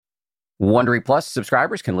Wondery Plus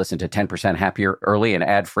subscribers can listen to 10% Happier early and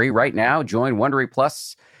ad-free right now. Join Wondery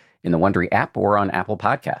Plus in the Wondery app or on Apple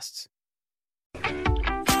Podcasts.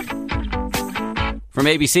 From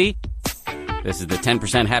ABC, this is the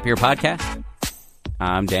 10% Happier podcast.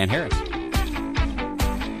 I'm Dan Harris.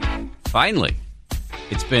 Finally,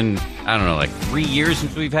 it's been, 3 years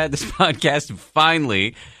since we've had this podcast.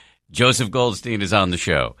 Finally, Joseph Goldstein is on the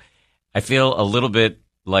show. I feel a little bit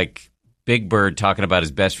like Big Bird talking about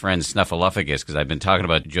his best friend Snuffleupagus, because I've been talking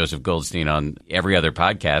about Joseph Goldstein on every other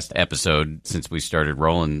podcast episode since we started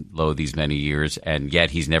rolling low these many years, and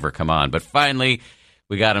yet he's never come on. But finally,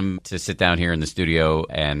 we got him to sit down here in the studio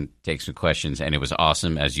and take some questions, and it was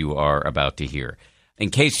awesome, as you are about to hear.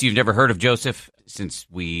 In case you've never heard of Joseph, since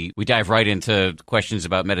we dive right into questions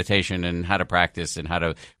about meditation and how to practice and how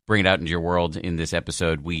to bring it out into your world in this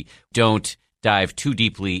episode, we don't dive too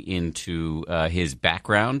deeply into his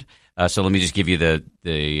background. So let me just give you the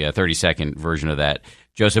 30-second version of that.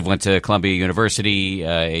 Joseph went to Columbia University.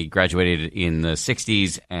 He graduated in the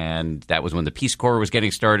 60s, and that was when the Peace Corps was getting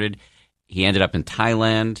started. He ended up in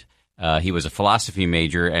Thailand. He was a philosophy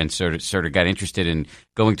major and sort of got interested in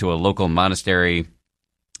going to a local monastery,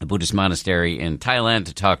 a Buddhist monastery in Thailand,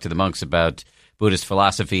 to talk to the monks about Buddhist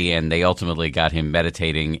philosophy, and they ultimately got him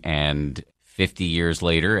meditating. And 50 years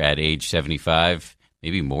later, at age 75,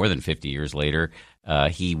 maybe more than 50 years later,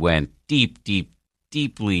 he went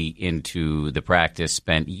deeply into the practice,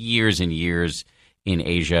 spent years and years in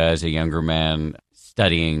Asia as a younger man,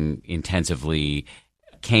 studying intensively,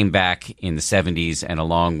 came back in the 70s, and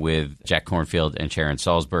along with Jack Kornfield and Sharon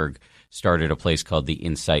Salzberg, started a place called the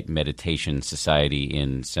Insight Meditation Society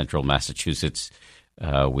in central Massachusetts,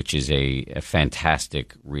 which is a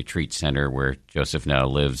fantastic retreat center where Joseph now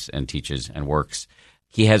lives and teaches and works.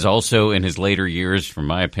 He has also, in his later years, from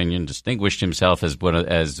my opinion, distinguished himself as one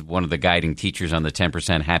of the guiding teachers on the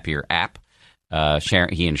 10% Happier app.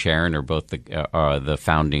 He and Sharon are both the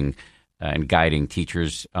founding and guiding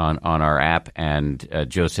teachers on our app, and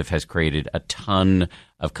Joseph has created a ton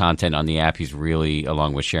of content on the app. He's really,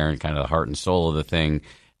 along with Sharon, kind of the heart and soul of the thing.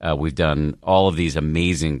 We've done all of these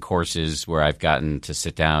amazing courses where I've gotten to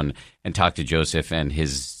sit down and talk to Joseph, and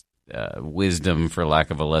his wisdom, for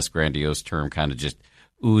lack of a less grandiose term, kind of just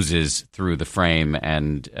oozes through the frame.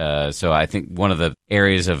 And so I think one of the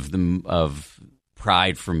areas of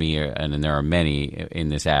pride for me, and there are many in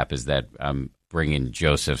this app, is that I'm bringing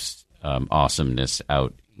Joseph's awesomeness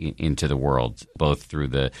out into the world, both through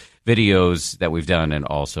the videos that we've done and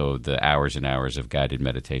also the hours and hours of guided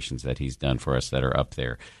meditations that he's done for us that are up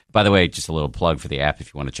there. By the way, just a little plug for the app.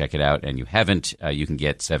 If you want to check it out and you haven't, you can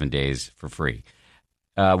get 7 days for free.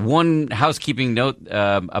 One housekeeping note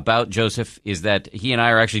about Joseph is that he and I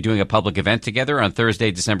are actually doing a public event together on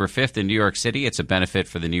Thursday, December 5th in New York City. It's a benefit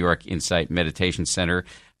for the New York Insight Meditation Center.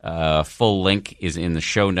 Full link is in the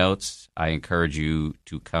show notes. I encourage you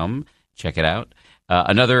to come check it out.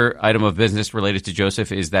 Another item of business related to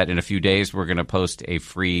Joseph is that in a few days we're going to post a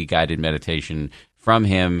free guided meditation from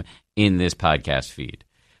him in this podcast feed.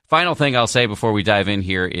 Final thing I'll say before we dive in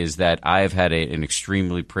here is that I've had an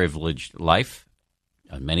extremely privileged life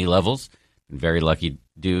on many levels. Very lucky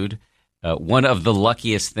dude. One of the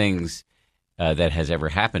luckiest things that has ever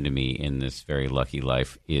happened to me in this very lucky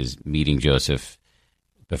life is meeting Joseph,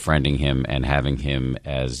 befriending him, and having him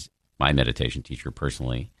as my meditation teacher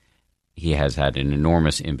personally. He has had an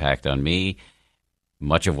enormous impact on me.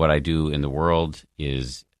 Much of what I do in the world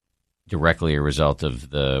is directly a result of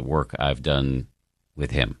the work I've done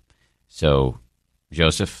with him. So,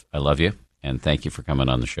 Joseph, I love you, and thank you for coming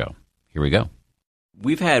on the show. Here we go.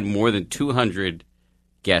 We've had more than 200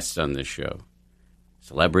 guests on this show.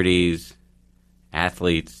 Celebrities,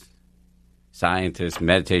 athletes, scientists,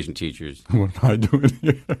 meditation teachers. What am I doing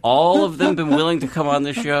here? All of them been willing to come on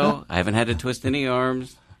the show. I haven't had to twist any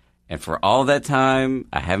arms. And for all that time,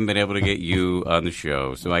 I haven't been able to get you on the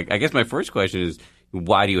show. So I guess my first question is,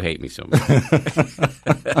 why do you hate me so much?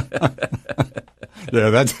 Yeah,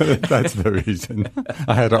 that's the reason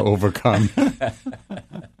I had to overcome.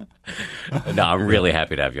 No, I'm really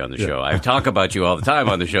happy to have you on the show. I talk about you all the time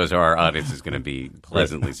on the show, so our audience is going to be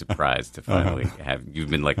pleasantly surprised to finally have you've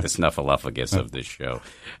been like the Snuffleupagus of this show.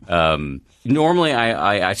 Normally,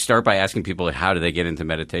 I start by asking people how do they get into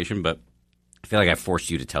meditation, but I feel like I've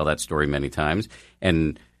forced you to tell that story many times.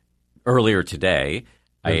 And earlier today,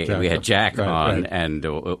 we had Jack on, and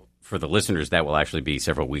for the listeners, that will actually be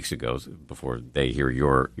several weeks ago before they hear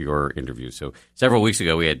your interview. So several weeks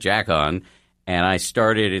ago, we had Jack on, and I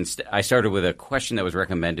started with a question that was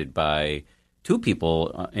recommended by two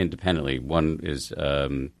people independently. One is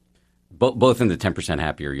both in the 10%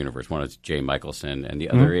 Happier universe. One is Jay Michelson, and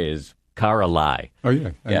the other is Karalai. Oh,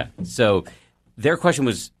 yeah. Yeah. So their question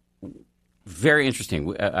was very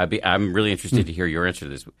interesting. I'm really interested to hear your answer to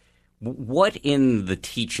this. What in the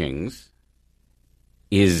teachings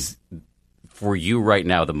is, for you right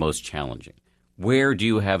now, the most challenging? Where do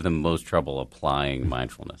you have the most trouble applying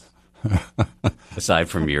mindfulness, aside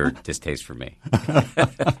from your distaste for me?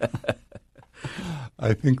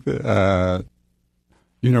 I think that,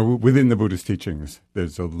 within the Buddhist teachings,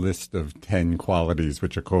 there's a list of 10 qualities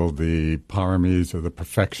which are called the paramis, or the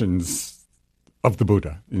perfections of the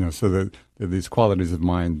Buddha. So that there are these qualities of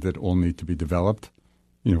mind that all need to be developed,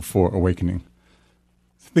 for awakening.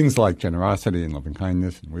 Things like generosity and loving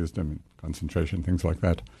kindness and wisdom and concentration, things like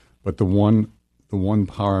that. But the one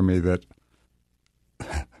parami that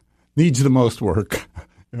needs the most work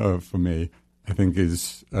for me, I think,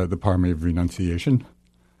 is the parami of renunciation.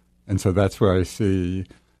 And so that's where I see,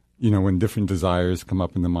 when different desires come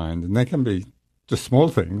up in the mind, and they can be just small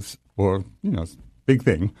things or, big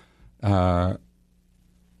thing, the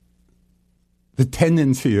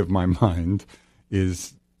tendency of my mind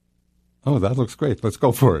is, oh, that looks great, let's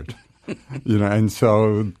go for it. And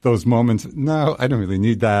so those moments, no, I don't really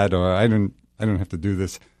need that, or I don't have to do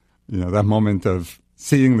this. That moment of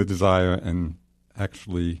seeing the desire and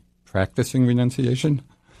actually practicing renunciation,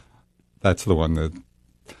 that's the one that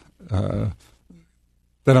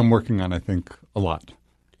I'm working on, I think, a lot.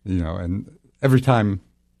 And every time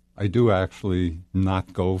I do actually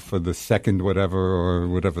not go for the second whatever or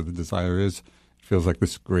whatever the desire is, it feels like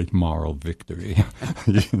this great moral victory.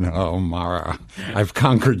 Mara, I've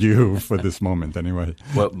conquered you for this moment anyway.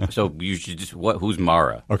 Well, so you should just, who's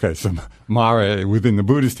Mara? Okay, so Mara within the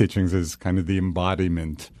Buddhist teachings is kind of the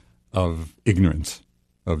embodiment of ignorance,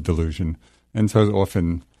 of delusion. And so it's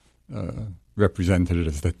often represented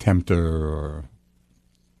as the tempter, or,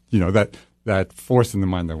 that force in the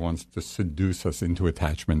mind that wants to seduce us into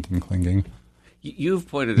attachment and clinging. You've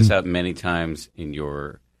pointed this out many times in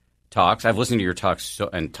your talks. I've listened to your talks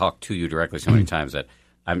and talked to you directly so many times that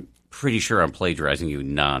I'm pretty sure I'm plagiarizing you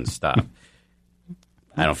nonstop.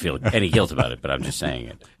 I don't feel any guilt about it, but I'm just saying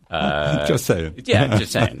it. Just saying. Yeah,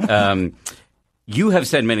 just saying. You have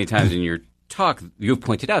said many times in your talk, you've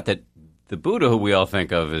pointed out that the Buddha, who we all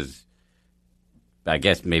think of as, I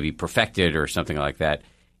guess, maybe perfected or something like that,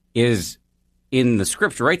 is in the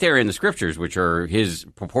scripture, right there in the scriptures, which are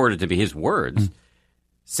purported to be his words,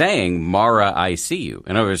 saying, Mara, I see you.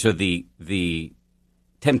 In other words, so the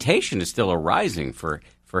temptation is still arising for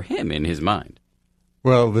him in his mind.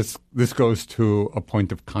 Well, this goes to a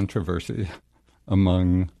point of controversy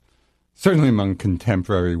certainly among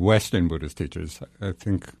contemporary Western Buddhist teachers. I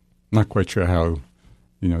think, not quite sure how,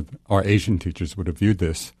 our Asian teachers would have viewed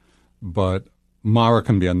this, but Mara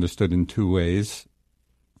can be understood in two ways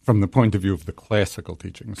from the point of view of the classical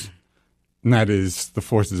teachings. And that is the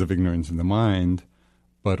forces of ignorance in the mind,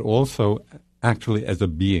 but also actually as a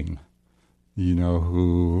being,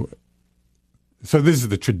 who... So this is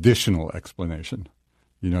the traditional explanation,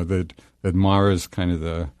 that Mara is kind of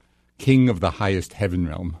the king of the highest heaven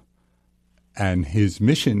realm, and his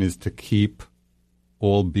mission is to keep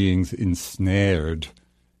all beings ensnared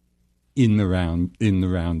in the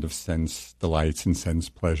round of sense delights and sense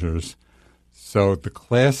pleasures. So the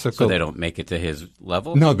classical... So they don't make it to his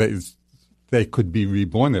level? No, they could be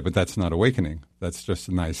reborn there, but that's not awakening. That's just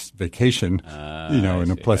a nice vacation,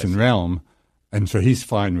 in a pleasant realm. And so he's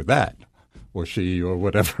fine with that, or she, or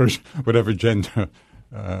whatever gender.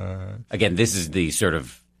 Again, this is the sort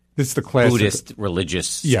of the classic Buddhist religious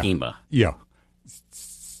schema. Yeah.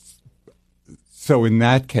 So in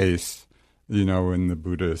that case, when the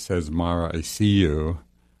Buddha says, Mara, I see you,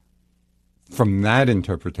 from that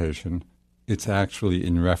interpretation, it's actually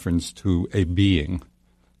in reference to a being.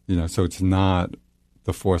 So it's not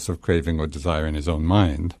the force of craving or desire in his own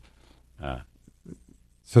mind.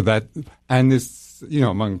 So that, and this,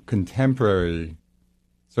 among contemporary,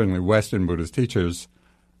 certainly Western Buddhist teachers,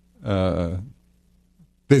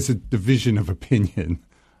 there's a division of opinion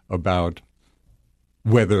about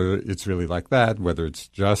whether it's really like that, whether it's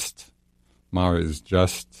just, Mara is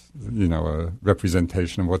just, a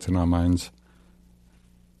representation of what's in our minds.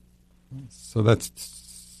 So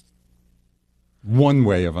that's one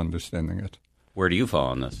way of understanding it. Where do you fall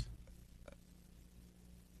on this?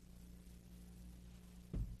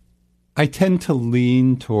 I tend to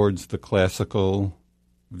lean towards the classical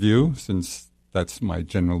view, since that's my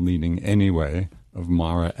general meaning anyway, of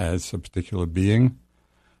Mara as a particular being.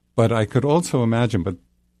 But I could also imagine, but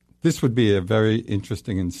this would be a very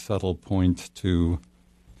interesting and subtle point to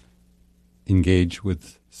engage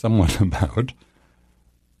with someone about.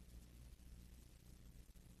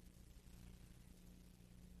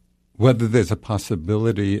 whether there's a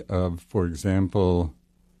possibility of, for example,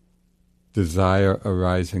 desire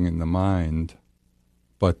arising in the mind,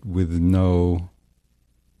 but with no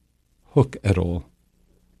hook at all,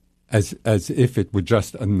 as if it were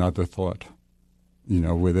just another thought,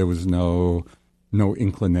 where there was no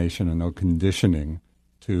inclination and no conditioning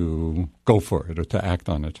to go for it or to act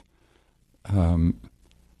on it,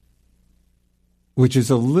 which is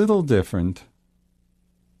a little different,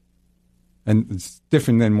 and it's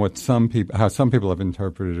different than how some people have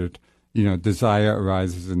interpreted it. Desire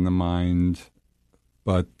arises in the mind,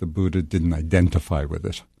 but the Buddha didn't identify with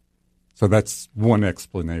it. So that's one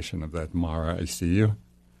explanation of that, Mara, I see you.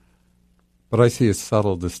 But I see a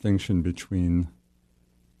subtle distinction between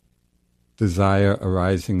desire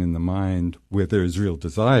arising in the mind where there is real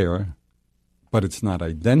desire, but it's not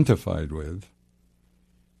identified with,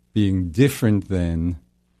 being different than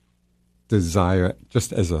desire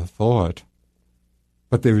just as a thought,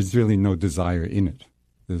 but there is really no desire in it.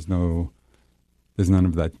 There's none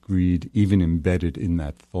of that greed even embedded in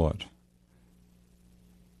that thought.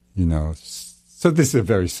 So this is a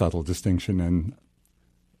very subtle distinction, and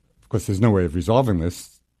of course there's no way of resolving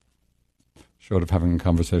this short of having a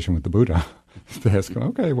conversation with the Buddha to ask him,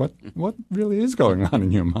 okay, what really is going on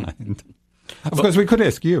in your mind? Of course, we could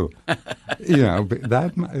ask you.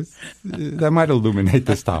 That might illuminate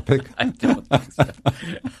this topic. I don't think so.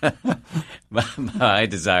 My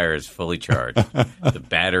desire is fully charged. The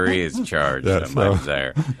battery is charged. My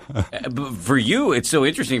desire. But for you, it's so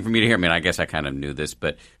interesting for me to hear. I mean, I guess I kind of knew this,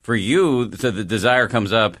 but for you, so the desire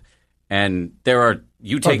comes up, and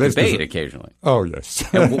you take the bait occasionally. Oh, yes.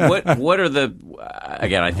 And what are the?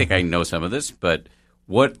 Again, I think I know some of this, but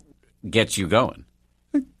what gets you going?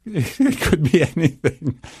 It could be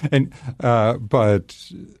anything,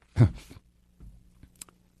 but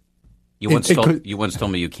you once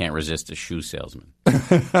told me you can't resist a shoe salesman.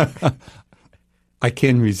 I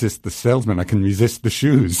can resist the salesman. I can resist the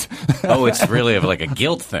shoes. Oh, it's really like a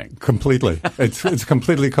guilt thing. Completely, it's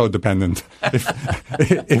completely codependent.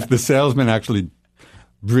 If the salesman actually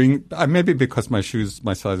maybe because my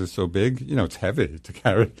size is so big, it's heavy to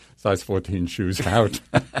carry size 14 shoes out.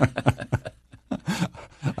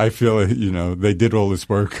 I feel, they did all this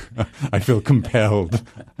work. I feel compelled.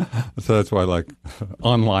 So that's why I like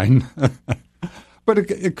online. But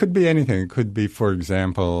it could be anything. It could be, for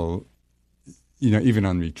example, even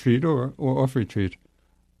on retreat or off retreat,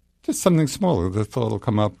 just something smaller. The thought will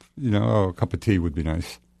come up, a cup of tea would be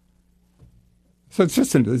nice. So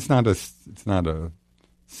it's not a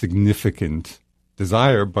significant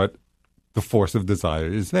desire, but the force of desire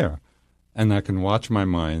is there. And I can watch my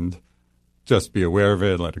mind, just be aware of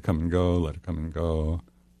it, let it come and go.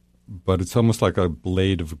 But it's almost like a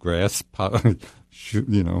blade of grass,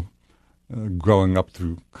 growing up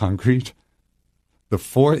through concrete.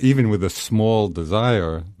 Even with a small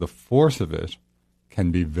desire, the force of it can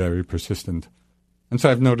be very persistent. And so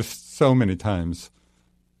I've noticed so many times,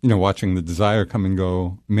 watching the desire come and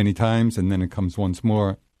go many times, and then it comes once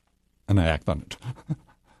more, and I act on it.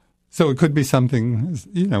 So it could be something, as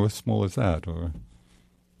small as that, or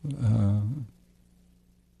it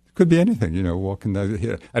could be anything, walking down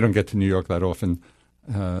here. I don't get to New York that often,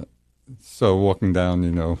 so walking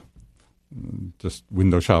down, just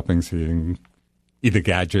window shopping, seeing either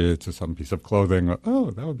gadgets or some piece of clothing, or, oh,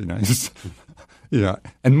 that would be nice.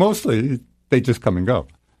 And mostly they just come and go.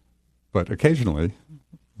 But occasionally,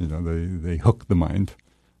 they hook the mind.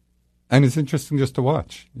 And it's interesting just to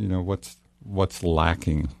watch, what's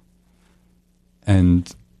lacking.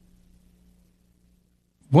 And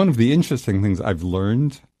one of the interesting things I've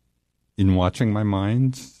learned in watching my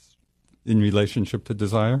mind in relationship to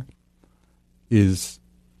desire is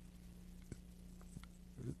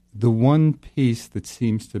the one piece that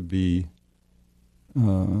seems to be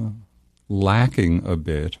lacking a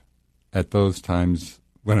bit at those times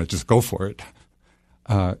when I just go for it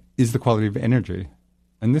is the quality of energy.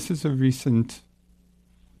 And this is a recent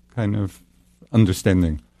kind of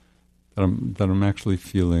understanding that I'm actually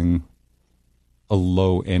feeling a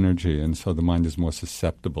low energy, and so the mind is more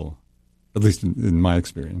susceptible, at least in my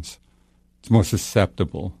experience. It's more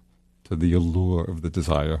susceptible to the allure of the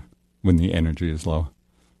desire when the energy is low.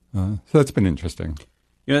 So that's been interesting.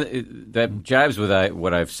 That jives with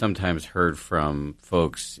what I've sometimes heard from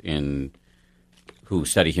folks who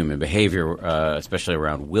study human behavior, especially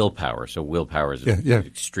around willpower. So willpower is an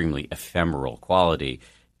extremely ephemeral quality,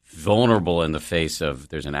 vulnerable in the face of,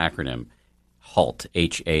 there's an acronym, HALT,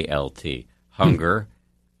 H-A-L-T, hunger,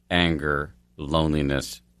 anger,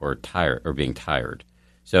 loneliness, or being tired.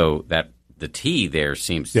 So the T there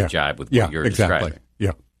seems to jibe with what you're describing.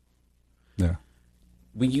 Yeah.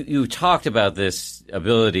 you talked about this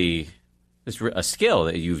ability, a skill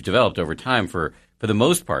that you've developed over time for the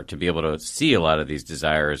most part to be able to see a lot of these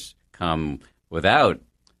desires come without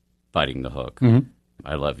biting the hook. Mm-hmm.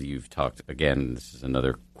 I love that you've talked, again, this is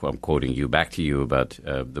another, I'm quoting you, back to you about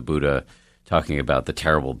the Buddha talking about the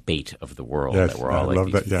terrible bait of the world. Yes, that we're all I like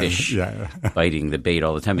love these that. fish Yeah. biting the bait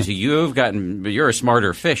all the time. So you're a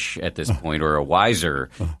smarter fish at this point, or a wiser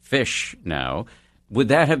fish now. Would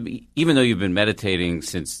that have, even though you've been meditating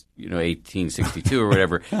since 1862 or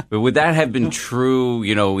whatever, but would that have been true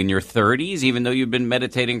in your 30s, even though you've been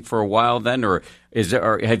meditating for a while then, or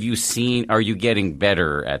are you getting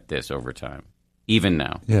better at this over time, even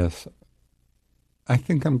now? Yes, I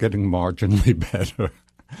think I'm getting marginally better.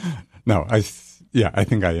 No, I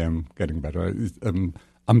think I am getting better.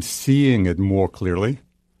 I'm seeing it more clearly,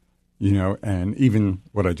 and even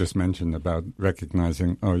what I just mentioned about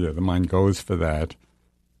recognizing, oh yeah, the mind goes for that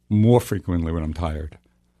more frequently when I'm tired.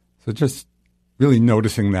 So just really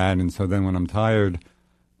noticing that, and so then when I'm tired,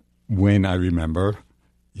 when I remember,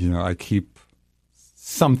 I keep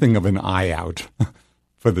something of an eye out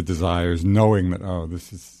for the desires, knowing that, oh,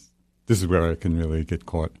 this is where I can really get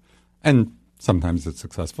caught. And sometimes it's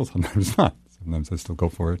successful, sometimes not. Sometimes I still go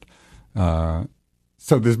for it.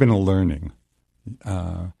 So there's been a learning.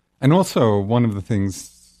 And also one of the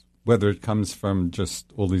things, whether it comes from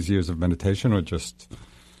just all these years of meditation or just,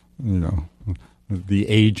 the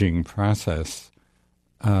aging process,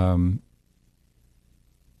 I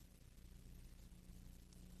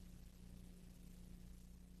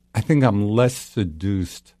think I'm less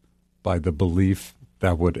seduced by the belief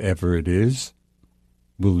that whatever it is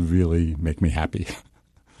will really make me happy.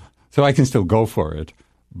 So I can still go for it,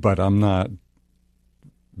 but I'm not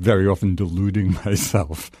very often deluding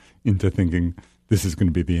myself into thinking this is going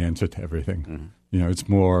to be the answer to everything. Mm-hmm. It's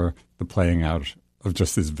more the playing out of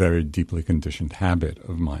just this very deeply conditioned habit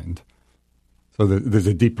of mind. So there's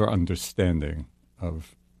a deeper understanding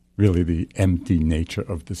of really the empty nature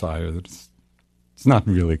of desire that it's not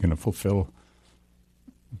really going to fulfill,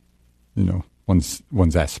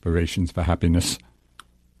 one's aspirations for happiness.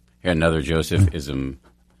 Here, another Josephism.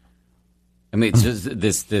 I mean, it's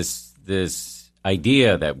just this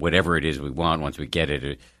idea that whatever it is we want, once we get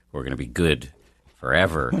it, we're going to be good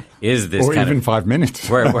forever. Is this or kind even of 5 minutes?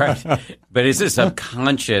 right? But is this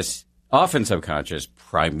subconscious, often subconscious,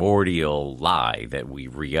 primordial lie that we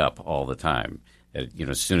re-up all the time? That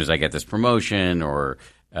as soon as I get this promotion, or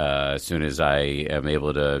as soon as I am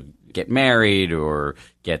able to get married or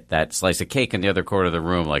get that slice of cake in the other corner of the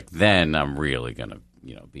room, then I'm really going to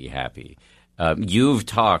be happy. You've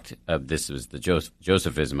talked, this was the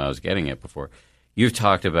Josephism I was getting at before, you've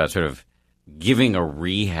talked about sort of giving a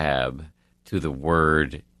rehab to the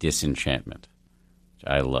word disenchantment, which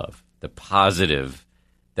I love.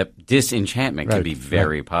 That disenchantment can be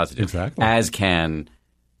very positive, exactly. As can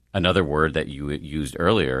another word that you used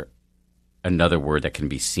earlier, another word that can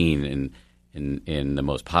be seen in the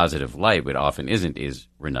most positive light, but often isn't, is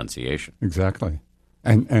renunciation. Exactly.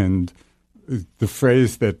 And the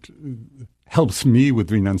phrase that helps me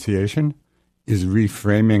with renunciation is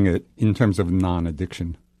reframing it in terms of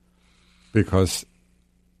non-addiction. Because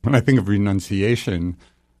when I think of renunciation,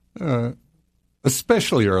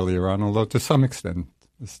 especially earlier on, although to some extent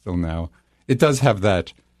still now, it does have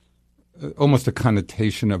that almost a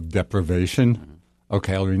connotation of deprivation. Mm-hmm.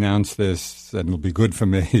 Okay, I'll renounce this and it'll be good for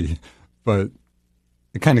me. But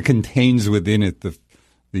it kind of contains within it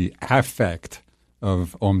the affect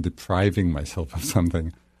of, I'm depriving myself of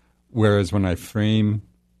something. Whereas when I frame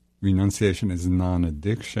renunciation as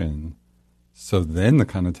non-addiction, so then the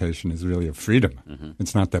connotation is really of freedom. Mm-hmm.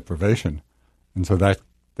 It's not deprivation. And so that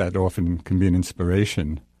often can be an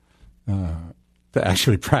inspiration to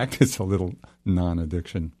actually practice a little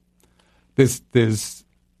non-addiction. There's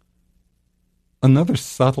another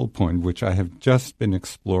subtle point which I have just been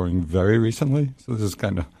exploring very recently. So this is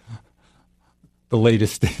kind of the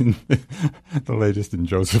latest in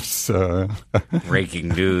Joseph's breaking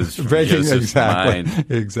news from Joseph's mind.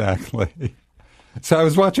 Exactly. So I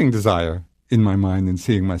was watching Desire in my mind and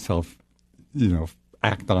seeing myself,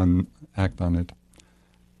 act on it.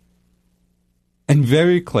 And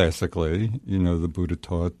very classically, the Buddha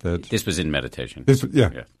taught that this was in meditation.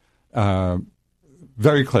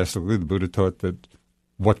 Very classically, the Buddha taught that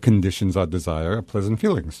what conditions our desire are pleasant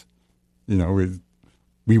feelings.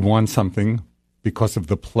 We want something because of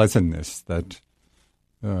the pleasantness that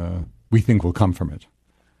we think will come from it.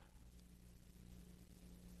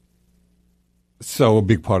 So a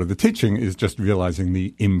big part of the teaching is just realizing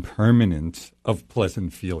the impermanence of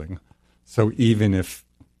pleasant feeling. So even if,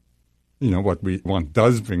 what we want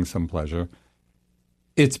does bring some pleasure,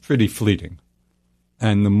 it's pretty fleeting.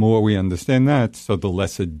 And the more we understand that, so the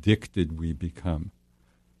less addicted we become.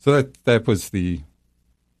 So that was the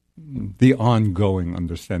ongoing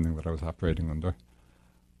understanding that I was operating under.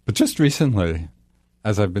 But just recently,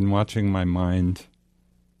 as I've been watching my mind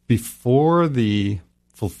before the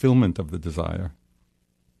fulfillment of the desire,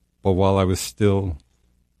 but while I was still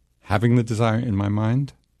having the desire in my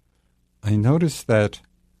mind, I noticed that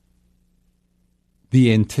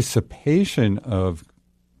the anticipation of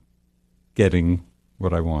getting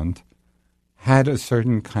what I want had a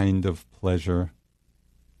certain kind of pleasure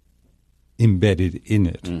embedded in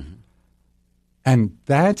it. Mm-hmm. And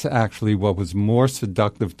that's actually what was more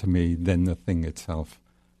seductive to me than the thing itself.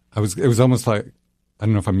 It was almost like, I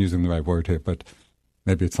don't know if I'm using the right word here, but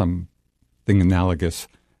maybe it's something analogous.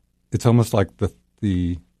 It's almost like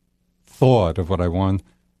the thought of what I want,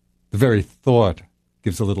 the very thought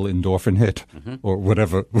gives a little endorphin hit, mm-hmm. or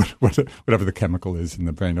whatever the chemical is in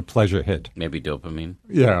the brain, a pleasure hit. Maybe dopamine.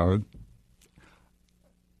 Yeah.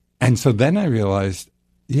 And so then I realized,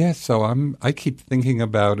 so I keep thinking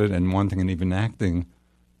about it and wanting and even acting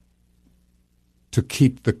to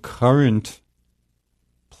keep the current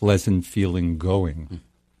pleasant feeling going. Mm.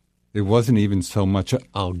 It wasn't even so much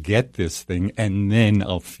I'll get this thing and then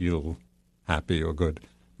I'll feel happy or good.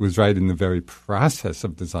 It was right in the very process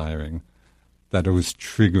of desiring that it was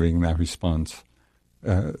triggering that response.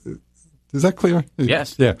 Is that clear?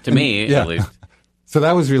 Yes. Yeah. To me, at least. So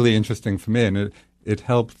that was really interesting for me, and it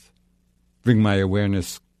helped bring my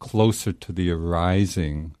awareness closer to the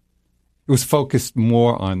arising. It was focused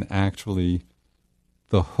more on actually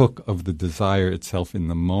the hook of the desire itself in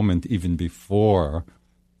the moment, even before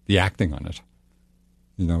the acting on it.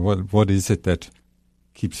 You know, what is it that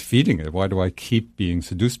keeps feeding it? Why do I keep being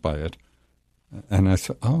seduced by it? And I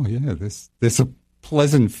said, there's a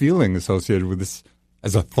pleasant feeling associated with this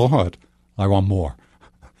as a thought. I want more.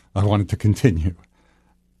 I want it to continue.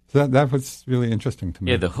 So that was really interesting to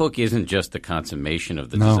me. Yeah, the hook isn't just the consummation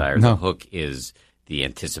of the desire. No. The hook is the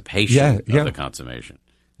anticipation of the consummation.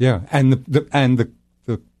 Yeah, and the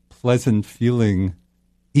pleasant feeling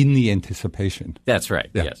in the anticipation. That's right.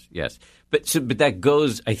 Yeah. Yes. But that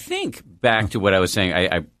goes, I think, back to what I was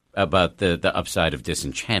saying about the upside of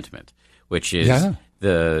disenchantment, which is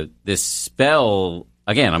this spell.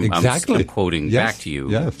 Again, I'm quoting back to you.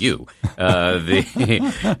 Yes.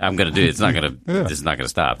 I'm going to do it. It's not going to. This is not going to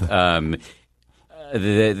stop.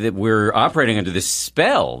 We're operating under this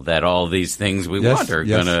spell that all these things we want are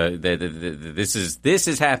going to. This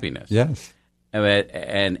is happiness. Yes.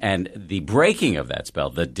 And the breaking of that spell,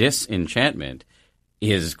 the disenchantment,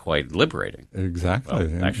 is quite liberating. Exactly.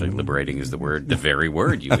 Well, actually, liberating is the very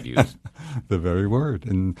word you would use. The very word.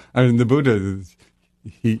 And I mean, the Buddha,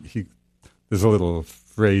 he there's a little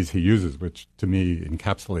phrase he uses, which to me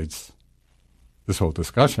encapsulates this whole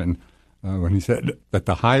discussion, when he said that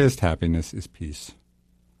the highest happiness is peace.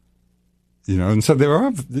 You know, and so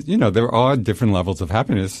there are different levels of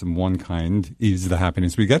happiness, and one kind is the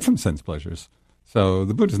happiness we get from sense pleasures. So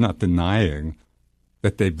the Buddha's not denying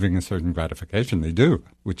that they bring a certain gratification. They do,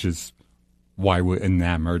 which is why we're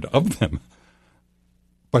enamored of them.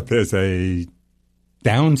 But there's a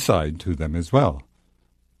downside to them as well,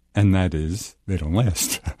 and that is they don't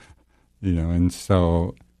last. You know, and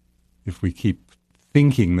so if we keep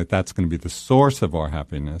thinking that that's going to be the source of our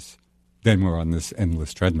happiness, then we're on this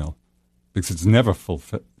endless treadmill, because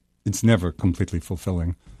it's never completely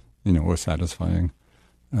fulfilling, or satisfying.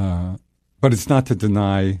 But it's not to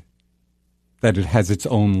deny that it has its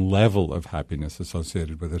own level of happiness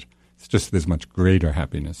associated with it. It's just there's much greater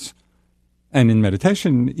happiness. And in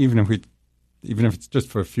meditation, even if it's just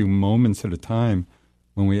for a few moments at a time,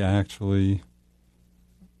 when we actually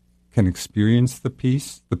can experience the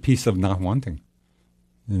peace of not wanting,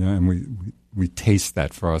 and we taste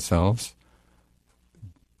that for ourselves,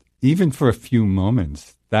 even for a few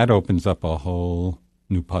moments, that opens up a whole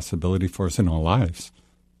new possibility for us in our lives.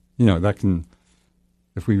 That can,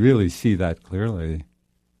 if we really see that clearly,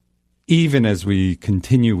 even as we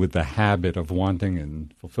continue with the habit of wanting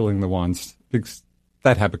and fulfilling the wants, because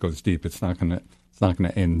that habit goes deep. It's not going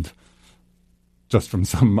to end just from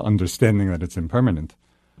some understanding that it's impermanent.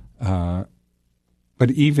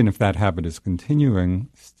 But even if that habit is continuing,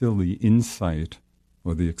 still the insight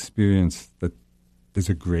or the experience that there's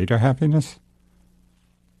a greater happiness,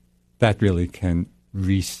 that really can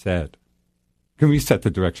reset the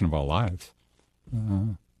direction of our lives,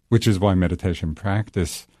 which is why meditation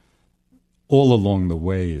practice all along the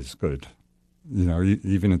way is good.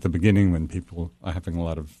 Even at the beginning when people are having a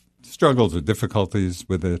lot of struggles or difficulties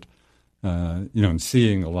with it, and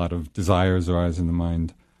seeing a lot of desires arise in the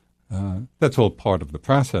mind, that's all part of the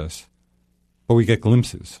process. But we get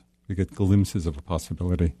glimpses. We get glimpses of a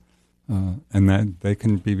possibility, and that they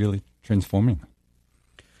can be really transforming.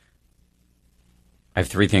 I have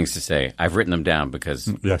 3 things to say. I've written them down because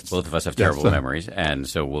both of us have terrible memories, and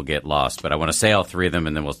so we'll get lost. But I want to say all 3 of them,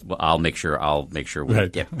 and then I'll make sure we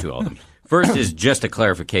get to all of them. First is just a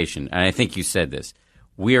clarification, and I think you said this.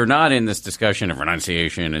 We are not in this discussion of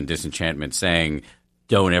renunciation and disenchantment saying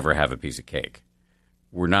don't ever have a piece of cake.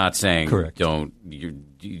 We're not saying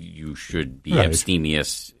you should be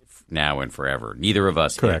abstemious now and forever. Neither of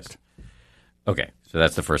us Correct. is. Okay, so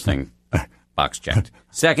that's the first thing. Box checked.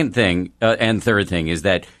 Second thing and third thing is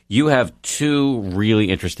that you have 2 really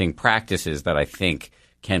interesting practices that I think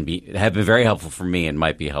have been very helpful for me and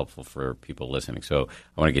might be helpful for people listening. So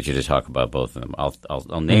I want to get you to talk about both of them.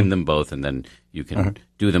 I'll name them both, and then you can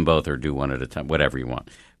do them both or do one at a time, whatever you want.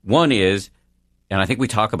 One is, and I think we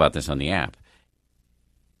talk about this on the app,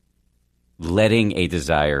 letting a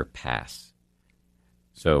desire pass.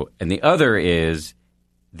 So, and the other is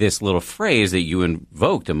this little phrase that you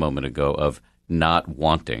invoked a moment ago of not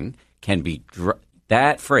wanting can be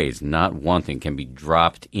that phrase, not wanting, can be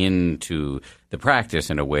dropped into the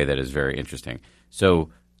practice in a way that is very interesting.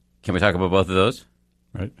 So can we talk about both of those?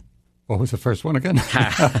 Right. What was the first one again?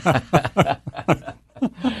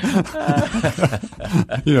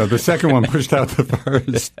 The second one pushed out the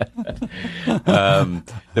first.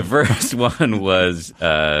 The first one was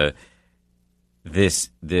this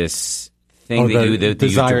thing that you're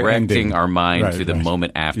directing ending. Our mind to the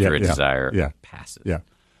moment after a desire passes. Yeah.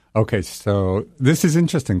 Okay, so this is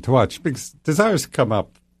interesting to watch because desires come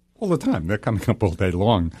up all the time. They're coming up all day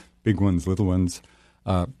long, big ones, little ones.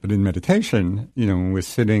 But in meditation, when we're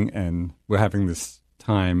sitting and we're having this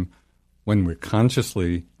time when we're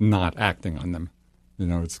consciously not acting on them,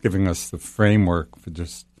 it's giving us the framework for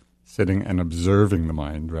just sitting and observing the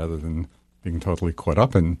mind rather than being totally caught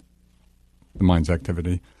up in the mind's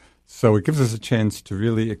activity. So it gives us a chance to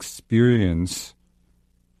really experience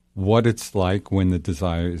what it's like when the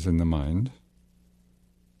desire is in the mind.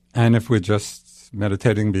 And if we're just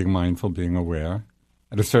meditating, being mindful, being aware,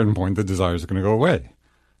 at a certain point the desire is going to go away.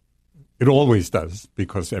 It always does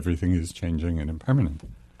because everything is changing and impermanent.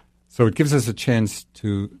 So it gives us a chance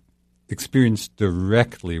to experience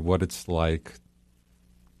directly what it's like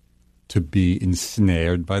to be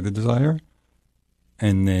ensnared by the desire,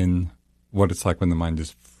 and then what it's like when the mind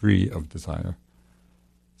is free of desire.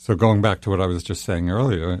 So going back to what I was just saying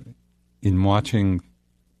earlier, in watching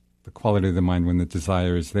the quality of the mind when the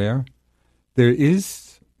desire is there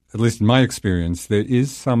is, at least in my experience, there is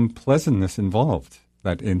some pleasantness involved,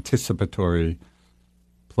 that anticipatory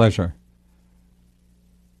pleasure.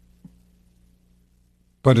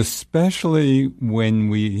 But especially when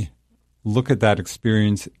we look at that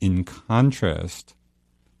experience in contrast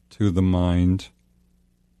to the mind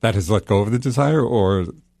that has let go of the desire or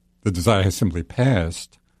the desire has simply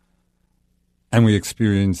passed, and we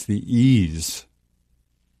experience the ease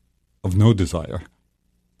of no desire,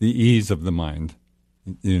 the ease of the mind,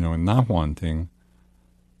 and not wanting.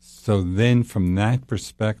 So then from that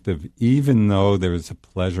perspective, even though there is a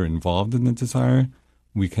pleasure involved in the desire,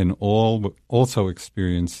 we can also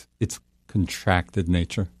experience its contracted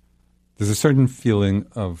nature. There's a certain feeling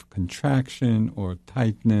of contraction or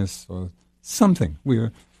tightness or something.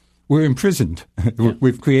 We're imprisoned. Yeah.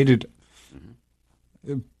 We've created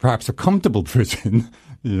perhaps a comfortable prison,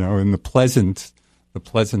 in the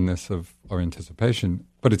pleasantness of our anticipation,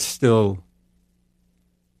 but it's still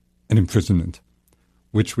an imprisonment,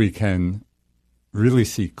 which we can really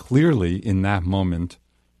see clearly in that moment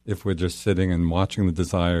if we're just sitting and watching the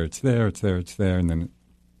desire. It's there, and then it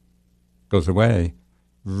goes away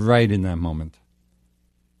right in that moment.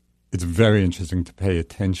 It's very interesting to pay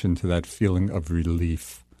attention to that feeling of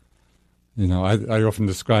relief. I often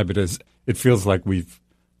describe it as it feels like we've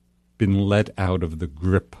been let out of the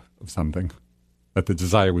grip of something, that the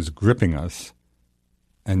desire was gripping us,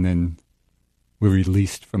 and then we're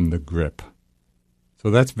released from the grip. So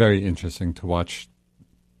that's very interesting to watch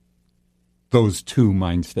those two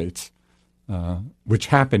mind states, which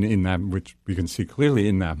happen in that, which we can see clearly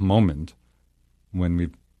in that moment when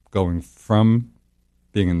we're going from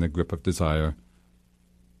being in the grip of desire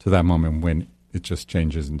to that moment when it just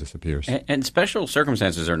changes and disappears. And special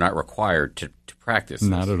circumstances are not required to practice this.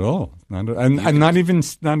 Not at all. And not even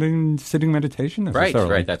sitting meditation necessarily.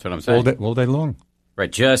 Right. That's what I'm saying. All day long. Right.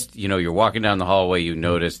 Just, you're walking down the hallway, you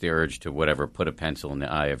notice the urge to put a pencil in the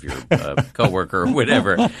eye of your coworker or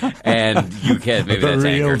whatever, and you can't, maybe that's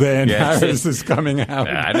anger. The real Dan Harris is coming out.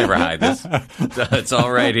 I never hide this. It's all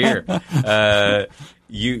right here.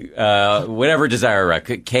 Whatever desire,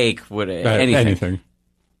 right? Cake, anything.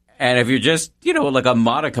 And if you're just, like a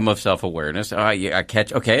modicum of self-awareness, I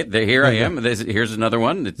catch, okay, here I am. Here's another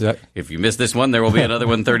one. If you miss this one, there will be another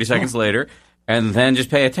one 30 seconds later. And then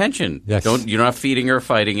just pay attention. Yes. You're not feeding or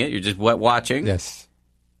fighting it. You're just watching. Yes.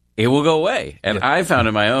 It will go away. And I found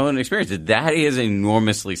in my own experience that is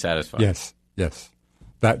enormously satisfying. Yes.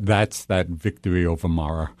 That's that victory over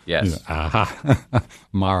Mara. Yes. Aha.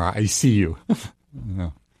 Mara, I see you.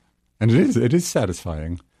 And it is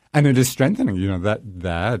satisfying. And it is strengthening,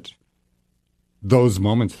 that those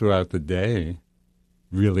moments throughout the day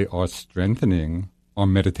really are strengthening our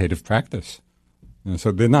meditative practice.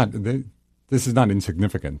 So this is not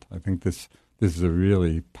insignificant. I think this is a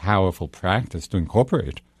really powerful practice to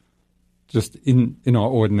incorporate just in our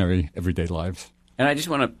ordinary everyday lives. And I just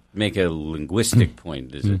want to make a linguistic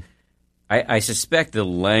point. I suspect the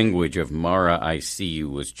language of Mara, I see you,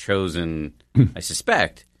 was chosen, I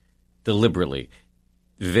suspect, deliberately.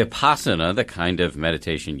 Vipassana, the kind of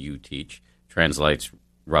meditation you teach, translates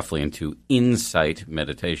roughly into insight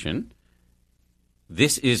meditation.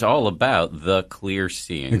 This is all about the clear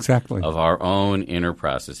seeing of our own inner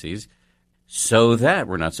processes so that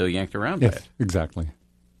we're not so yanked around by it. Exactly.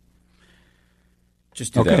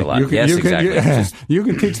 Just do that a lot. Exactly. You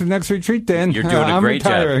can teach the next retreat, Dan. You're doing a great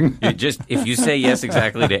job. If you say yes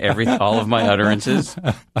exactly to all of my utterances,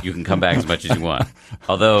 you can come back as much as you want.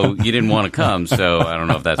 Although you didn't want to come, so I don't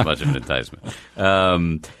know if that's much of an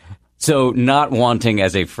enticement. So not wanting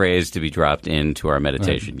as a phrase to be dropped into our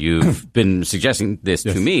meditation. You've been suggesting this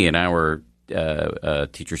to me in our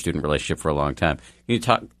teacher-student relationship for a long time. Can you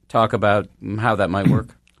talk about how that might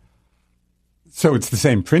work? So it's the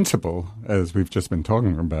same principle as we've just been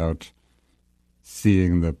talking about,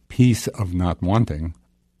 seeing the peace of not wanting.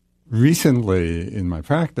 Recently in my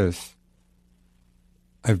practice,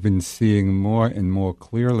 I've been seeing more and more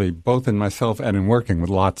clearly, both in myself and in working with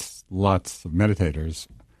lots of meditators,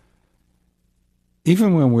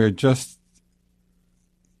 even when we're just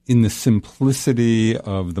in the simplicity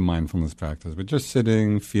of the mindfulness practice, we're just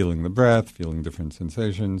sitting, feeling the breath, feeling different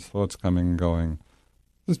sensations, thoughts coming and going.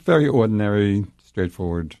 Just very ordinary,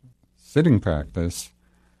 straightforward sitting practice.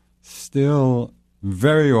 Still,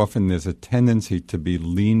 very often there's a tendency to be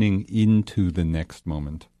leaning into the next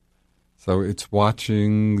moment. So it's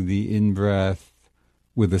watching the in-breath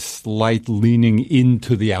with a slight leaning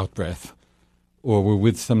into the out-breath. Or we're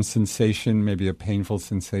with some sensation, maybe a painful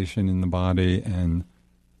sensation in the body, and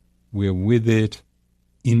we're with it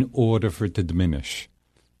in order for it to diminish.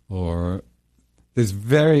 Or there's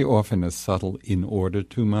very often a subtle in order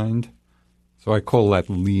to mind. So I call that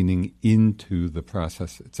leaning into the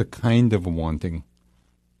process. It's a kind of wanting,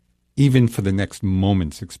 even for the next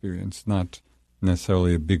moment's experience, not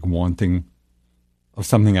necessarily a big wanting of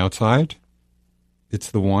something outside.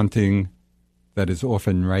 It's the wanting that is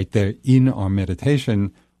often right there in our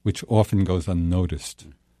meditation, which often goes unnoticed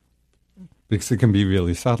because it can be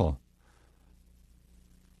really subtle.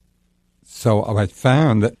 So I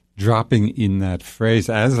found that dropping in that phrase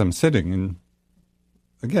as I'm sitting, and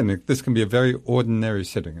again, this can be a very ordinary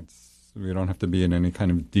sitting. We don't have to be in any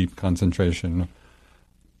kind of deep concentration.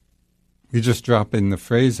 You just drop in the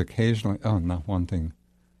phrase occasionally, not wanting.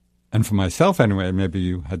 And for myself anyway, maybe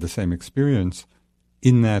you had the same experience,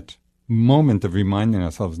 in that moment of reminding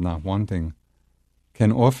ourselves not wanting,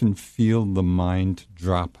 can often feel the mind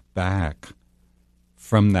drop back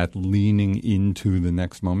from that leaning into the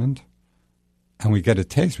next moment. And we get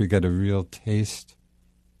a real taste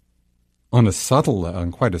on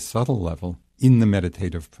quite a subtle level in the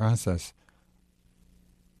meditative process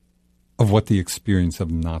of what the experience of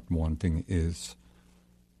not wanting is.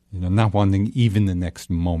 Not wanting even the next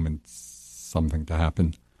moment something to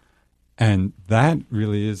happen. And that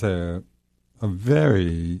really is a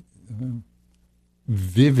very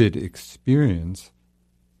vivid experience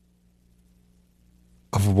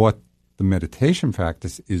of what the meditation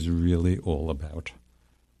practice is really all about.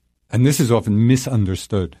 And this is often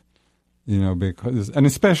misunderstood, because, and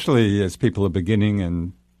especially as people are beginning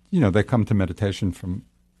and, they come to meditation from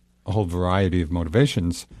a whole variety of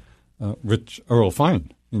motivations, which are all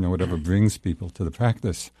fine, whatever brings people to the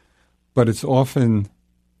practice. But it's often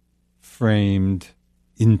framed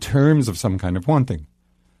in terms of some kind of wanting,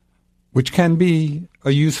 which can be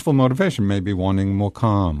a useful motivation, maybe wanting more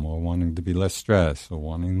calm or wanting to be less stressed or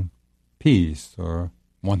wanting peace or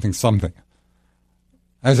wanting something.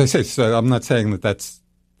 As I say, so I'm not saying that that's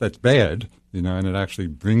bad, and it actually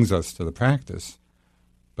brings us to the practice.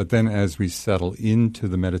 But then as we settle into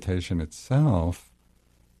the meditation itself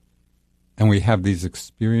and we have these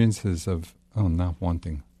experiences of, not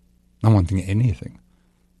wanting anything,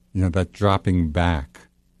 that dropping back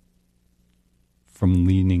from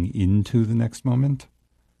leaning into the next moment,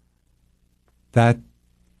 that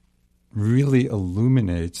really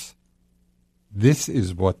illuminates this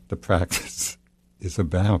is what the practice is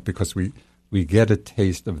about, because we get a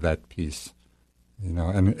taste of that peace,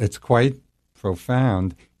 and it's quite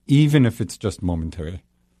profound, even if it's just momentary.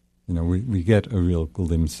 We get a real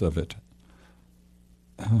glimpse of it.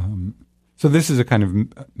 So this is a kind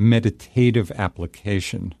of meditative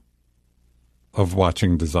application of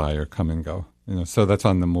watching desire come and go. So that's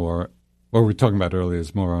on the more, what we were talking about earlier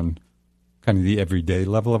is more on kind of the everyday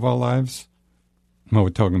level of our lives. What we're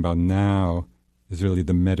talking about now is really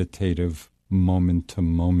the meditative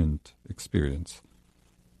moment-to-moment experience.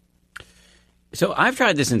 So I've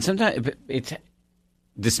tried this, and sometimes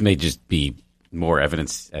this may just be more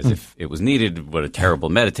evidence as if it was needed, what a terrible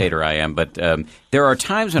meditator I am. But there are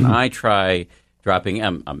times when I try dropping,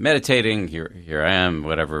 I'm meditating, here I am,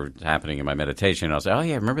 whatever's happening in my meditation. I'll say, oh,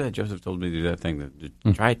 yeah, remember that Joseph told me to do that thing?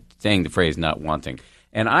 Try saying the phrase not wanting.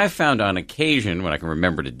 And I've found on occasion, when I can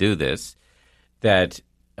remember to do this, that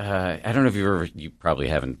I don't know if you probably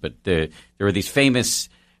haven't, but there were these famous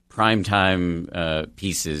primetime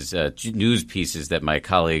pieces, news pieces that my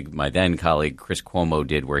then colleague Chris Cuomo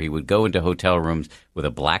did, where he would go into hotel rooms with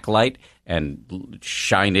a black light and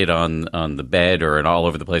shine it on the bed or all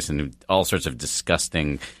over the place, and all sorts of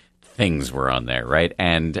disgusting things were on there, right?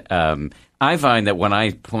 And I find that when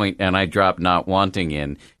I point and I drop not wanting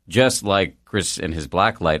in, just like Chris and his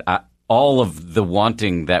black light, all of the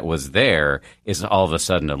wanting that was there is all of a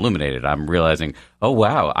sudden illuminated. I'm realizing, oh,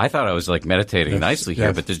 wow, I thought I was like meditating nicely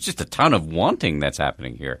here, but there's just a ton of wanting that's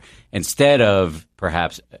happening here. Instead of,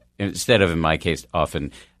 in my case,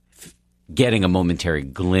 often getting a momentary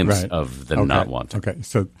glimpse of the not wanting. Okay,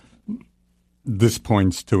 so this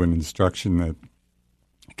points to an instruction that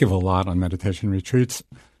I give a lot on meditation retreats.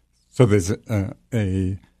 So there's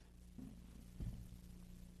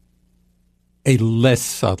a less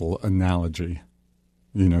subtle analogy,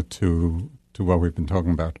 to what we've been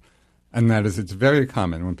talking about. And that is, it's very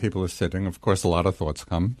common when people are sitting, of course, a lot of thoughts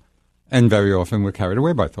come, and very often we're carried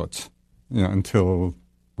away by thoughts, until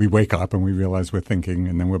we wake up and we realize we're thinking,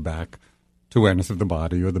 and then we're back to awareness of the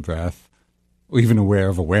body or the breath, or even aware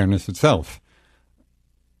of awareness itself.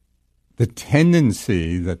 The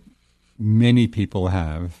tendency that many people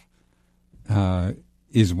have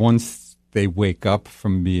is once they wake up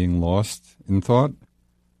from being lost in thought,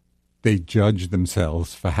 they judge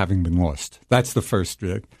themselves for having been lost. That's the first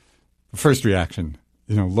reaction.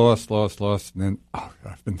 Lost, and then,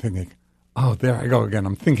 I've been thinking. Oh, there I go again.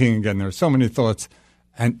 I'm thinking again. There are so many thoughts.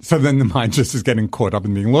 And so then the mind just is getting caught up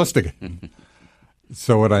in being lost again.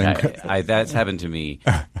 So that's happened to me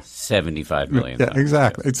 75 million times. Yeah,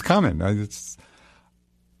 exactly. It's common.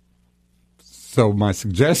 So my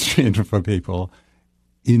suggestion for people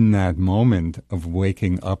in that moment of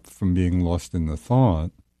waking up from being lost in the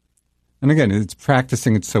thought, and again, it's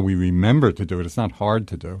practicing it so we remember to do it. It's not hard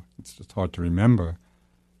to do. It's just hard to remember.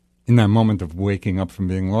 In that moment of waking up from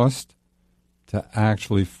being lost, to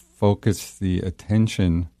actually focus the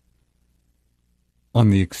attention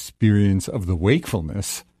on the experience of the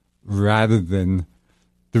wakefulness rather than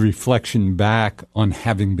the reflection back on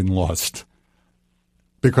having been lost.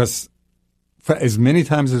 Because for as many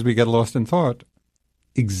times as we get lost in thought,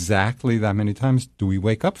 exactly that many times do we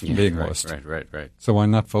wake up from being lost. Right. So why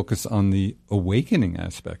not focus on the awakening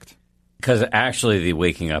aspect? Because actually the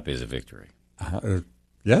waking up is a victory.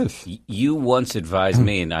 Yes. You once advised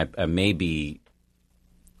me, and I may be,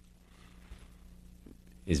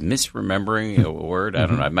 is misremembering a word? I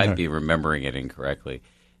don't know. I might be remembering it incorrectly.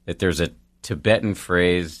 That there's a Tibetan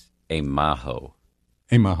phrase, emaho.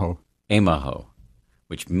 Emaho,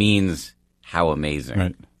 which means how amazing.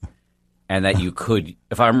 Right. And that you could,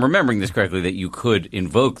 if I'm remembering this correctly, that you could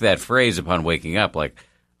invoke that phrase upon waking up, like,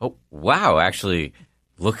 oh, wow, actually,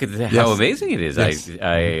 look at how amazing it is. Yes.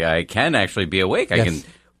 I can actually be awake. Yes.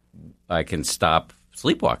 I can stop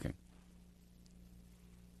sleepwalking.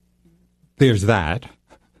 There's that.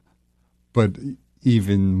 But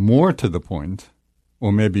even more to the point,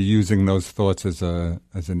 or maybe using those thoughts as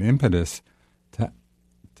an impetus to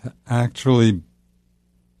actually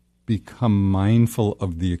become mindful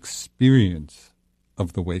of the experience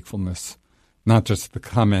of the wakefulness, not just the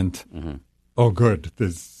comment, oh, good,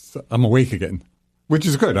 I'm awake again, which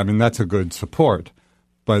is good. I mean, that's a good support.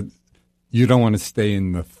 But you don't want to stay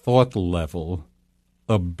in the thought level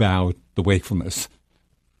about the wakefulness.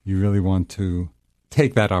 You really want to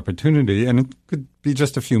take that opportunity, and it could be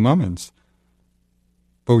just a few moments.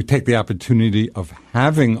 But we take the opportunity of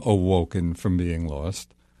having awoken from being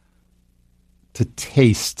lost to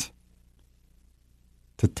taste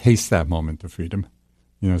that moment of freedom,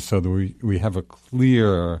 so that we have a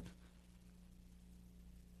clear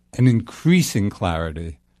an increasing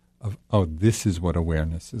clarity of, oh, this is what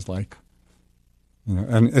awareness is like.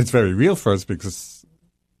 And it's very real for us because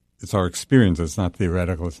it's our experience. It's not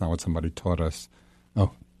theoretical. It's not what somebody taught us.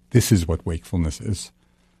 Oh, this is what wakefulness is.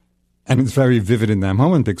 And it's very vivid in that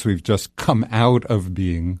moment because we've just come out of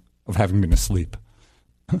having been asleep.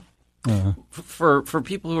 For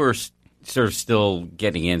people who are sort of still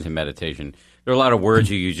getting into meditation, there are a lot of words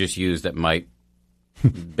you just use that might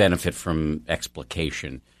benefit from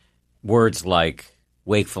explication. Words like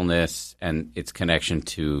wakefulness and its connection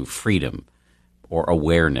to freedom or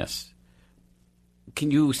awareness. Can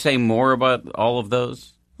you say more about all of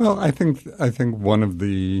those? Well, I think one of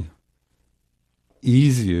the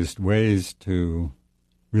easiest ways to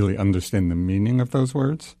really understand the meaning of those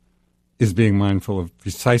words is being mindful of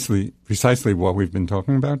precisely what we've been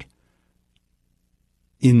talking about.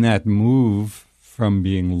 In that move from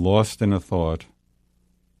being lost in a thought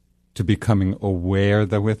to becoming aware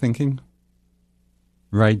that we're thinking,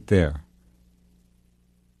 right there.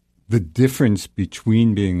 The difference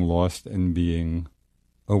between being lost and being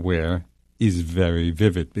aware is very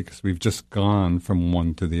vivid because we've just gone from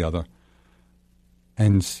one to the other.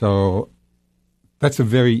 And so that's a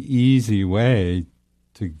very easy way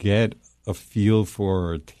to get a feel for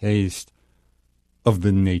or a taste of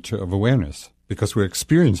the nature of awareness because we're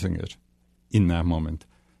experiencing it in that moment.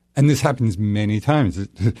 And this happens many times.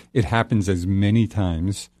 It happens as many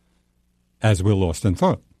times as we're lost in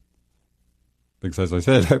thought. Because as I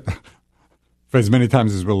said, for as many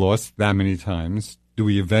times as we're lost, that many times do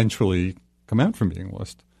we eventually come out from being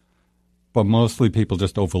lost. But mostly people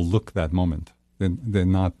just overlook that moment. They're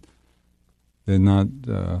not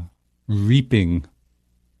reaping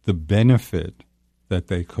the benefit that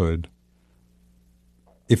they could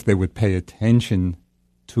if they would pay attention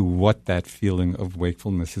to what that feeling of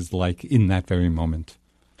wakefulness is like in that very moment.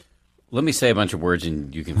 Let me say a bunch of words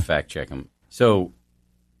and you can fact check them. So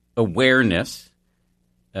awareness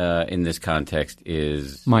in this context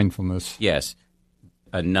is... mindfulness. Yes.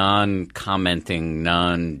 A non-commenting,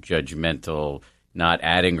 non-judgmental, not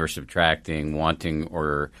adding or subtracting, wanting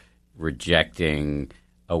or rejecting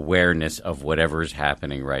awareness of whatever's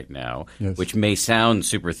happening right now, yes. Which may sound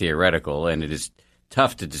super theoretical, and it is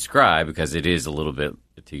tough to describe because it is a little bit,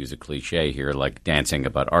 to use a cliche here, like dancing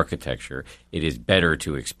about architecture. It is better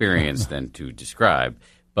to experience than to describe.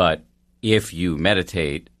 But if you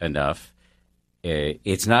meditate enough,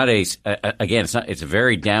 it's not it's a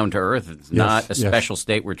very down to earth. It's not a special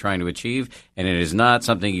state we're trying to achieve, and it is not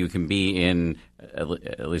something you can be in,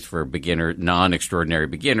 at least for non-extraordinary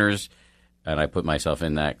beginners. And I put myself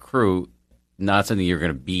in that crew. Not something you're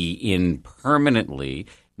going to be in permanently.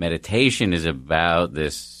 Meditation is about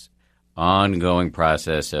this ongoing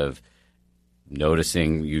process of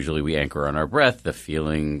noticing. Usually, we anchor on our breath, the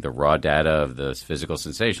feeling, the raw data of the physical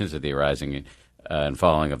sensations of the arising and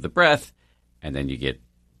falling of the breath. And then you get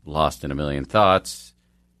lost in a million thoughts,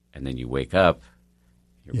 and then you wake up,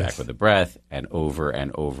 you're back with the breath, and over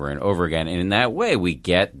and over and over again. And in that way, we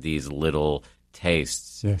get these little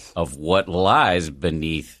tastes of what lies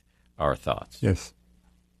beneath our thoughts. Yes.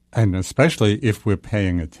 And especially if we're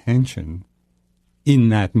paying attention in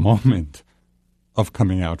that moment of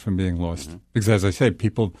coming out from being lost. Mm-hmm. Because as I say,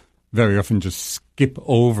 people very often just skip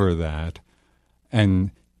over that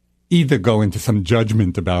and either go into some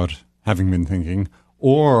judgment about having been thinking,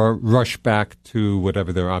 or rush back to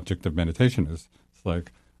whatever their object of meditation is. It's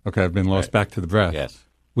like, okay, I've been lost, back to the breath,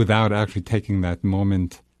 without actually taking that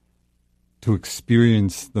moment to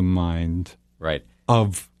experience the mind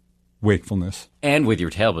of wakefulness. And with your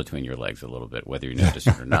tail between your legs a little bit, whether you notice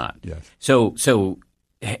it or not. Yes. So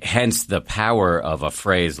hence the power of a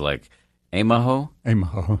phrase like, Emaho,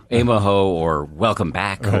 or welcome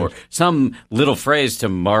back, or some little phrase to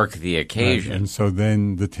mark the occasion. Right. And so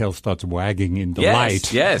then the tail starts wagging in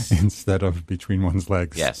delight instead of between one's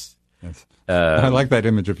legs. Yes. I like that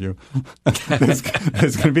image of you. There's going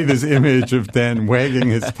to be this image of Dan wagging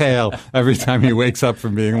his tail every time he wakes up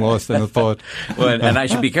from being lost in a thought. Well, and I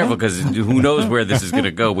should be careful because who knows where this is going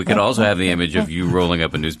to go. We could also have the image of you rolling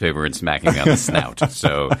up a newspaper and smacking on the snout.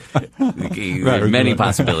 So many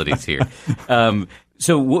possibilities here.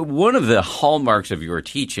 So one of the hallmarks of your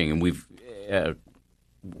teaching, and we've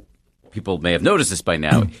people may have noticed this by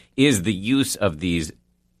now, is the use of these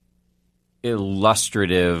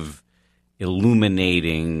illustrative,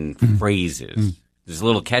 illuminating phrases. There's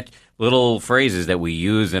little phrases that we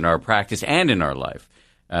use in our practice and in our life.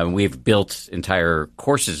 We've built entire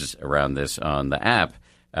courses around this on the app,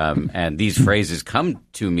 and these phrases come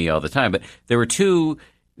to me all the time. But there were two.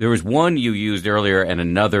 There was one you used earlier and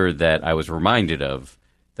another that I was reminded of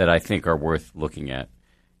that I think are worth looking at.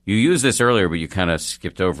 You used this earlier, but you kind of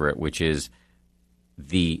skipped over it, which is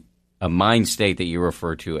a mind state that you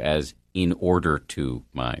refer to as in order to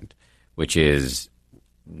mind, which is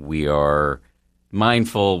we are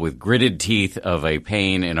mindful with gritted teeth of a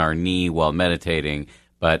pain in our knee while meditating,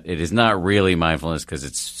 but it is not really mindfulness because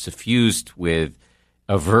it's suffused with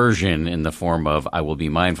aversion in the form of I will be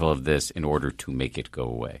mindful of this in order to make it go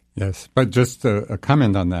away. Yes, but just a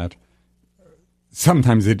comment on that.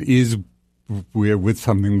 Sometimes it is we're with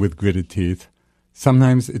something with gritted teeth.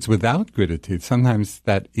 Sometimes it's without gritted teeth. Sometimes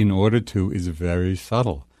that in order to is very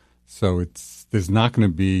subtle. So there's not going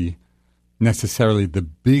to be necessarily the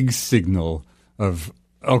big signal of,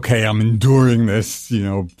 okay, I'm enduring this,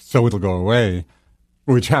 so it'll go away,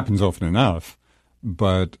 which happens often enough.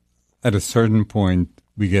 But at a certain point,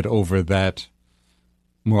 we get over that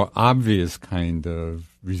more obvious kind of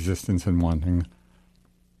resistance and wanting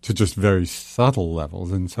to just very subtle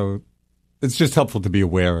levels. And so it's just helpful to be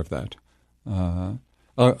aware of that.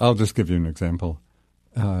 I'll just give you an example.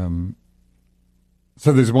 So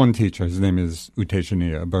there's one teacher, his name is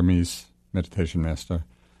Uteshaniya, a Burmese meditation master.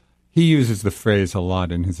 He uses the phrase a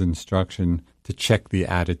lot in his instruction to check the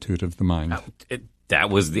attitude of the mind. That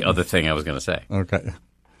was the other thing I was going to say. Okay. God,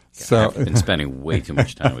 So I've been spending way too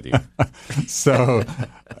much time with you. So,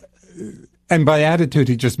 and by attitude,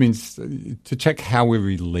 he just means to check how we're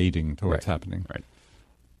relating to what's happening. Right.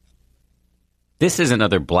 This is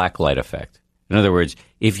another black light effect. In other words,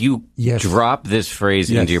 if you drop this phrase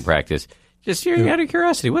into your practice, just out of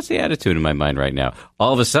curiosity, what's the attitude in my mind right now?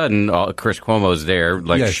 All of a sudden, Chris Cuomo's there,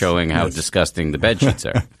 showing how disgusting the bed sheets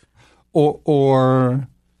are. or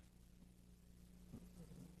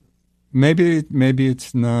maybe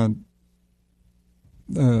it's not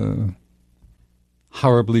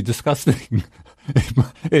horribly disgusting.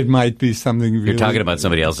 It might be something really... You're talking about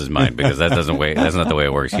somebody else's mind because that's not the way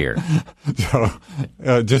it works here. So,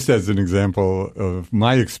 just as an example of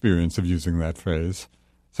my experience of using that phrase.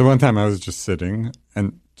 So one time I was just sitting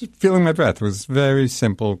and just feeling my breath. It was very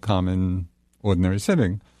simple, common, ordinary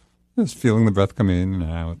sitting. Just feeling the breath come in and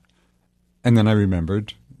out. And then I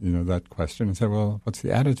remembered, that question and said, well, what's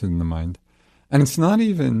the attitude in the mind? And it's not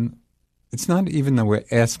even that we're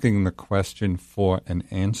asking the question for an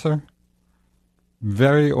answer.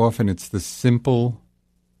 Very often it's the simple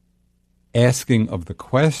asking of the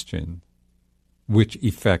question which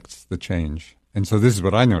effects the change. And so this is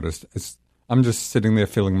what I noticed. I'm just sitting there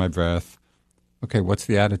feeling my breath. Okay, what's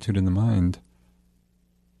the attitude in the mind?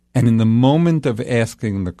 And in the moment of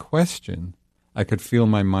asking the question, I could feel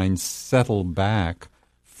my mind settle back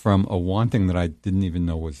from a wanting that I didn't even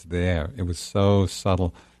know was there. It was so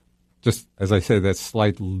subtle. Just, as I say, that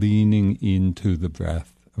slight leaning into the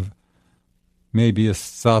breath. Maybe a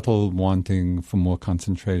subtle wanting for more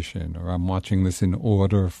concentration, or I'm watching this in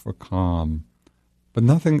order for calm. But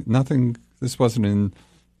nothing, this wasn't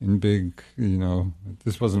in big,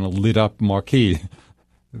 this wasn't a lit up marquee.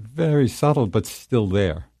 Very subtle, but still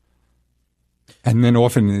there. And then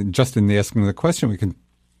often, just in asking the question,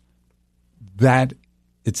 that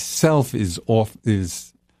itself is all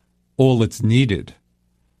that's needed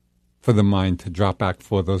for the mind to drop back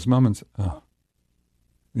for those moments.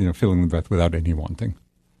 Feeling the breath without any wanting.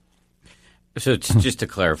 So just to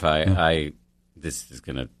clarify, this is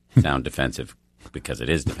going to sound defensive because it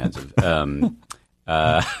is defensive.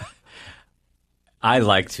 I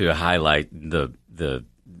like to highlight the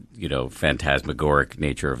phantasmagoric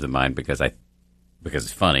nature of the mind because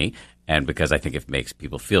it's funny and because I think it makes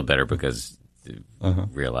people feel better because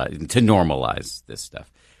realize to normalize this stuff.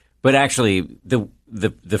 But actually,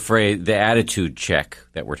 the phrase, the attitude check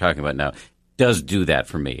that we're talking about now does do that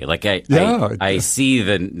for me. Like I see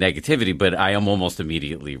the negativity, but I am almost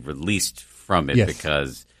immediately released from it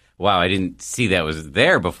because, wow, I didn't see that was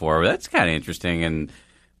there before. That's kind of interesting, and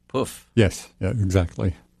poof. Yes, yeah,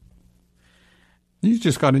 exactly. You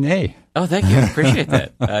just got an A. Oh, thank you. I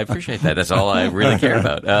appreciate that. That's all I really care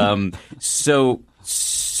about. So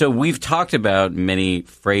we've talked about many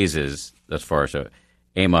phrases thus far. So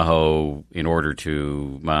Emaho, in order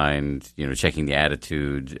to mind, checking the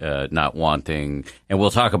attitude, not wanting, and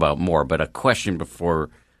we'll talk about more. But a question before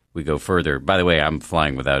we go further. By the way, I'm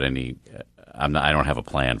flying without any. I don't have a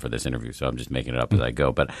plan for this interview, so I'm just making it up as I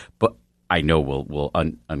go. But I know we'll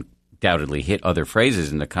undoubtedly hit other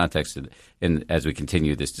phrases in the context as we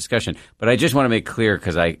continue this discussion. But I just want to make clear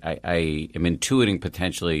because I am intuiting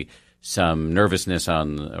potentially some nervousness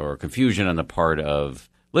or confusion on the part of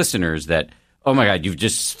listeners that, oh my God, you've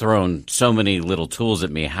just thrown so many little tools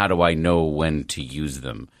at me. How do I know when to use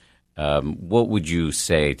them? What would you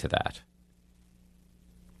say to that?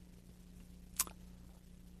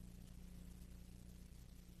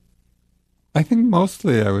 I I think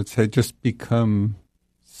mostly I would say just become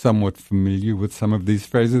somewhat familiar with some of these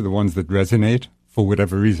phrases, the ones that resonate for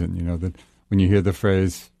whatever reason, that when you hear the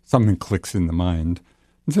phrase, something clicks in the mind.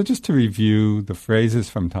 And so just to review the phrases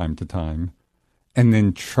from time to time and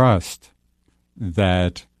then trust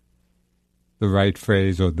that the right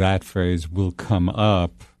phrase or that phrase will come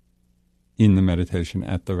up in the meditation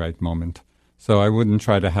at the right moment. So I wouldn't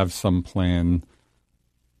try to have some plan,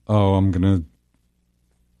 I'm going to,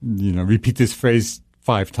 repeat this phrase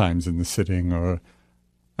 5 times in the sitting, or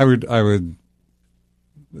I would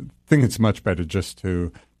think it's much better just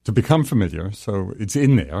to become familiar. So it's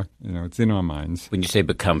in there, it's in our minds. When you say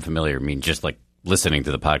become familiar, I mean just like listening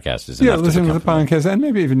to the podcast is enough. Yeah, listening to the podcast and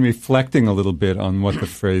maybe even reflecting a little bit on what the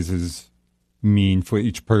phrases mean for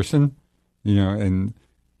each person, and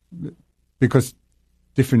because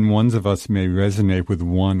different ones of us may resonate with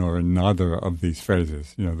one or another of these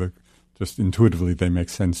phrases, just intuitively they make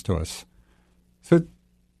sense to us. So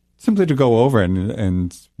simply to go over,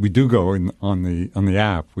 and we do go on the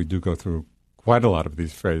app, we do go through quite a lot of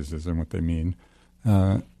these phrases and what they mean.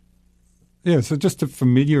 So just to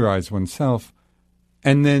familiarize oneself,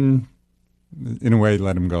 and then, in a way,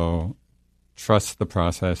 let them go, trust the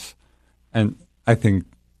process. And I think,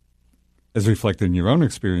 as reflected in your own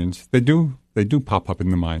experience, they do pop up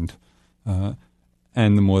in the mind. And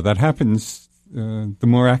the more that happens, the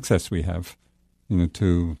more access we have,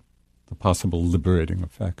 to the possible liberating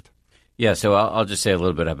effect. Yeah, so I'll just say a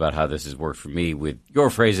little bit about how this has worked for me with your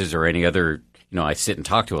phrases or any other. I sit and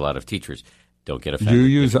talk to a lot of teachers. Don't get offended. You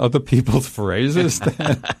use other people's phrases?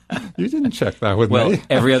 You didn't check that with me. Well,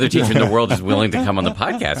 every other teacher in the world is willing to come on the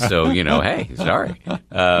podcast, so, hey, sorry.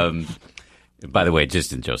 By the way,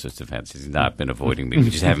 just in Joseph's defense, he's not been avoiding me.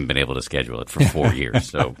 We just haven't been able to schedule it for 4 years.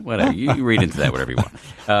 So whatever, you read into that whatever you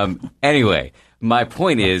want. Anyway, my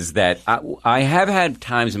point is that I have had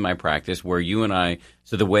times in my practice where you and I,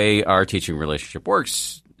 so the way our teaching relationship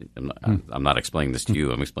works, I'm not explaining this to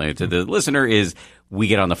you, I'm explaining it to the listener, is we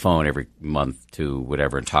get on the phone every month to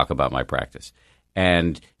whatever and talk about my practice.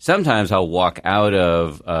 And sometimes I'll walk out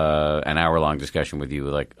of an hour-long discussion with you,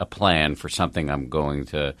 like a plan for something I'm going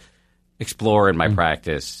to explore in my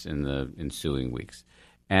practice in the ensuing weeks.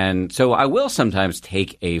 And so I will sometimes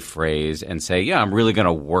take a phrase and say, I'm really going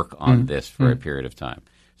to work on this for a period of time.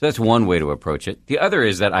 So that's one way to approach it. The other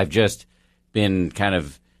is that I've just been kind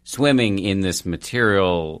of swimming in this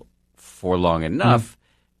material for long enough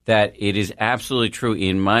that it is absolutely true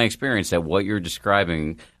in my experience that what you're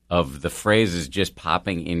describing of the phrases just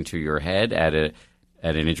popping into your head at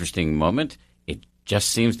an interesting moment, it just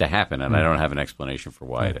seems to happen, and I don't have an explanation for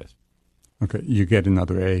why it is. Okay, you get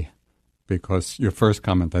another A, because your first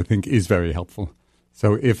comment, I think, is very helpful.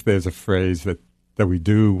 So if there's a phrase that we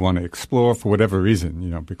do want to explore for whatever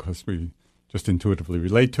reason, because we just intuitively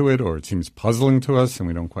relate to it, or it seems puzzling to us and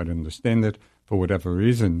we don't quite understand it for whatever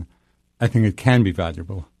reason, I think it can be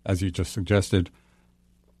valuable, as you just suggested,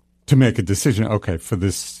 to make a decision, okay, for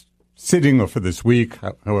this sitting or for this week,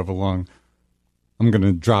 however long, I'm going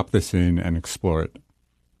to drop this in and explore it.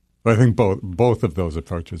 But I think both of those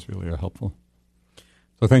approaches really are helpful.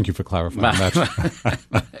 So thank you for clarifying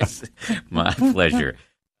that. My pleasure.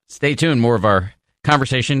 Stay tuned. More of our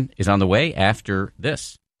conversation is on the way after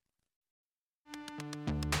this.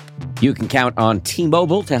 You can count on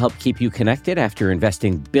T-Mobile to help keep you connected after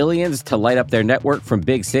investing billions to light up their network from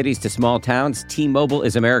big cities to small towns. T-Mobile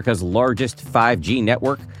is America's largest 5G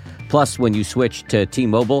network. Plus, when you switch to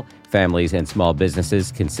T-Mobile, families and small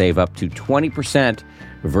businesses can save up to 20%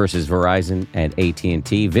 versus Verizon and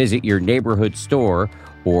AT&T. Visit your neighborhood store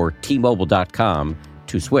or T-Mobile.com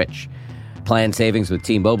to switch. Plan savings with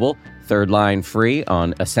T-Mobile. Third line free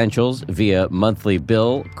on essentials via monthly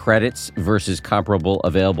bill credits versus comparable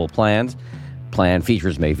available plans. Plan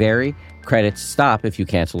features may vary. Credits stop if you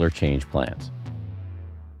cancel or change plans.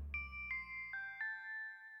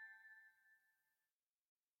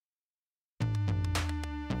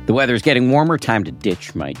 The weather's getting warmer. Time to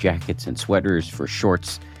ditch my jackets and sweaters for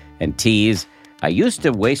shorts and tees. I used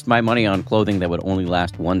to waste my money on clothing that would only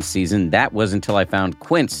last one season. That was until I found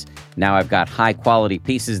Quince. Now I've got high-quality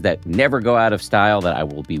pieces that never go out of style that I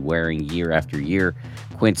will be wearing year after year.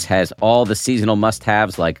 Quince has all the seasonal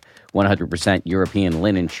must-haves like 100% European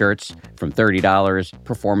linen shirts from $30,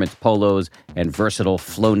 performance polos, and versatile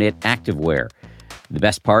flow-knit activewear. The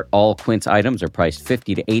best part, all Quince items are priced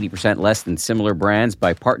 50 to 80% less than similar brands.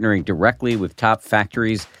 By partnering directly with top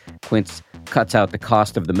factories, Quince cuts out the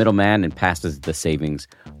cost of the middleman and passes the savings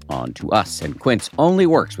on to us. And Quince only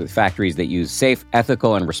works with factories that use safe,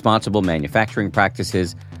 ethical, and responsible manufacturing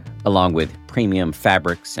practices. along with premium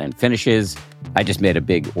fabrics and finishes. I just made a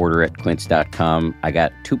big order at quince.com. I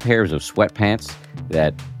got 2 pairs of sweatpants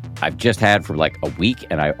that I've just had for like a week,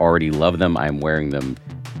 and I already love them. I'm wearing them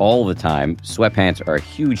all the time. Sweatpants are a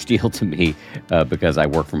huge deal to me because I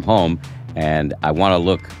work from home, and I want to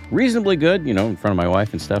look reasonably good, in front of my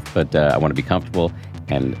wife and stuff, but I want to be comfortable,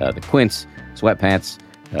 and the Quince sweatpants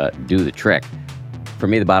do the trick. For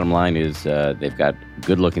me, the bottom line is they've got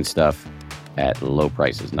good-looking stuff at low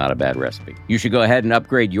prices. Not a bad recipe. You should go ahead and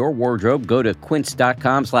upgrade your wardrobe. Go to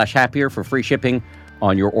quince.com/happier for free shipping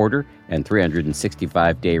on your order and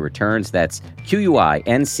 365-day returns. That's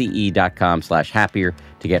QUINCE.com/happier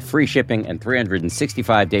to get free shipping and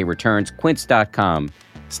 365-day returns.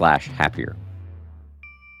 Quince.com/happier.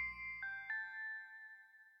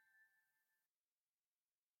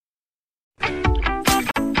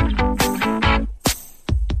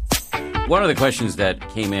 One of the questions that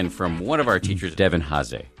came in from one of our teachers, Devin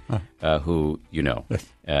Haze, who you know,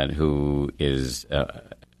 and who is a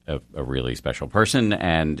really special person,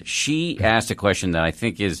 and she asked a question that I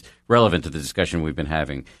think is relevant to the discussion we've been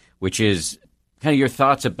having, which is kind of your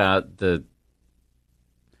thoughts about I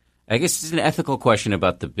guess it's an ethical question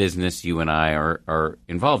about the business you and I are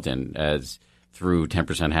involved in, as through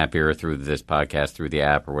 10% Happier, through this podcast, through the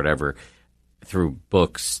app or whatever, through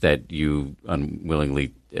books that you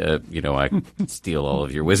unwillingly I steal all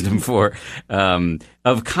of your wisdom for,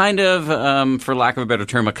 of kind of, for lack of a better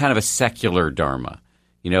term, a kind of a secular dharma,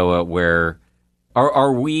 where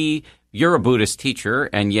are we, you're a Buddhist teacher,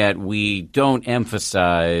 and yet we don't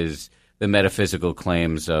emphasize the metaphysical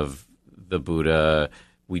claims of the Buddha.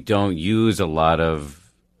 We don't use a lot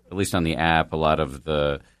of, at least on the app, a lot of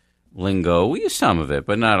the lingo. We use some of it,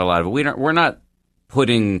 but not a lot of it. We're not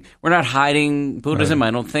hiding Buddhism, right.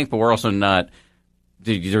 I don't think, but we're also not,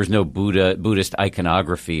 there's no Buddhist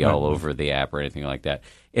iconography all over the app or anything like that.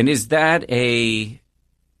 And is that a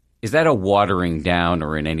watering down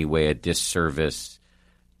or in any way a disservice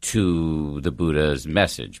to the Buddha's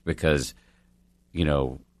message? Because,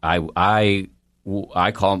 I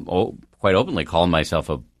quite openly call myself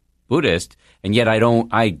a Buddhist, and yet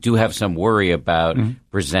I do have some worry about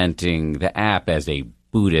presenting the app as a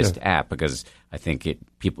Buddhist app, because I think it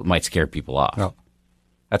might scare people off. No.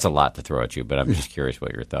 That's a lot to throw at you, but I'm just curious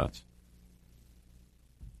what your thoughts.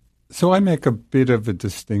 So I make a bit of a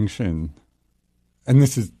distinction, and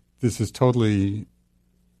this is totally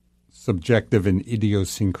subjective and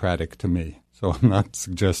idiosyncratic to me. So I'm not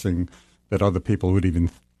suggesting that other people would even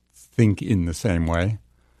think in the same way.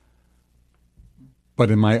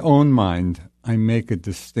 But in my own mind, I make a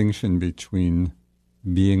distinction between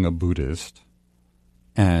being a Buddhist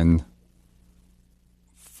and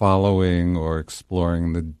following or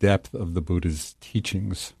exploring the depth of the Buddha's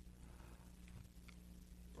teachings.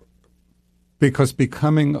 Because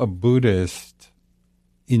becoming a Buddhist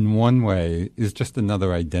in one way is just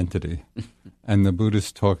another identity. And the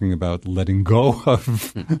Buddha's talking about letting go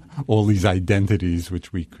of all these identities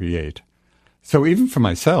which we create. So even for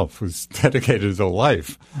myself, who's dedicated his whole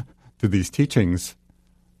life to these teachings,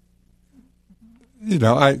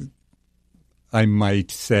 I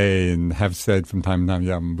might say and have said from time to time,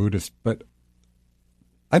 yeah, I'm a Buddhist, but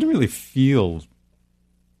I don't really feel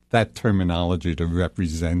that terminology to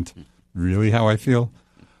represent really how I feel.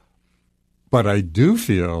 But I do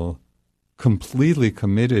feel completely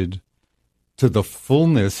committed to the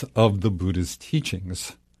fullness of the Buddha's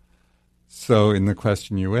teachings. So in the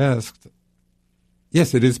question you asked,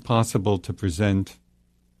 yes, it is possible to present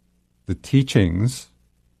the teachings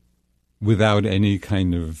without any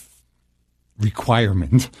kind of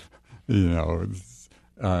requirement, that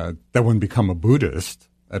one become a Buddhist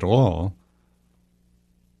at all.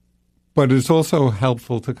 But it's also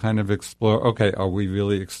helpful to kind of explore, okay, are we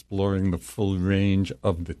really exploring the full range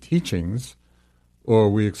of the teachings, or are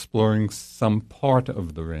we exploring some part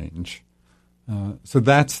of the range? So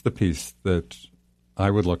that's the piece that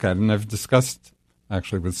I would look at. And I've discussed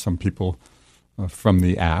actually with some people from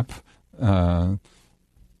the app. I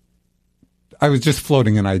was just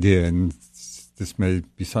floating an idea, and this may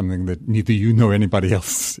be something that neither you nor anybody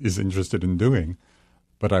else is interested in doing,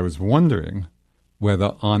 but I was wondering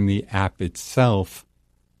whether on the app itself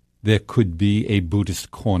there could be a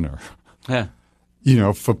Buddhist corner. Yeah.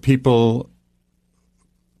 For people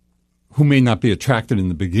who may not be attracted in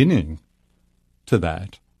the beginning to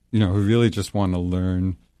that, who really just want to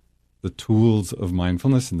learn the tools of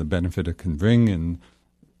mindfulness and the benefit it can bring and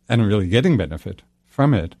really getting benefit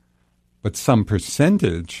from it. But some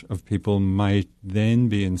percentage of people might then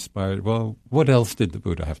be inspired, well, what else did the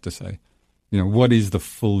Buddha have to say? What is the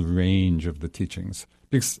full range of the teachings?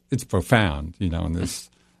 Because it's profound, and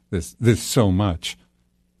there's so much.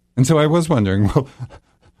 And so I was wondering, well,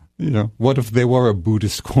 what if there were a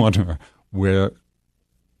Buddhist corner where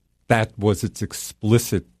that was its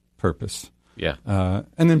explicit purpose? Yeah.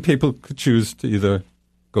 And then people could choose to either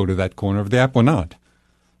go to that corner of the app or not.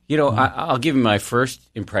 I'll give you my first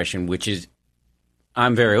impression, which is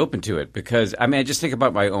I'm very open to it because, I just think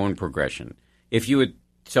about my own progression.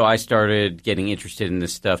 So I started getting interested in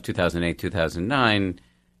this stuff 2008, 2009.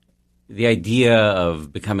 The idea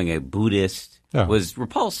of becoming a Buddhist was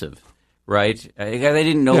repulsive, right? I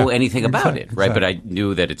didn't know anything about it, right? But I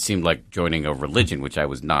knew that it seemed like joining a religion, which I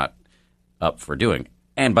was not up for doing.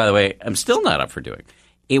 And by the way, I'm still not up for doing.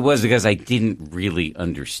 It was because I didn't really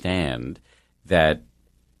understand that,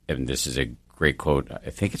 and this is a great quote,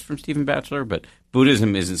 I think it's from Stephen Batchelor, but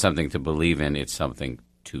Buddhism isn't something to believe in, it's something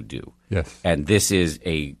to do. Yes. And this is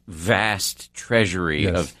a vast treasury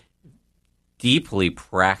of deeply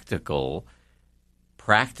practical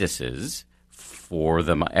practices for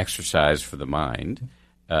the exercises for the mind,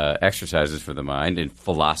 and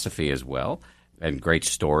philosophy as well, and great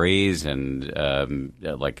stories, and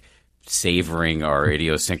like savoring our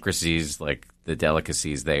idiosyncrasies, like the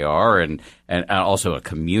delicacies they are, and also a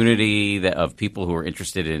community of people who are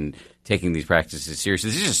interested in taking these practices seriously.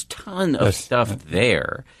 There's just a ton of stuff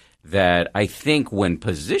there that I think, when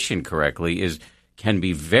positioned correctly, can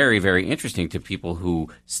be very, very interesting to people who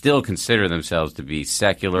still consider themselves to be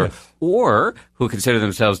secular or who consider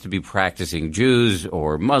themselves to be practicing Jews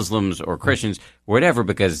or Muslims or Christians, or whatever,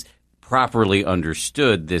 because properly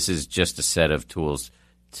understood, this is just a set of tools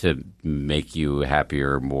to make you a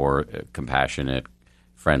happier, more compassionate,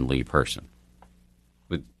 friendly person.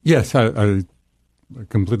 Yes, I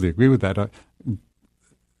completely agree with that.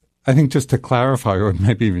 I think, just to clarify, or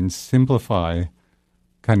maybe even simplify,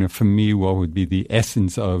 kind of for me, what would be the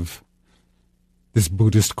essence of this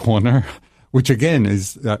Buddhist corner, which again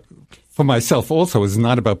is, for myself also, is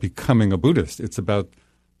not about becoming a Buddhist. It's about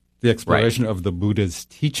the exploration of the Buddha's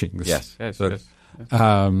teachings. Yes.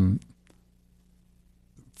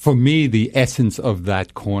 For me, the essence of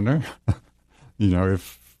that corner,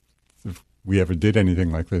 if we ever did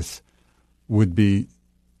anything like this, would be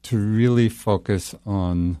to really focus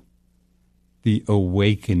on the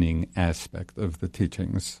awakening aspect of the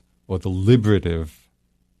teachings, or the liberative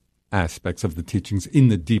aspects of the teachings in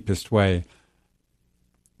the deepest way,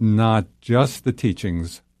 not just the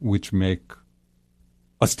teachings which make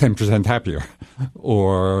us 10% happier,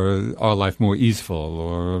 or our life more easeful,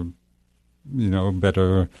 or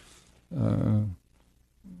better,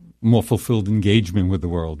 more fulfilled engagement with the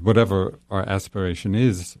world, whatever our aspiration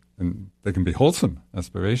is. And they can be wholesome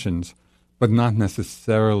aspirations, but not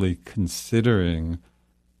necessarily considering,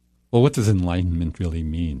 well, what does enlightenment really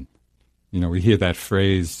mean? We hear that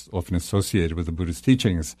phrase often associated with the Buddhist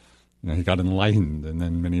teachings. He got enlightened, and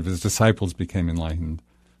then many of his disciples became enlightened.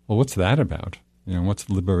 Well, what's that about? What's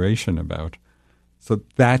liberation about? So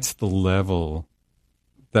that's the level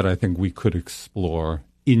that I think we could explore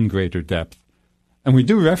in greater depth. And we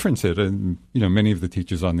do reference it, and many of the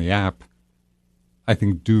teachers on the app, I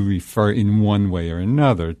think, do refer in one way or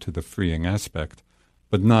another to the freeing aspect,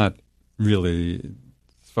 but not really,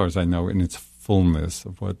 as far as I know, in its fullness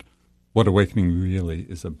of what awakening really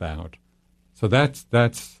is about. So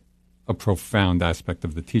that's a profound aspect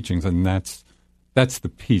of the teachings, and that's the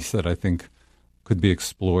piece that I think could be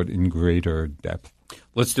explored in greater depth.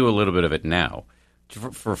 Let's do a little bit of it now.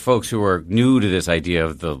 For folks who are new to this idea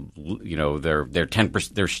of they're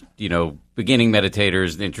 10%, they're beginning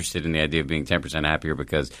meditators interested in the idea of being 10% happier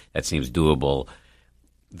because that seems doable.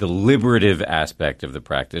 The liberative aspect of the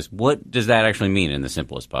practice, what does that actually mean in the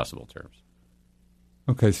simplest possible terms?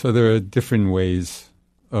 Okay, so there are different ways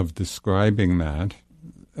of describing that,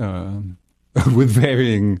 with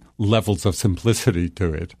varying levels of simplicity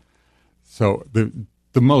to it. So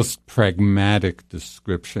the most pragmatic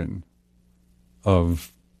description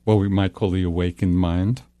of what we might call the awakened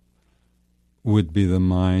mind would be the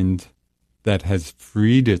mind that has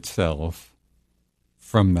freed itself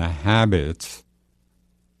from the habits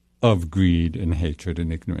of greed and hatred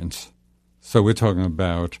and ignorance. So we're talking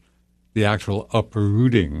about the actual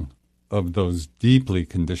uprooting of those deeply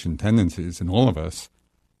conditioned tendencies in all of us,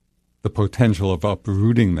 the potential of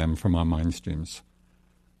uprooting them from our mind streams.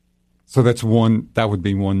 So that would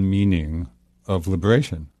be one meaning of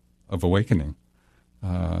liberation, of awakening.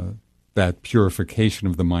 That purification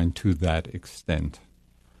of the mind to that extent.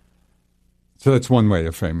 So that's one way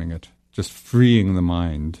of framing it, just freeing the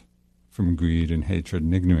mind from greed and hatred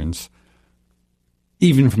and ignorance.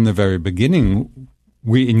 Even from the very beginning,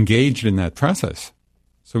 we engaged in that process.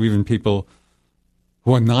 So even people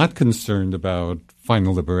who are not concerned about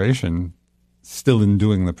final liberation still in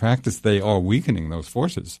doing the practice, they are weakening those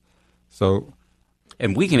forces. So,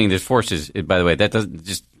 and weakening those forces, by the way, that doesn't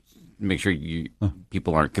just make sure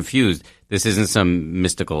people aren't confused. This isn't some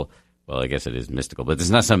mystical. Well, I guess it is mystical, but it's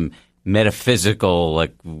not some metaphysical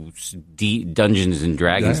like Dungeons and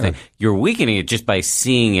Dragons thing. You're weakening it just by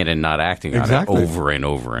seeing it and not acting on it over and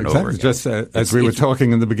over and over again. Just as we were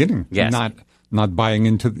talking in the beginning. Yes. Not buying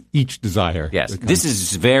into each desire. Yes. This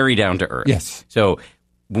is very down to earth. Yes. So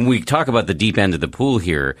when we talk about the deep end of the pool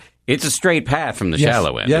here, it's a straight path from the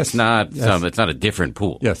shallow end. Yes. It's not it's not a different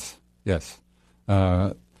pool. Yes.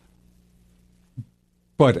 But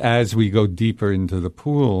as we go deeper into the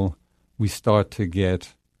pool, we start to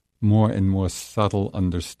get more and more subtle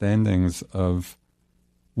understandings of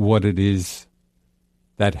what it is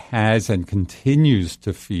that has and continues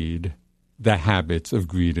to feed the habits of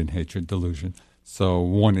greed and hatred delusion. So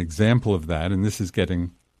one example of that, and this is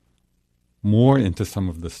getting more into some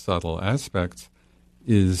of the subtle aspects,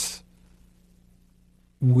 is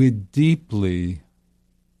we're deeply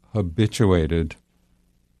habituated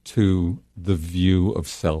to the view of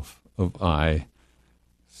self, of I.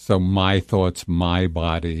 So my thoughts, my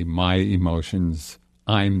body, my emotions,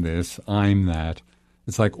 I'm this, I'm that.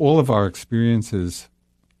 It's like all of our experiences,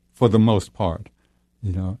 for the most part,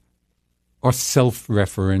 are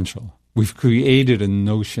self-referential. We've created a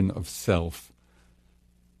notion of self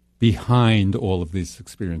behind all of these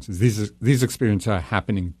experiences. These experiences are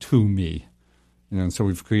happening to me. And so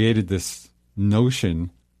we've created this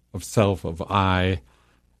notion of self, of I,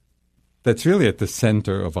 that's really at the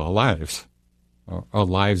center of our lives. Our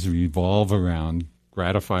lives revolve around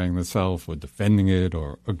gratifying the self or defending it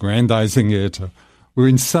or aggrandizing it. We're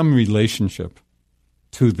in some relationship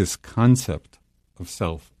to this concept of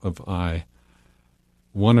self, of I.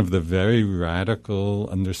 One of the very radical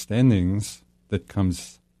understandings that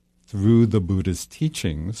comes through the Buddha's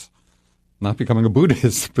teachings, not becoming a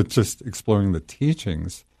Buddhist, but just exploring the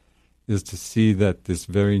teachings, is to see that this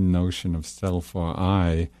very notion of self or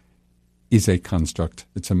I is a construct.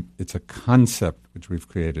 It's a concept which we've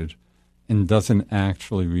created and doesn't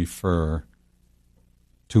actually refer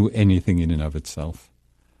to anything in and of itself.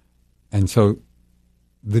 And so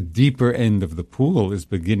the deeper end of the pool is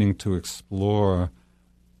beginning to explore,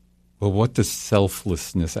 well, what does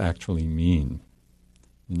selflessness actually mean?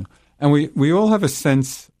 And we all have a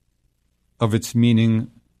sense of its meaning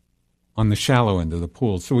on the shallow end of the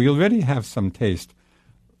pool. So we already have some taste.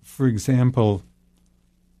 For example,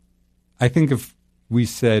 I think if we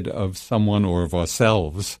said of someone or of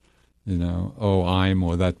ourselves, oh, I'm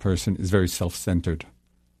or that person is very self-centered.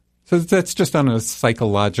 So that's just on a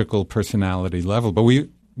psychological personality level, but we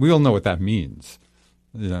all know what that means.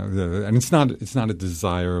 And it's not a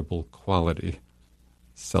desirable quality,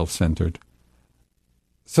 self-centered.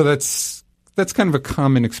 So that's kind of a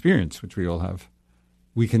common experience which we all have.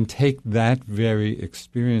 We can take that very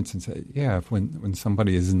experience and say, yeah, when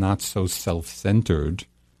somebody is not so self-centered,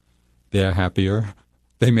 they're happier.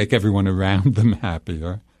 They make everyone around them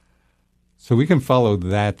happier. So we can follow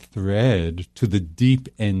that thread to the deep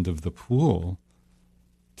end of the pool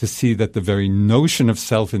to see that the very notion of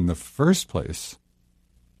self in the first place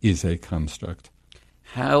is a construct.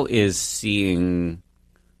 How is seeing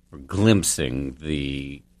or glimpsing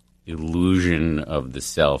the illusion of the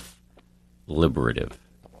self liberative?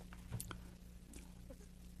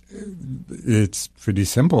 It's pretty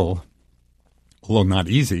simple, although not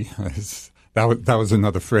easy. That was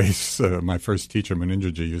another phrase my first teacher,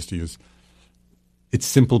 Munindraji, used to use. It's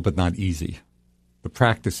simple but not easy. The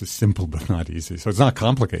practice is simple but not easy. So it's not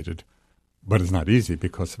complicated, but it's not easy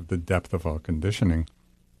because of the depth of our conditioning.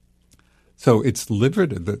 So it's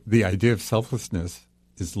liberative. The idea of selflessness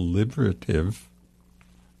is liberative.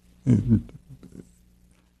 I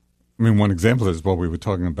mean, one example is what we were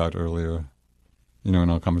talking about earlier, in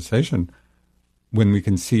our conversation. When we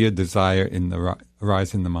can see a desire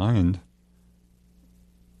arise in the mind,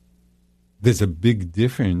 there's a big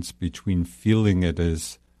difference between feeling it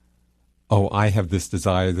as, oh, I have this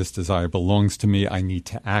desire belongs to me, I need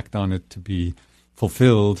to act on it to be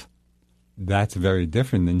fulfilled. That's very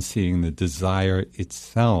different than seeing the desire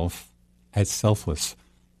itself as selfless.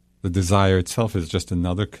 The desire itself is just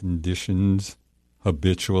another conditioned,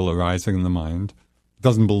 habitual arising in the mind. It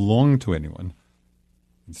doesn't belong to anyone.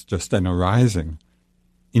 It's just an arising.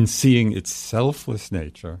 In seeing its selfless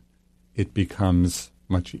nature, it becomes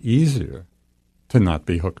much easier to not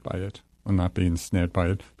be hooked by it or not be ensnared by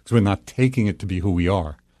it, because we're not taking it to be who we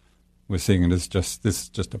are. We're seeing it as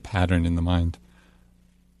just a pattern in the mind.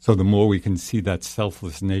 So the more we can see that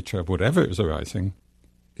selfless nature of whatever is arising,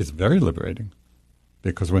 it's very liberating,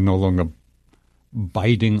 because we're no longer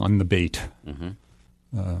biting on the bait. Mm-hmm.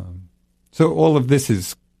 So all of this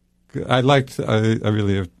is, I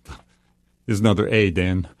really have, there's another A,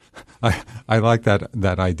 Dan. I like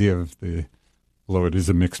that idea of although it is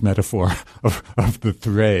a mixed metaphor, of the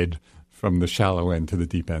thread from the shallow end to the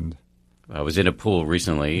deep end. I was in a pool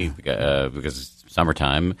recently because it's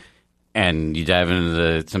summertime, and you dive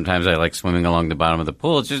into sometimes I like swimming along the bottom of the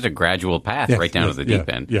pool. It's just a gradual path right down to the deep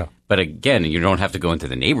end. Yeah. But again, you don't have to go into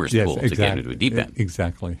the neighbor's pool to get into a deep end.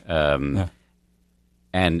 Exactly.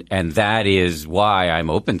 And that is why I'm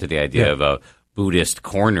open to the idea of a Buddhist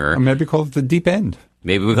corner. Or maybe call it the deep end.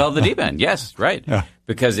 Maybe we call it the deep end. Yes, right. Yeah.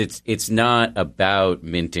 Because it's not about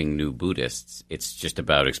minting new Buddhists. It's just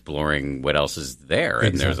about exploring what else is there,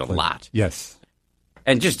 and there's a lot. Yes.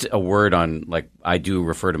 And just a word on, like, I do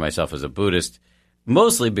refer to myself as a Buddhist,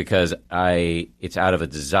 mostly because it's out of a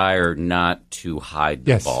desire not to hide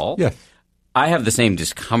the ball. Yes. I have the same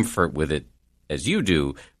discomfort with it as you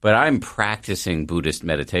do, but I'm practicing Buddhist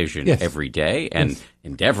meditation every day and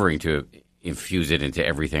endeavoring to infuse it into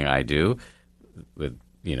everything I do with,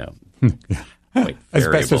 as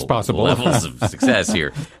best as possible levels of success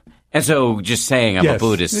here. And so just saying I'm a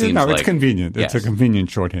Buddhist seems like... No, it's convenient. It's a convenient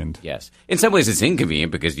shorthand. Yes. In some ways it's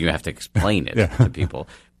inconvenient because you have to explain it to people.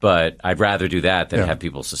 But I'd rather do that than have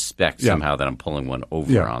people suspect somehow that I'm pulling one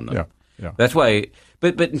over on them. Yeah. That's why...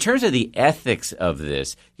 But in terms of the ethics of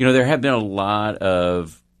this, there have been a lot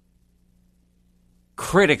of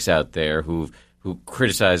critics out there who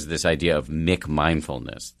criticize this idea of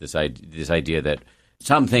McMindfulness, this idea that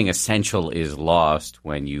something essential is lost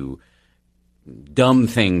when you dumb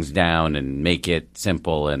things down and make it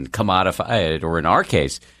simple and commodify it, or in our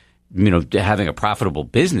case, having a profitable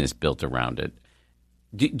business built around it.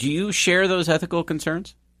 Do you share those ethical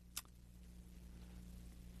concerns?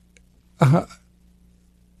 I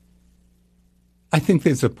think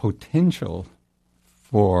there's a potential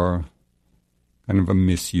for kind of a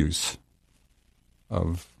misuse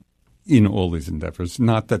in all these endeavors.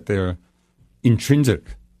 Not that they're intrinsic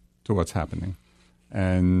to what's happening.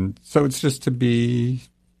 And so it's just to be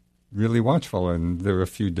really watchful. And there are a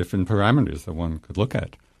few different parameters that one could look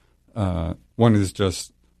at. One is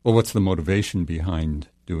just, what's the motivation behind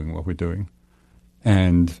doing what we're doing?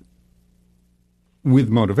 And with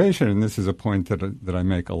motivation, and this is a point that I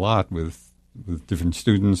make a lot with different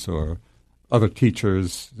students or other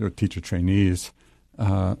teachers or teacher trainees,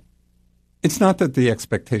 it's not that the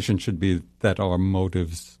expectation should be that our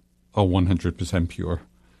motives are 100% pure.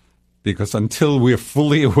 Because until we're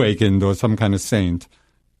fully awakened or some kind of saint,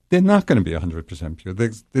 they're not going to be 100% pure.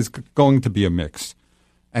 There's going to be a mix.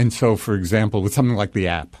 And so, for example, with something like the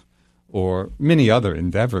app or many other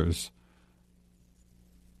endeavors,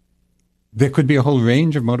 there could be a whole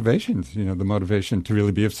range of motivations. The motivation to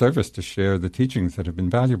really be of service, to share the teachings that have been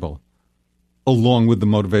valuable, along with the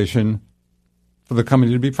motivation for the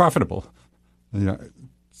company to be profitable.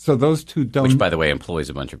 So those two don't... Which, by the way, employs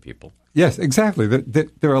a bunch of people. Yes, exactly.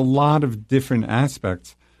 There are a lot of different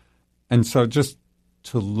aspects. And so just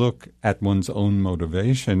to look at one's own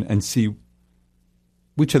motivation and see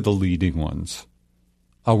which are the leading ones.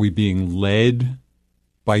 Are we being led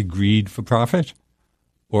by greed for profit?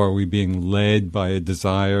 Or are we being led by a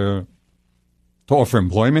desire to offer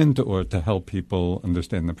employment or to help people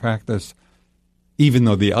understand the practice? Even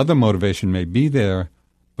though the other motivation may be there,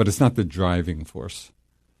 but it's not the driving force.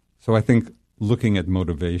 So I think looking at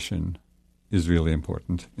motivation is really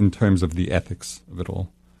important in terms of the ethics of it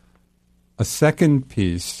all. A second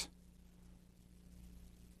piece,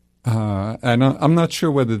 and I'm not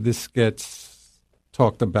sure whether this gets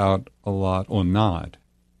talked about a lot or not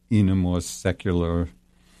in a more secular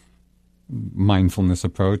mindfulness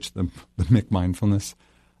approach, the McMindfulness,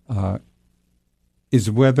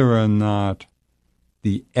 is whether or not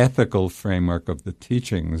the ethical framework of the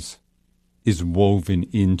teachings is woven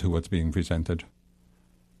into what's being presented.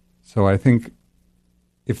 So I think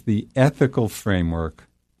if the ethical framework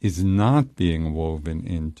is not being woven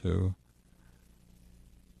into,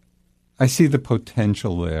 I see the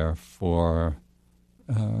potential there for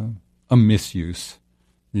a misuse,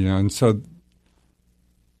 and so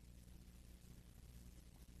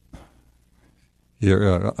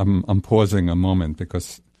here I'm pausing a moment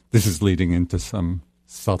because this is leading into some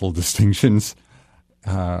subtle distinctions.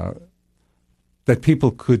 That people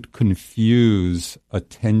could confuse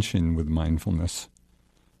attention with mindfulness,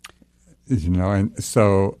 and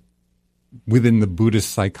so within the Buddhist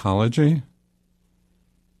psychology,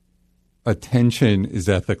 attention is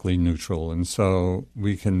ethically neutral, and so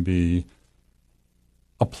we can be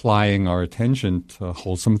applying our attention to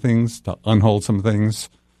wholesome things, to unwholesome things,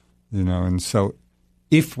 and so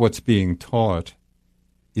if what's being taught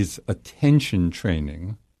is attention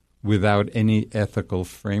training without any ethical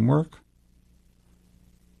framework,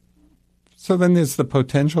 So then there's the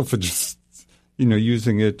potential for just,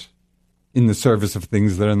 using it in the service of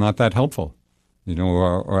things that are not that helpful,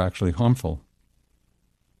 or actually harmful.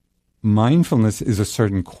 Mindfulness is a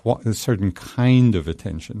certain kind of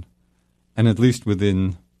attention, and at least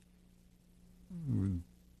within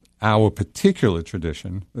our particular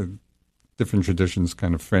tradition, different traditions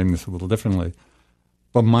kind of frame this a little differently,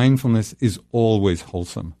 but mindfulness is always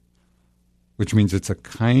wholesome, which means it's a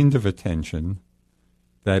kind of attention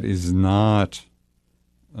that is not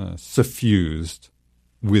suffused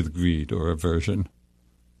with greed or aversion.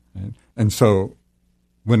 Right? And so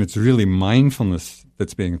when it's really mindfulness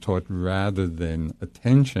that's being taught rather than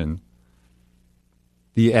attention,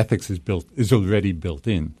 the ethics is already built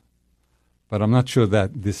in. But I'm not sure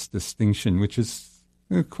that this distinction, which is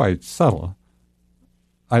quite subtle,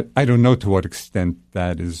 I don't know to what extent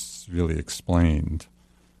that is really explained.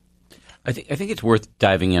 I think it's worth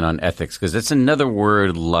diving in on ethics because it's another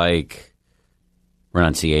word like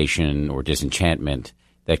renunciation or disenchantment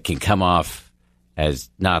that can come off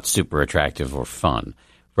as not super attractive or fun,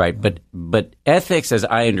 right? But ethics, as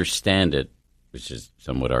I understand it, which is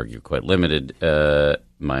some would argue quite limited,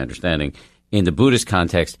 my understanding, in the Buddhist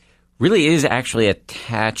context, really is actually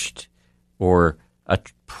attached or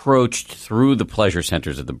approached through the pleasure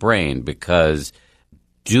centers of the brain because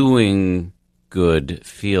doing good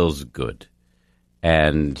feels good,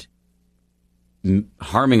 and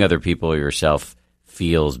harming other people or yourself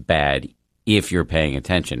feels bad if you're paying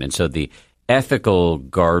attention. And so the ethical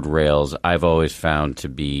guardrails I've always found to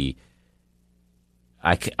be,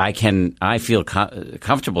 I feel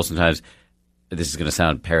comfortable sometimes, this is going to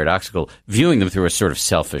sound paradoxical, viewing them through a sort of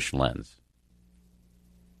selfish lens.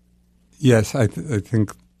 Yes, I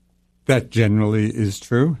think that generally is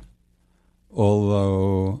true,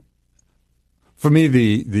 although for me,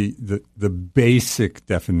 the basic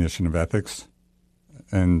definition of ethics,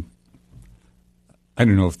 and I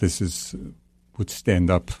don't know if this would stand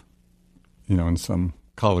up, in some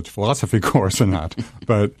college philosophy course or not,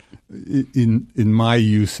 but in my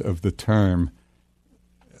use of the term,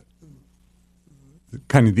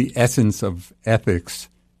 kind of the essence of ethics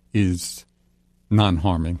is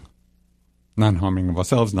non-harming of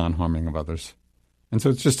ourselves, non-harming of others. And so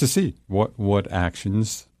it's just to see what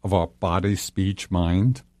actions of our body, speech,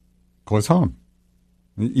 mind cause harm,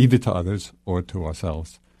 either to others or to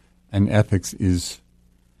ourselves. And ethics is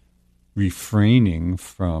refraining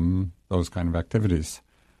from those kind of activities.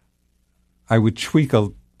 I would tweak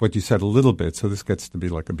what you said a little bit, so this gets to be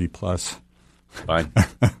like a B+. Fine.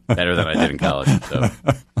 Better than I did in college.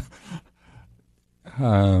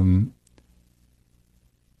 So.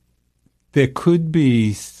 There could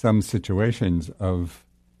be some situations of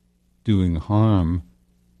doing harm,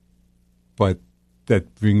 but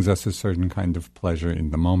that brings us a certain kind of pleasure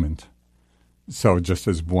in the moment. So just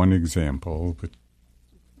as one example, which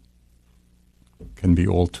can be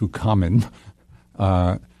all too common,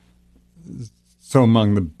 so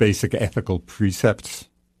among the basic ethical precepts,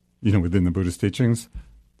 within the Buddhist teachings,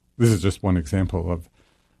 this is just one example of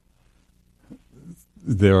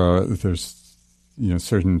there's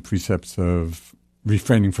certain precepts of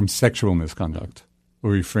refraining from sexual misconduct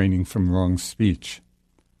or refraining from wrong speech.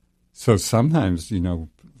 So sometimes,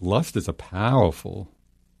 lust is a powerful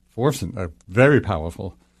force, very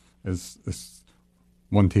powerful. As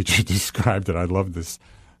one teacher described it, I love this.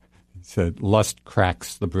 He said, lust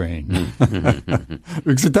cracks the brain.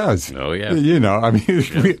 Because it does. Oh, yeah. Yeah.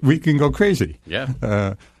 We can go crazy.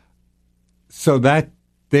 Yeah. So that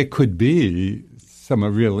there could be some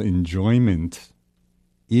real enjoyment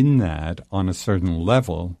in that on a certain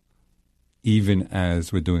level, even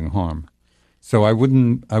as we're doing harm. So I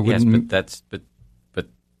wouldn't. Yes, but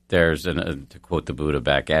there's to quote the Buddha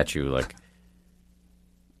back at you, like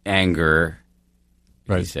anger.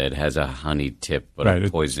 Right. He said has a honey tip, but a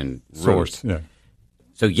poison source. Root. Yeah.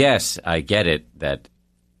 So yes, I get it that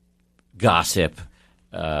gossip,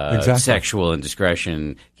 exactly. Sexual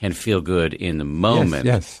indiscretion can feel good in the moment.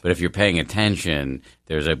 Yes. But if you're paying attention,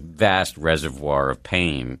 there's a vast reservoir of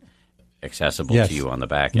pain accessible to you on the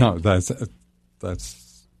back end. No, that's.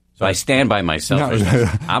 So I stand by myself.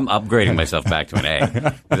 I'm upgrading myself back to an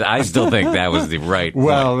A. I still think that was the right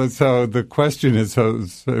point. So the question is,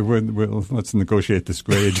 let's negotiate this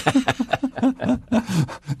grade.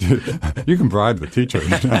 You can bribe the teacher.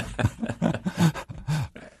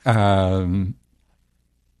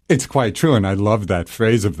 It's quite true, and I love that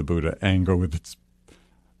phrase of the Buddha, anger with its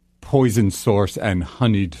poison source and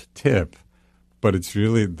honeyed tip. But it's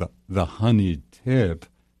really the honeyed tip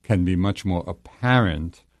can be much more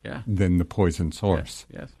apparent than the poison source.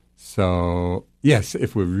 Yes. So, yes,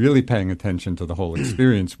 if we're really paying attention to the whole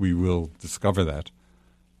experience, we will discover that.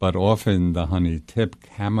 but often the honey tip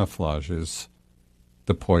camouflages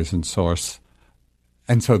the poison source.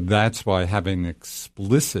 And so that's why having an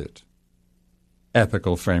explicit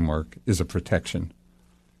ethical framework is a protection.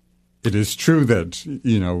 It is true that,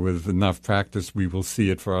 with enough practice we will see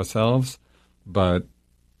it for ourselves, but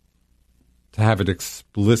to have it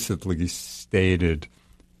explicitly stated,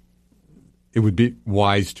 it would be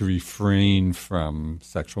wise to refrain from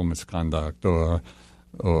sexual misconduct or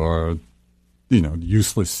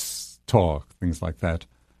useless talk, things like that.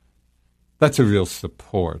 That's a real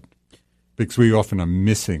support because we often are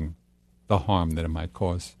missing the harm that it might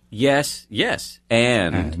cause. Yes,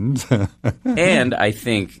 and I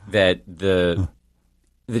think that the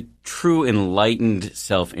true enlightened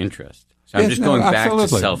self-interest. So I'm just going back to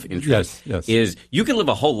self-interest. Yes. Is you can live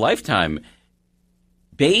a whole lifetime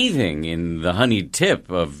bathing in the honey tip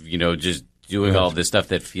of just doing all this stuff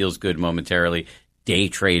that feels good momentarily, day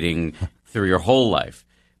trading through your whole life,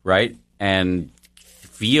 right? And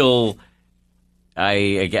feel,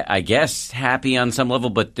 I guess, happy on some level,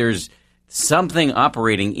 but there's something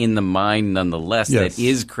operating in the mind nonetheless that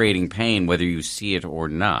is creating pain, whether you see it or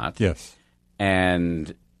not. Yes.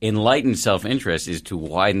 And enlightened self-interest is to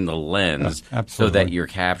widen the lens so that you're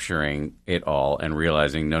capturing it all and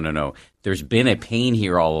realizing, no, there's been a pain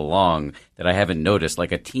here all along that I haven't noticed,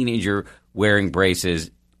 like a teenager wearing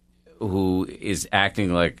braces who is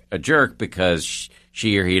acting like a jerk because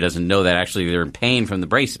she or he doesn't know that actually they're in pain from the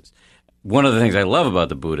braces. One of the things I love about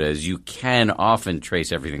the Buddha is you can often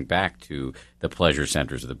trace everything back to the pleasure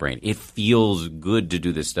centers of the brain. It feels good to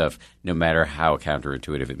do this stuff no matter how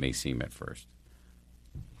counterintuitive it may seem at first.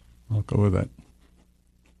 I'll go with that.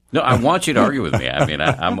 No, I want you to argue with me. I mean,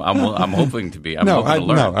 I'm hoping to be. I'm hoping to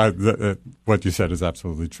learn. No, what you said is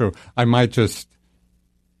absolutely true. I might just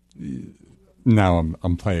now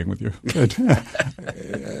I'm playing with you.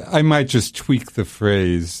 I might just tweak the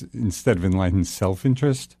phrase instead of enlightened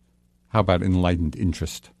self-interest. How about enlightened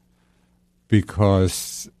interest?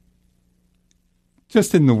 Because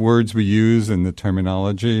just in the words we use and the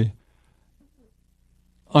terminology,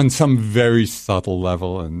 on some very subtle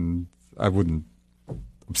level, and I wouldn't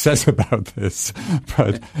obsess about this,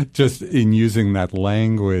 but just in using that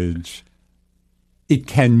language, it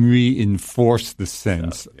can reinforce the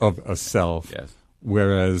sense of a self,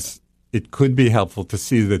 whereas it could be helpful to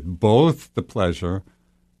see that both the pleasure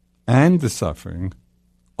and the suffering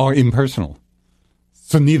are impersonal.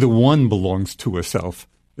 So neither one belongs to a self.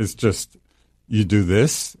 It's just you do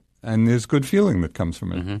this, and there's good feeling that comes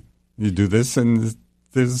from it. Mm-hmm. You do this, and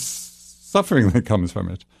there's suffering that comes from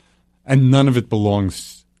it. And none of it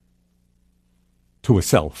belongs to a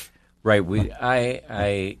self. Right.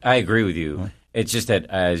 I agree with you. It's just that,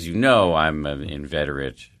 as you know, I'm an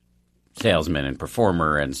inveterate salesman and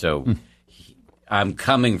performer, and so I'm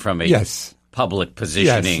coming from a public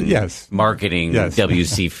positioning, marketing,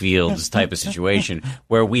 W.C. Fields type of situation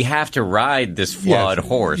where we have to ride this flawed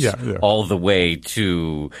horse all the way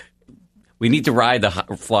to – we need to ride the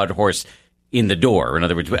flawed horse in the door. In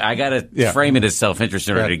other words, I got to frame it as self-interest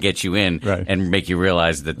in order to get you in and make you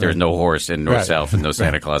realize that there's no horse and no self and no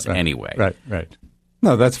Santa Claus anyway. Right.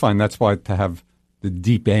 No, that's fine. That's why to have the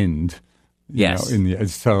deep end. You're riding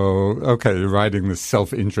the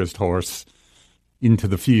self-interest horse into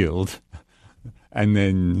the field, and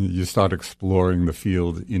then you start exploring the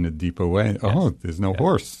field in a deeper way. Oh, there's no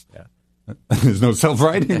horse. Yeah. There's no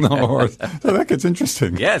self-riding the horse. So that gets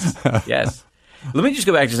interesting. Yes. Let me just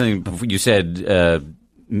go back to something you said a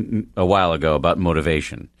while ago about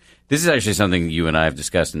motivation. This is actually something you and I have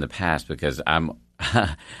discussed in the past because I'm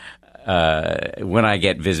when I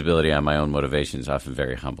get visibility on my own motivation, it's often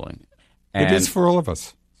very humbling. And it is for all of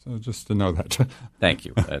us. So just to know that. Thank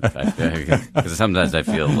you. Because sometimes I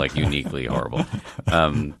feel like uniquely horrible.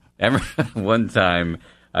 One time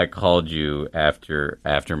I called you after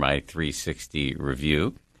my 360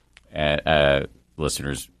 review.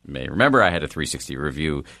 Listeners may remember I had a 360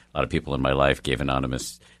 review. A lot of people in my life gave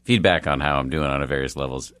anonymous feedback on how I'm doing on various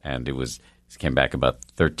levels. And it came back about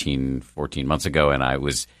 13, 14 months ago, and I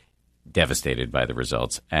was devastated by the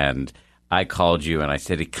results. And I called you and I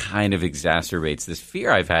said it kind of exacerbates this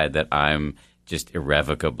fear I've had that I'm just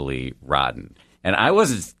irrevocably rotten. And I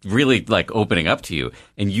wasn't really opening up to you,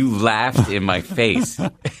 and you laughed in my face,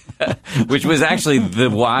 which was actually the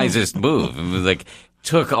wisest move. It was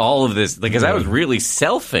took all of this because I was really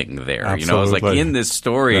selfing there. Absolutely. I was in this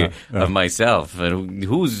story of myself, and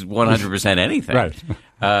who's 100% anything. Right.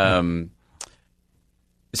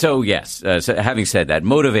 So yes. So having said that,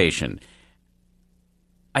 motivation,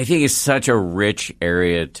 I think, is such a rich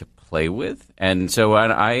area to play with, and so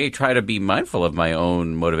I try to be mindful of my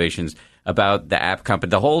own motivations. about the app company,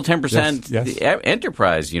 the whole 10%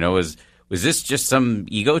 enterprise. Was this just some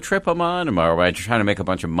ego trip I'm on? Am I trying to make a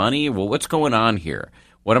bunch of money? Well, what's going on here?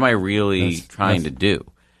 What am I really trying to do?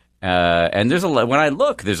 And there's when I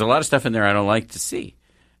look, there's a lot of stuff in there I don't like to see.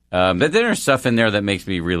 But then there's stuff in there that makes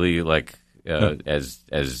me really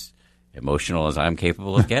as emotional as I'm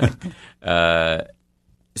capable of getting.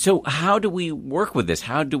 So how do we work with this?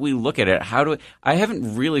 How do we look at it? I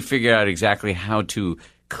haven't really figured out exactly how to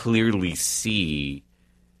clearly see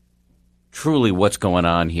truly what's going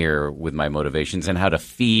on here with my motivations and how to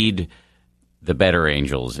feed the better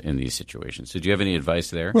angels in these situations. So do you have any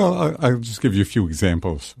advice there? Well, I'll just give you a few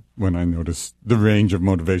examples when I notice the range of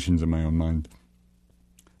motivations in my own mind.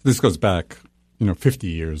 This goes back, 50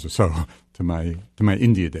 years or so to my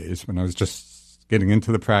India days when I was just getting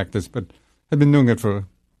into the practice, but I'd been doing it for,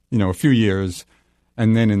 a few years.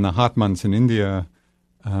 And then in the hot months in India,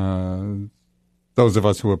 those of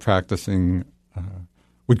us who were practicing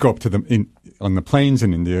would go up to on the plains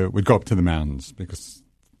in India, would go up to the mountains because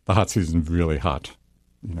the hot season is really hot,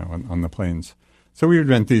 on the plains. So we would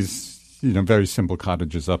rent these, very simple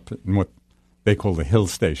cottages up in what they call the hill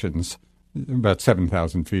stations, about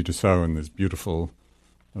 7,000 feet or so, and this beautiful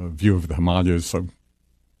view of the Himalayas, so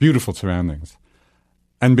beautiful surroundings.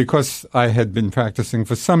 And because I had been practicing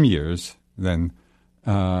for some years then,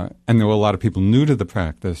 and there were a lot of people new to the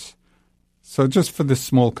practice, so just for this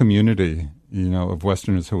small community, of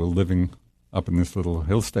Westerners who were living up in this little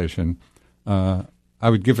hill station, I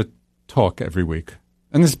would give a talk every week.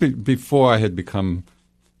 And this before I had become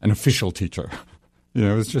an official teacher.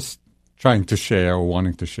 It was just trying to share or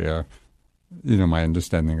wanting to share, my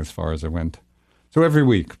understanding as far as I went. So every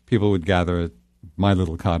week, people would gather at my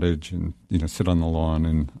little cottage and, sit on the lawn,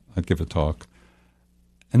 and I'd give a talk.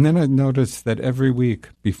 And then I'd notice that every week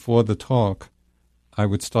before the talk, I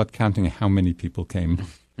would start counting how many people came.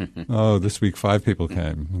 Oh, this week 5 people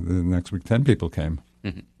came. The next week 10 people came.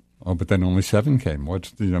 Oh, but then only 7 came.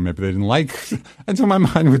 What, maybe they didn't like. And so my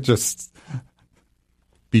mind would just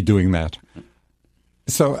be doing that.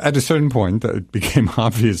 So at a certain point, it became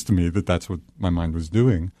obvious to me that that's what my mind was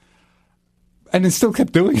doing. And it still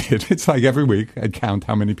kept doing it. It's like every week I'd count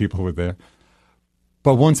how many people were there.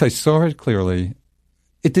 But once I saw it clearly,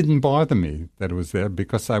 it didn't bother me that it was there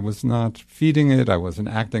because I was not feeding it, I wasn't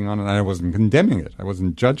acting on it, I wasn't condemning it, I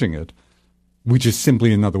wasn't judging it, which is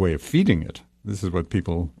simply another way of feeding it. This is what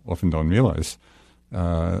people often don't realize.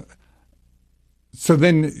 So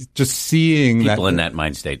then just seeing people in that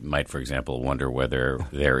mind state might, for example, wonder whether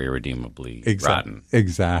they're irredeemably rotten.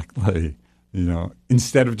 Exactly.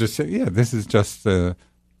 Instead of just saying, this is just a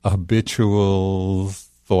habitual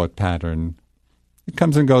thought pattern. It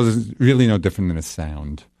comes and goes. It's really no different than a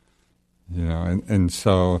sound. And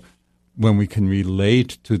so when we can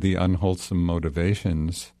relate to the unwholesome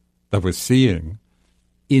motivations that we're seeing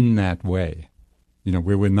in that way,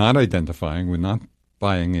 where we're not identifying, we're not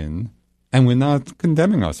buying in, and we're not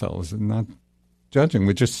condemning ourselves and not judging.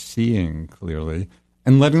 We're just seeing clearly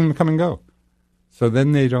and letting them come and go. So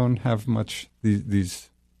then they don't have much, these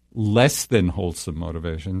less than wholesome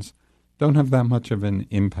motivations don't have that much of an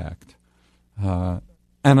impact. And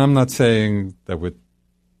I'm not saying that we're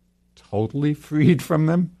totally freed from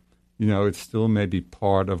them. It still may be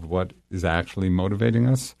part of what is actually motivating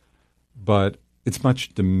us, but it's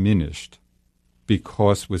much diminished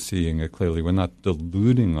because we're seeing it clearly. We're not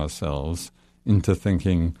deluding ourselves into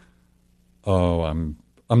thinking, oh,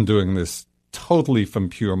 I'm doing this totally from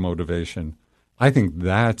pure motivation. I think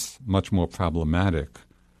that's much more problematic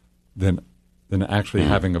than actually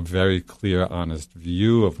having a very clear, honest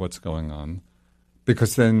view of what's going on,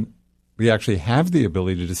 because then we actually have the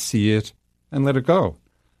ability to see it and let it go.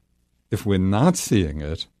 If we're not seeing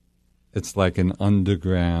it, it's like an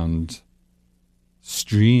underground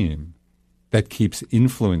stream that keeps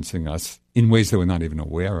influencing us in ways that we're not even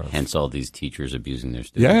aware of. Hence all these teachers abusing their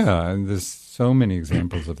students. Yeah, and there's so many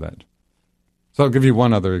examples of that. So I'll give you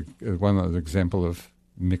one other example of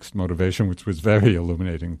mixed motivation, which was very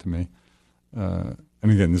illuminating to me. And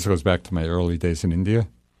again, this goes back to my early days in India.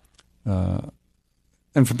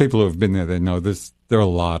 And for people who have been there, they know there are a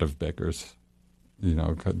lot of beggars,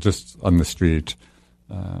 just on the street.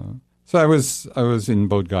 So I was in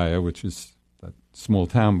Bodh Gaya, which is that small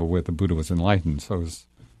town, but where the Buddha was enlightened. So it was,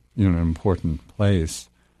 an important place.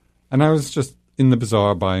 And I was just in the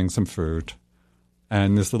bazaar buying some fruit,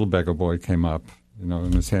 and this little beggar boy came up,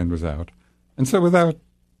 and his hand was out. And so without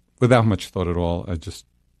much thought at all, I just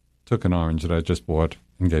took an orange that I just bought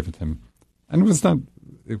and gave it to him. And it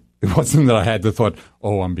wasn't that I had the thought,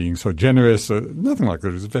 oh, I'm being so generous, or nothing like that.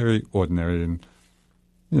 It was very ordinary, and,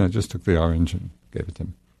 I just took the orange and gave it to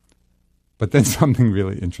him. But then something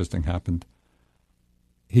really interesting happened.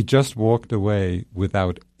 He just walked away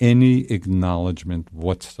without any acknowledgement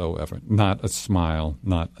whatsoever. Not a smile,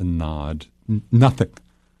 not a nod, nothing.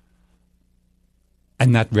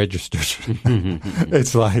 And that registered.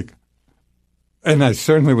 It's like, and I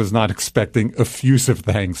certainly was not expecting effusive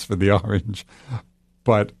thanks for the orange.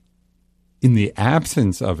 But in the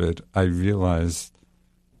absence of it, I realized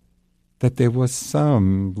that there was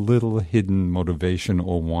some little hidden motivation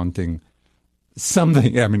or wanting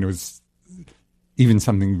something. I mean, it was even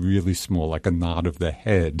something really small, like a nod of the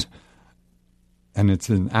head. And it's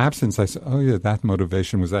in absence, I said, oh yeah, that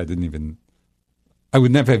motivation was, I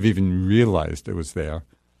would never have even realized it was there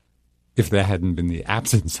if there hadn't been the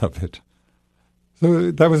absence of it.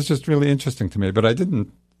 So that was just really interesting to me. But it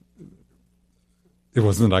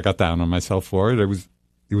wasn't I got down on myself for it. It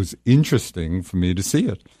was interesting for me to see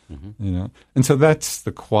it, And so that's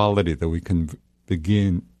the quality that we can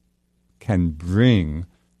bring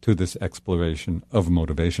to this exploration of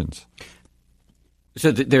motivations. So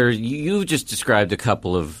you just described a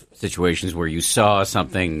couple of situations where you saw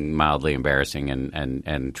something mildly embarrassing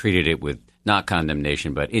and treated it with not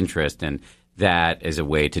condemnation but interest, and that as a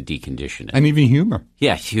way to decondition it. And even humor.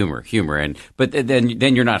 Yeah, humor. But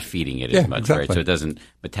then you're not feeding it as much, exactly. right? So it doesn't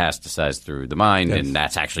metastasize through the mind, and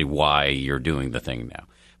that's actually why you're doing the thing now.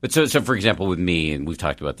 But so for example, with me, and we've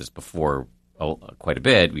talked about this before quite a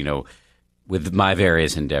bit, with my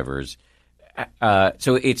various endeavors.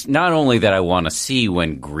 So it's not only that I want to see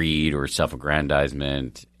when greed or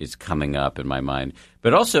self-aggrandizement is coming up in my mind,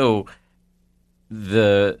 but also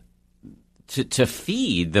to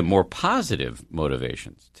feed the more positive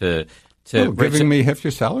motivations. Giving me half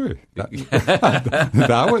your salary. That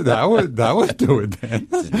would do it then.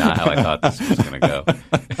 This is not how I thought this was going to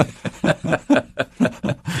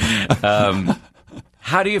go.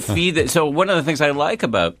 How do you feed that? So one of the things I like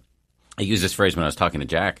about, I used this phrase when I was talking to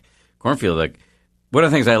Jack Cornfield, like one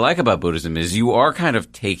of the things I like about Buddhism is you are kind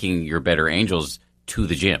of taking your better angels to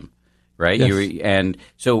the gym, right? Yes. And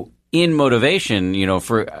so in motivation,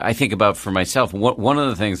 I think about for myself, one of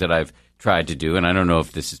the things that I've tried to do, and I don't know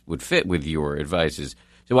if this would fit with your advice, is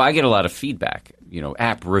so I get a lot of feedback,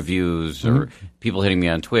 app reviews or people hitting me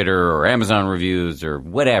on Twitter or Amazon reviews or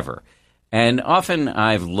whatever. And often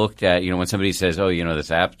I've looked at, when somebody says, oh,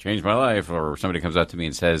 this app changed my life, or somebody comes up to me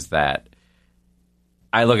and says that,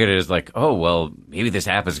 I look at it as like, oh, well, maybe this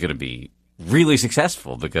app is going to be really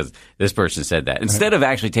successful because this person said that. Instead of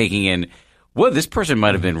actually taking in, well, this person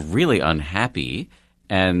might have been really unhappy,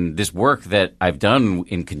 and this work that I've done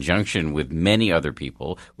in conjunction with many other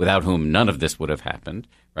people without whom none of this would have happened,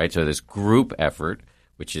 right? So this group effort,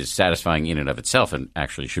 which is satisfying in and of itself and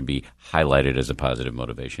actually should be highlighted as a positive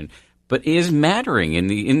motivation, but is mattering in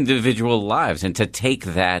the individual lives, and to take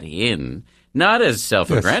that in, not as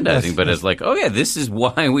self-aggrandizing, but as like, oh yeah, this is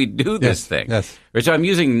why we do this thing. Yes. Right, so I'm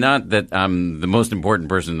using, not that I'm the most important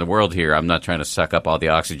person in the world here. I'm not trying to suck up all the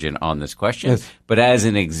oxygen on this question, but as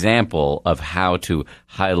an example of how to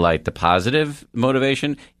highlight the positive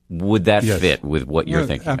motivation, would that fit with what you're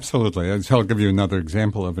thinking? Absolutely. So I'll give you another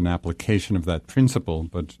example of an application of that principle,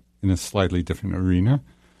 but in a slightly different arena.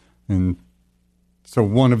 And so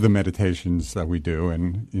one of the meditations that we do,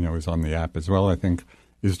 and is on the app as well, I think,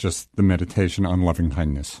 is just the meditation on loving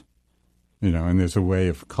kindness. And there's a way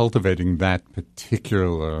of cultivating that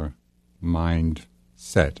particular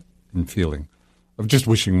mindset and feeling of just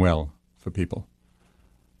wishing well for people.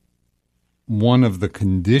 One of the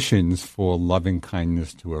conditions for loving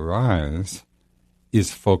kindness to arise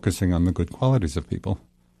is focusing on the good qualities of people.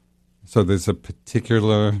 So there's a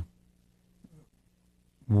particular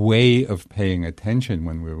way of paying attention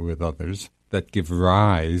when we're with others that give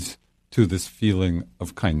rise to this feeling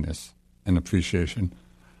of kindness and appreciation.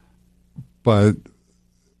 But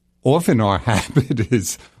often our habit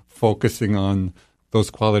is focusing on those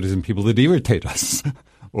qualities in people that irritate us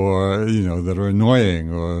or, that are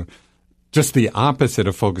annoying, or just the opposite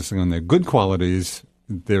of focusing on their good qualities.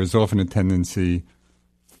 There's often a tendency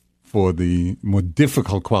for the more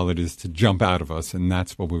difficult qualities to jump out of us, and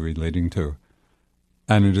that's what we're relating to.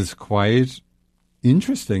 And it is quite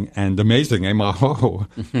interesting and amazing,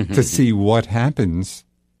 to see what happens.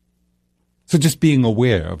 So just being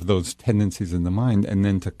aware of those tendencies in the mind, and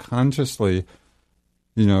then to consciously,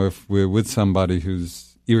 if we're with somebody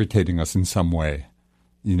who's irritating us in some way,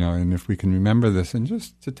 and if we can remember this, and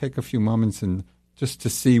just to take a few moments and just to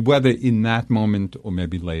see whether in that moment or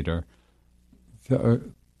maybe later,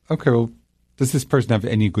 okay, well, does this person have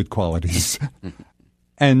any good qualities?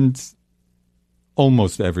 And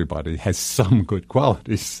almost everybody has some good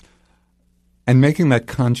qualities. And making that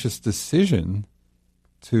conscious decision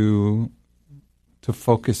to to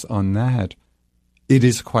focus on that, it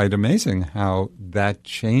is quite amazing how that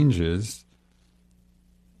changes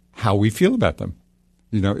how we feel about them.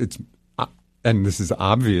 And this is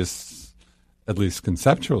obvious, at least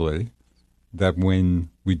conceptually, that when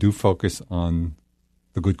we do focus on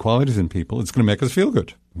the good qualities in people, it's going to make us feel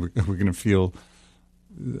good. We're going to feel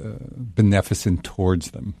beneficent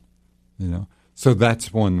towards them. So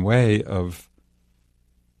that's one way of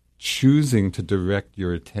choosing to direct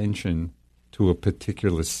your attention to a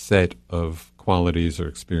particular set of qualities or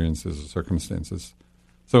experiences or circumstances.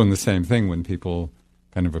 So in the same thing, when people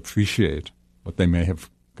kind of appreciate what they may have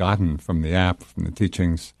gotten from the app, from the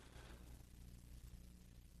teachings,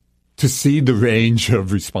 to see the range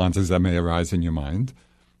of responses that may arise in your mind,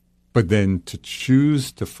 but then to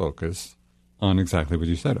choose to focus on exactly what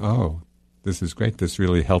you said. Oh, this is great. This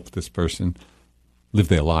really helped this person live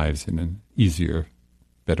their lives in an easier,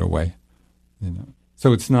 better way.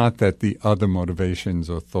 So it's not that the other motivations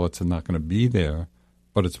or thoughts are not going to be there,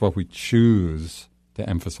 but it's what we choose to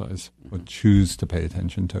emphasize, or choose to pay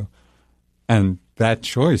attention to. And that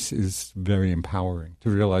choice is very empowering, to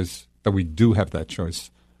realize that we do have that choice.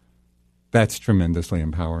 That's tremendously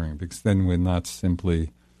empowering, because then we're not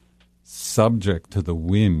simply subject to the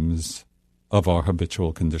whims of our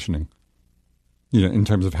habitual conditioning, in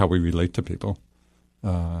terms of how we relate to people.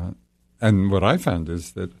 And what I found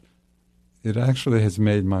is that it actually has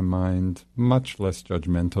made my mind much less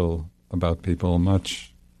judgmental about people,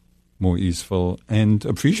 much more easeful and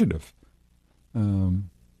appreciative. I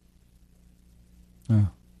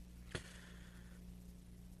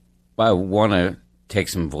want to take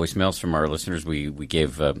some voicemails from our listeners. We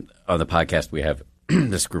gave, on the podcast, we have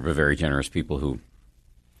this group of very generous people who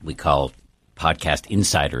we call podcast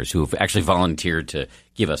insiders, who have actually volunteered to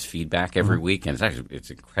give us feedback every week. And it's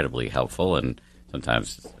incredibly helpful, and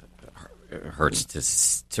sometimes it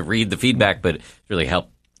hurts to read the feedback, but it's really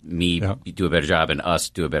helped me do a better job and us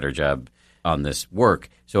do a better job on this work.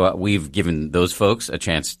 So we've given those folks a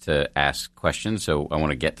chance to ask questions. So I want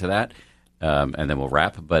to get to that, and then we'll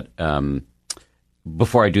wrap. But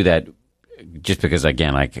before I do that, just because,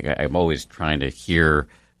 again, I'm always trying to hear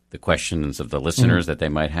the questions of the listeners that they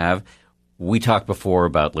might have. We talked before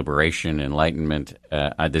about liberation, enlightenment.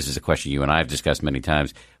 This is a question you and I have discussed many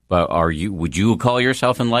times. But would you call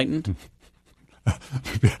yourself enlightened?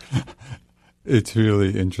 It's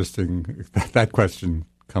really interesting. That question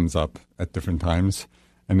comes up at different times,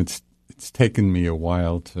 and it's taken me a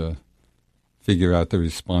while to figure out the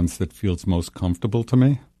response that feels most comfortable to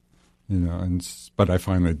me. But I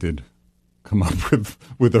finally did come up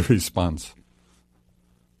with a response.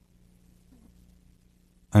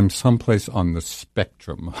 I'm someplace on the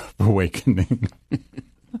spectrum of awakening.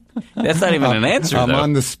 That's not even an answer, I'm though.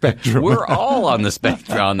 on the spectrum. We're all on the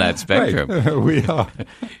spectrum. On that spectrum, right. We are.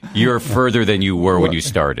 You're further than you were when you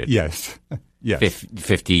started. Yes.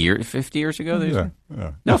 50 years ago.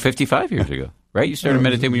 Yeah. No, 55 years ago. Right? You started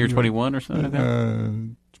meditating when you were 21 or something like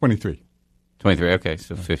that. 23. 23. Okay,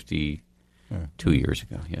 so 52 years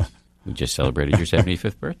ago. Yes, we just celebrated your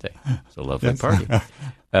 75th birthday. It's a lovely party.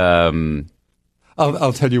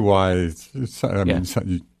 I'll tell you why.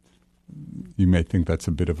 You may think that's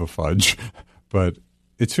a bit of a fudge, but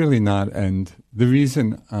it's really not. And the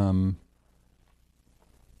reason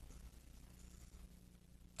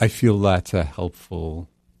I feel that's a helpful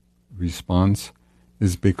response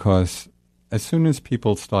is because as soon as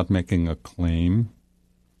people start making a claim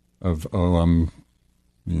of, I'm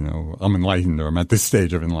enlightened, or I'm at this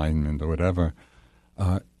stage of enlightenment, or whatever,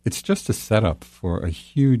 it's just a setup for a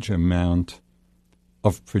huge amount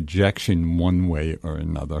of projection one way or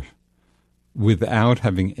another, without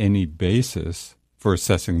having any basis for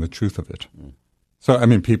assessing the truth of it. So,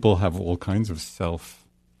 people have all kinds of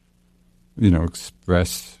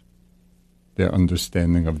express their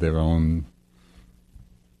understanding of their own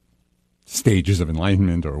stages of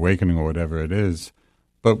enlightenment or awakening or whatever it is,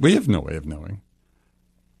 but we have no way of knowing.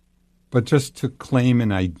 But just to claim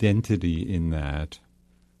an identity in that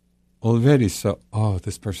already,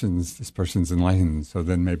 this person's enlightened, so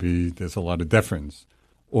then maybe there's a lot of deference.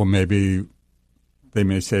 Or maybe they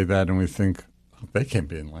may say that and we think, they can't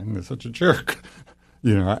be enlightened, they're such a jerk.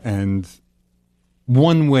 And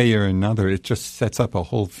one way or another, it just sets up a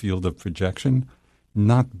whole field of projection,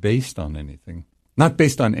 not based on anything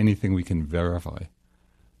we can verify.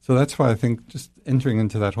 So that's why I think just entering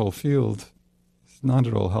into that whole field is not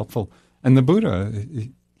at all helpful. And the Buddha,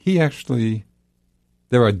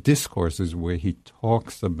 there are discourses where he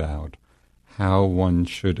talks about how one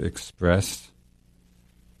should express,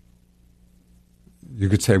 you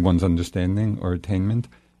could say, one's understanding or attainment.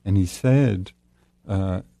 And he said,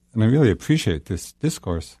 and I really appreciate this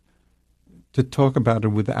discourse, to talk about it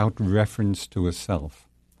without reference to a self,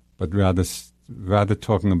 but rather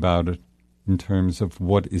talking about it in terms of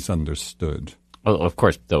what is understood. Well, of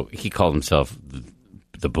course, though, he called himself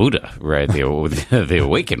the Buddha, right? The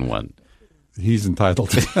awakened one. He's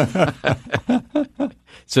entitled.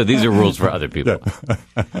 So these are rules for other people.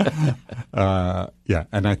 Yeah,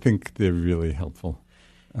 and I think they're really helpful.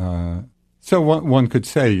 So one could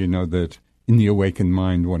say, that in the awakened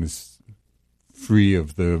mind, one is free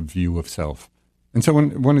of the view of self. And so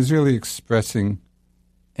one is really expressing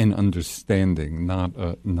an understanding, not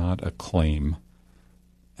a claim.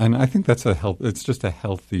 And I think that's it's just a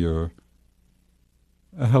healthier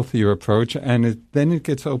approach, and then it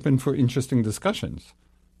gets open for interesting discussions,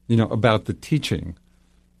 about the teaching,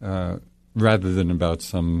 rather than about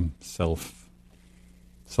some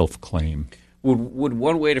self-claim. Would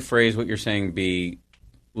one way to phrase what you're saying be,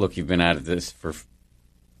 look, you've been at this for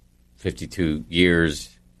 52 years,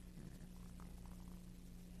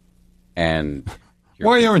 and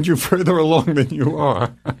why aren't you further along than you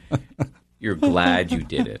are? You're glad you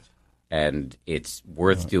did it, and it's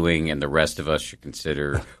worth doing, and the rest of us should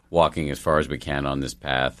consider walking as far as we can on this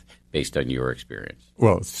path based on your experience.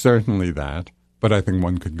 Well, certainly that, but I think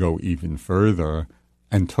one could go even further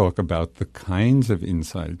and talk about the kinds of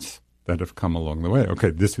insights that have come along the way. Okay,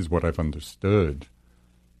 this is what I've understood,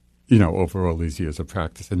 over all these years of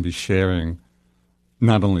practice, and be sharing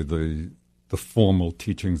not only the formal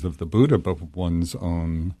teachings of the Buddha, but one's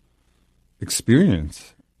own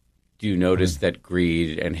experience. Do you notice that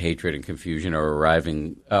greed and hatred and confusion are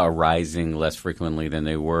arising less frequently than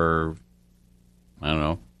they were, I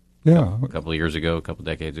don't know, a couple of years ago, a couple of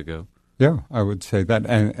decades ago? Yeah, I would say that.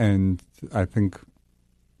 And I think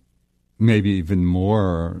maybe even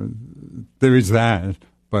more, there is that,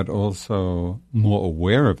 but also more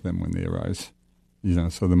aware of them when they arise.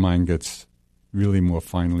 So the mind gets really more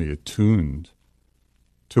finely attuned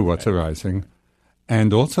to what's arising.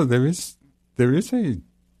 And also there is a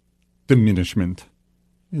diminishment,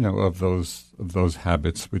 of those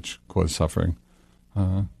habits which cause suffering.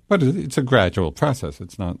 But it's a gradual process.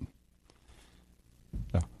 It's not.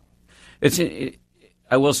 Yeah.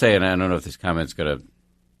 I will say, and I don't know if this comment's going to,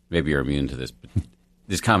 maybe you're immune to this, but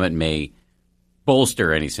this comment may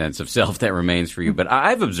bolster any sense of self that remains for you. But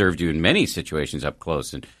I've observed you in many situations up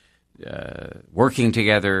close and working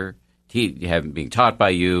together, being taught by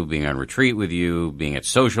you, being on retreat with you, being at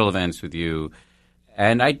social events with you.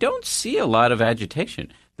 And I don't see a lot of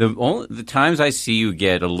agitation. The times I see you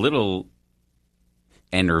get a little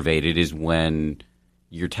enervated is when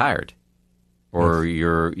you're tired, or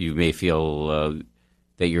you may feel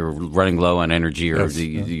that you're running low on energy, or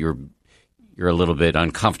you're a little bit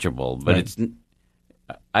uncomfortable. But it's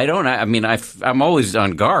I'm always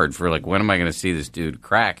on guard for when am I going to see this dude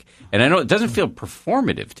crack? And I know it doesn't feel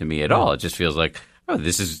performative to me at all. It just feels like, oh,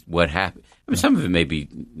 this is what happened. I mean, some of it may be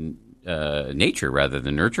nature rather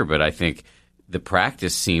than nurture, but I think the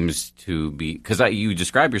practice seems to be, because you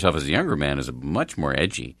describe yourself as a younger man as a much more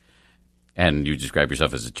edgy, and you describe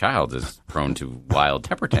yourself as a child as prone to wild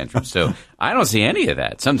temper tantrums. So I don't see any of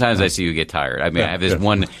that. Sometimes I see you get tired. I mean, I have this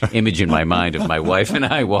one image in my mind of my wife and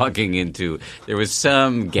I walking into, there was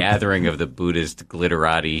some gathering of the Buddhist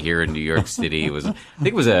glitterati here in New York City. I think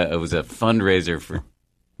it was a fundraiser for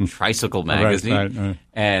Tricycle magazine, right.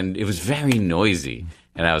 And it was very noisy.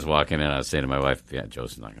 And I was walking in, I was saying to my wife, yeah,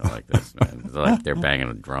 Joseph's not going to like this, man. They're banging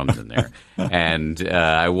on drums in there. And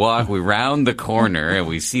we round the corner, and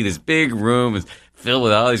we see this big room filled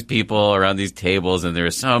with all these people around these tables, and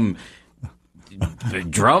there's some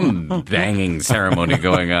drum banging ceremony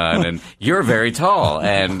going on, and you're very tall,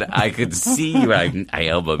 and I could see you. I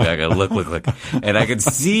elbowed back. I look, and I could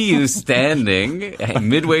see you standing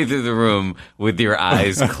midway through the room with your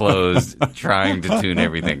eyes closed, trying to tune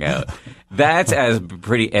everything out. That's as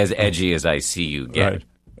edgy as I see you get. Right.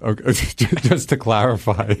 Okay. Just to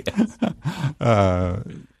clarify,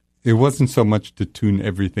 it wasn't so much to tune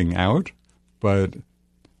everything out, but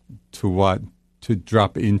to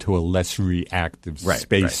drop into a less reactive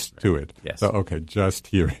space to it. Yes. So, just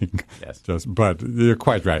hearing. Yes. But you're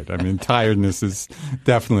quite right. I mean, tiredness is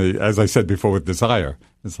definitely, as I said before, with desire.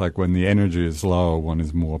 It's like when the energy is low, one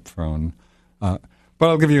is more prone. But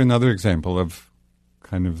I'll give you another example of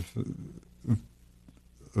kind of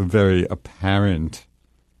a very apparent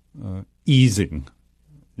easing,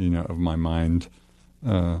 of my mind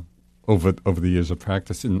over the years of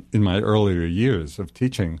practice. In my earlier years of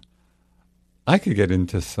teaching, I could get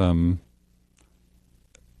into some,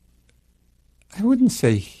 I wouldn't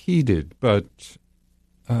say heated, but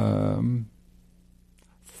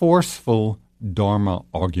forceful Dharma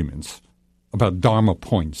arguments about Dharma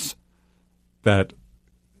points that,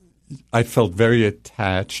 I felt very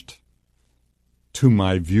attached to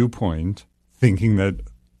my viewpoint, thinking that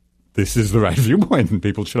this is the right viewpoint and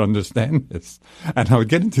people should understand this. And I would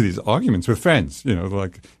get into these arguments with friends,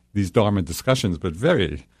 like these Dharma discussions, but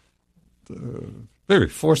very, very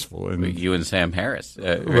forceful. And you and Sam Harris.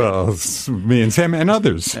 Well, me and Sam and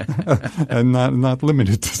others, and not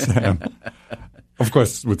limited to Sam. Of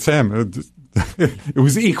course, with Sam, it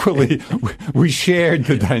was equally, we shared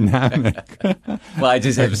the dynamic. Well, I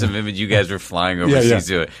just have some image. You guys were flying overseas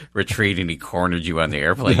to a retreat, and he cornered you on the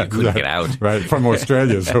airplane. You couldn't get out. Right, from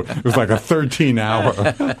Australia. So it was like a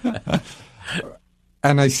 13-hour.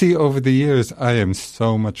 And I see over the years, I am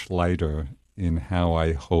so much lighter in how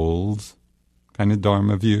I hold kind of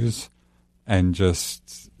Dharma views. And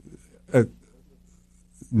just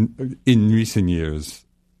in recent years,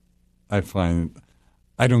 I find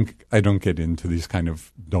I don't get into these kind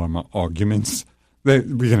of Dharma arguments.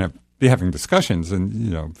 We can be having discussions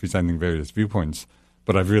and presenting various viewpoints,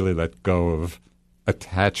 but I've really let go of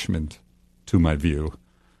attachment to my view,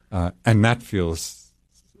 and that feels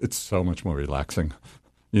it's so much more relaxing,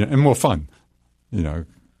 and more fun,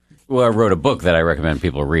 Well, I wrote a book that I recommend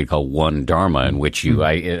people read called One Dharma, in which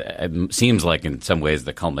it seems like in some ways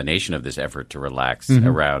the culmination of this effort to relax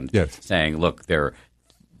around saying, look, so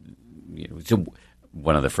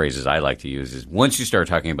one of the phrases I like to use is once you start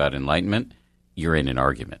talking about enlightenment, you're in an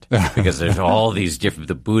argument because there's all these different.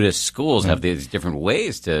 The Buddhist schools have these different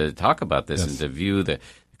ways to talk about this and to view the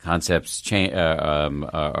concepts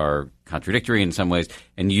are contradictory in some ways.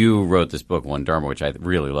 And you wrote this book, One Dharma, which I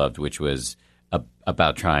really loved, which was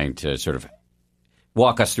about trying to sort of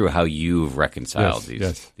walk us through how you've reconciled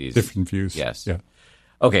these different views. Yes. Yeah.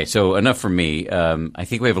 Okay, so enough from me. I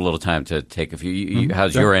think we have a little time to take a few.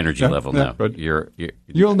 How's your energy level now?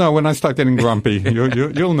 You'll know when I start getting grumpy.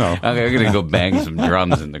 You'll know. Okay, I'm going to go bang some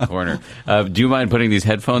drums in the corner. Do you mind putting these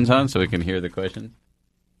headphones on so we can hear the question?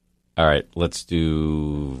 All right, let's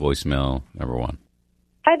do voicemail number 1.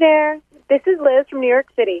 Hi there. This is Liz from New York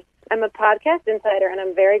City. I'm a podcast insider, and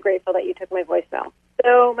I'm very grateful that you took my voicemail.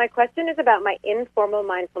 So my question is about my informal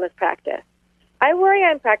mindfulness practice. I worry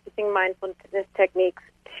I'm practicing mindfulness techniques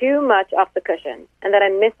too much off the cushion and that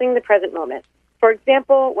I'm missing the present moment. For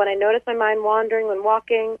example, when I notice my mind wandering when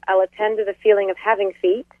walking, I'll attend to the feeling of having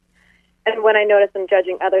feet. And when I notice I'm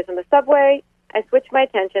judging others in the subway, I switch my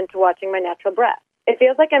attention to watching my natural breath. It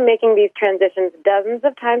feels like I'm making these transitions dozens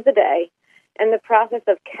of times a day, and the process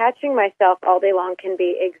of catching myself all day long can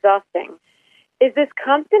be exhausting. Is this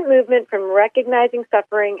constant movement from recognizing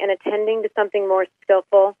suffering and attending to something more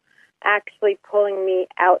skillful actually pulling me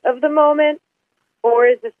out of the moment, or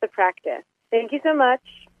is this the practice? Thank you so much,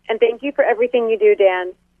 and thank you for everything you do,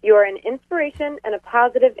 Dan. You are an inspiration and a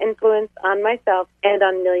positive influence on myself and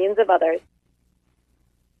on millions of others.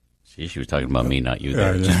 See, she was talking about me, not you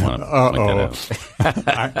there. I just want to point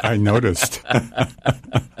that out. I noticed.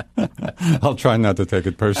 I'll try not to take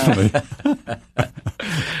it personally.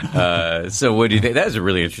 So what do you think? That is a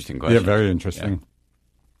really interesting question. Yeah, very interesting. Yeah.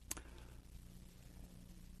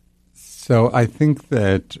 So I think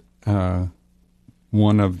that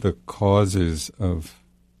one of the causes of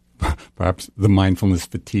perhaps the mindfulness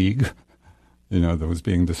fatigue, that was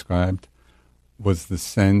being described, was the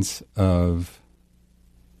sense of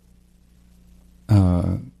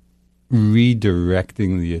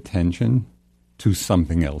redirecting the attention to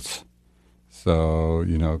something else. So,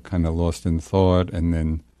 kind of lost in thought and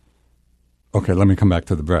then, okay, let me come back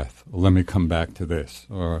to the breath. Or let me come back to this.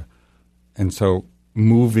 And so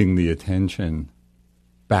moving the attention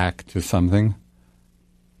back to something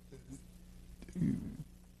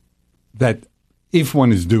that if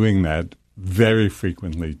one is doing that very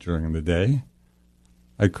frequently during the day,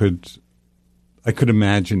 I could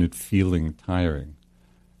imagine it feeling tiring.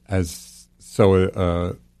 This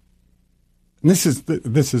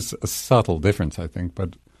is a subtle difference, I think,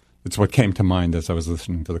 but it's what came to mind as I was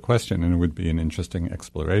listening to the question, and it would be an interesting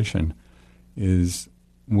exploration, is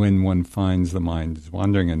when one finds the mind is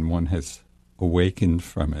wandering and one has awakened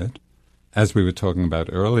from it, as we were talking about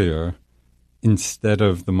earlier, instead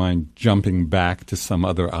of the mind jumping back to some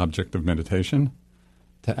other object of meditation,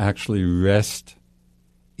 to actually rest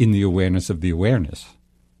in the awareness of the awareness.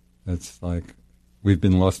 It's like we've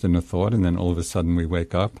been lost in a thought and then all of a sudden we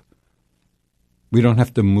wake up. We don't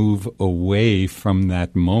have to move away from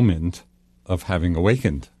that moment of having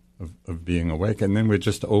awakened, of being awake. And then we're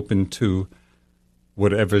just open to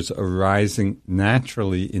whatever's arising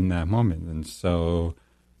naturally in that moment. And so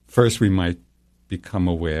first we might become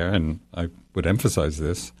aware, and I would emphasize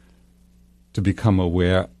this, to become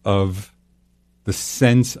aware of the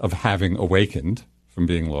sense of having awakened from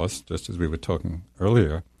being lost, just as we were talking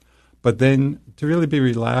earlier. But then to really be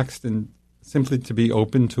relaxed and simply to be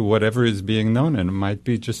open to whatever is being known, and it might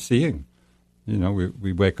be just seeing.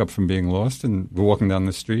 We wake up from being lost and we're walking down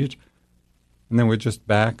the street, and then we're just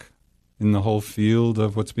back in the whole field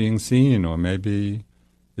of what's being seen, or maybe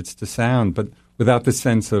it's the sound, but without the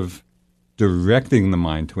sense of directing the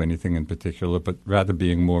mind to anything in particular, but rather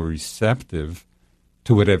being more receptive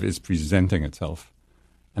to whatever is presenting itself.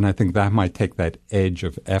 And I think that might take that edge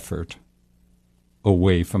of effort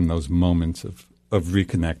away from those moments of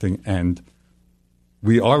reconnecting. And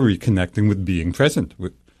we are reconnecting with being present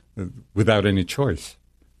without any choice.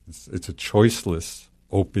 It's a choiceless,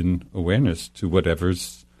 open awareness to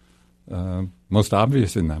whatever's most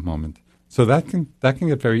obvious in that moment. So that can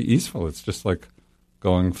get very easeful. It's just like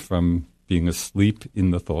going from being asleep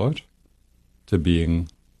in the thought to being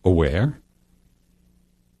aware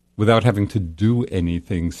without having to do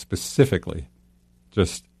anything specifically,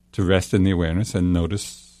 just to rest in the awareness and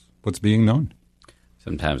notice what's being known.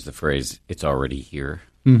 Sometimes the phrase, it's already here.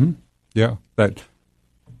 Mm-hmm. Yeah, that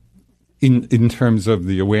in terms of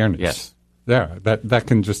the awareness. Yes. Yeah, that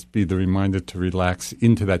can just be the reminder to relax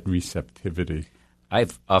into that receptivity. I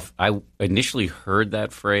initially heard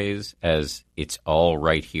that phrase as "it's all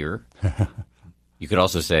right here." You could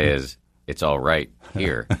also say as "it's all right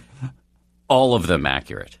here." All of them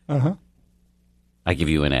accurate. Uh-huh. I give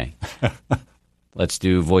you an A. Let's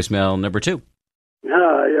do voicemail number 2.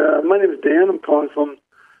 Hi, my name is Dan. I'm calling from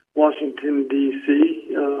Washington,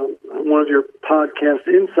 D.C. I'm one of your podcast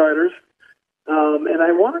insiders. And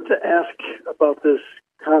I wanted to ask about this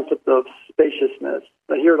concept of spaciousness.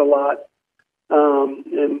 I hear it a lot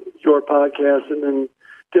in your podcast and in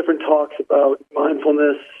different talks about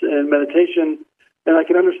mindfulness and meditation. And I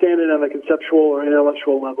can understand it on a conceptual or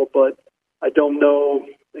intellectual level, but I don't know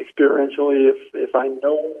experientially if I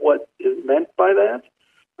know what is meant by that.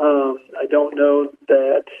 I don't know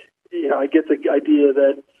that, I get the idea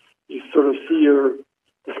that you sort of see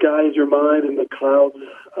the sky is your mind and the clouds,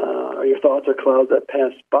 or your thoughts are clouds that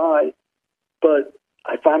pass by. But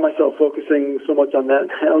I find myself focusing so much on that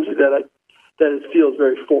analogy that it feels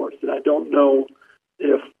very forced. And I don't know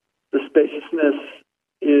if the spaciousness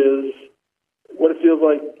is what it feels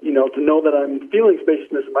like, to know that I'm feeling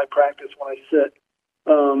spaciousness in my practice when I sit.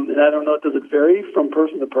 And I don't know, does it vary from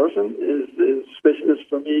person to person? Is spaciousness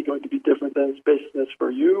for me going to be different than spaciousness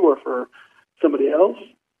for you or for somebody else?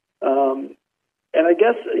 And I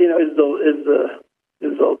guess, is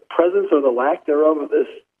the presence or the lack thereof of this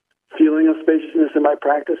feeling of spaciousness in my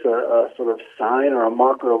practice a sort of sign or a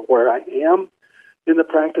marker of where I am in the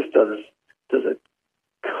practice? Does it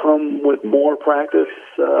come with more practice,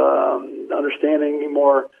 understanding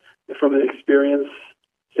more from an experience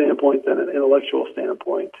standpoint than an intellectual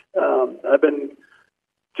standpoint? I've been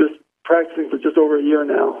just practicing for just over a year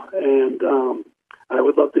now, and I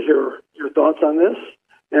would love to hear your thoughts on this.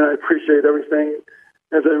 And I appreciate everything.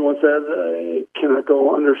 As everyone says, I cannot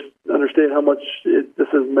go understate how much this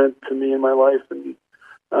has meant to me in my life, and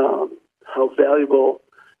how valuable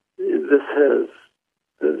this has,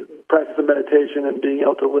 the practice of meditation and being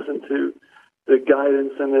able to listen to the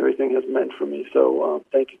guidance and everything has meant for me. So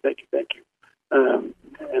thank you.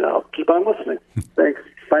 And I'll keep on listening. Thanks.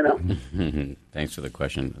 Bye now. Thanks for the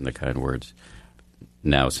question and the kind words.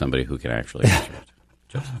 Now somebody who can actually answer it.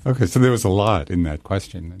 Okay, so there was a lot in that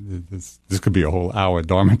question. This could be a whole hour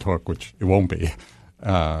Dharma talk, which it won't be.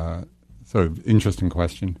 So interesting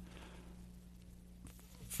question.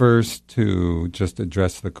 First, to just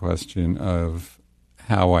address the question of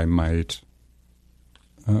how I might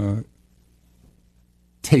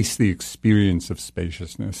taste the experience of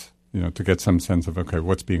spaciousness, to get some sense of, okay,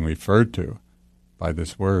 what's being referred to by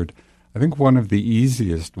this word. I think one of the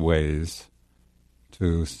easiest ways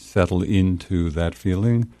to settle into that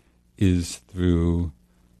feeling is through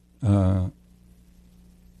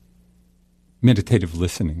meditative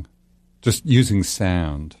listening, just using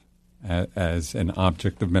sound as an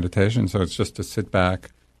object of meditation. So it's just to sit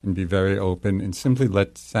back and be very open and simply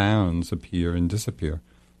let sounds appear and disappear,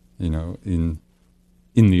 in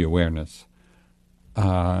the awareness.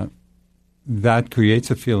 That creates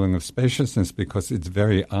a feeling of spaciousness because it's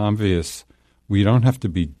very obvious we don't have to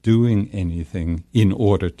be doing anything in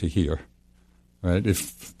order to hear, right?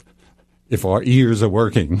 If our ears are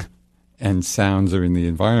working and sounds are in the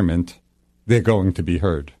environment, they're going to be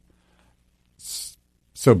heard.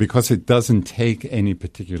 So because it doesn't take any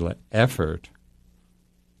particular effort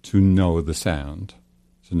to know the sound,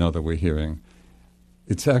 to know that we're hearing,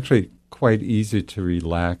 it's actually quite easy to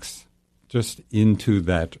relax just into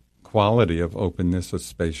that quality of openness, of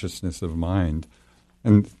spaciousness of mind.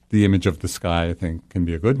 And the image of the sky, I think, can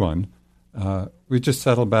be a good one. We just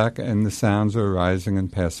settle back and the sounds are arising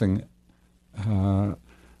and passing And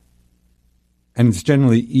it's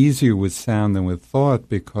generally easier with sound than with thought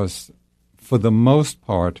because, for the most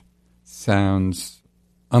part, sounds,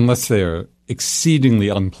 unless they're exceedingly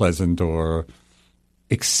unpleasant or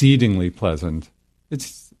exceedingly pleasant,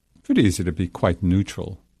 it's pretty easy to be quite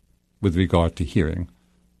neutral with regard to hearing.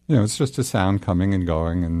 It's just a sound coming and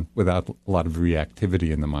going and without a lot of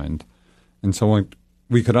reactivity in the mind. And so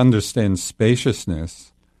we could understand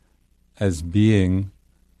spaciousness as being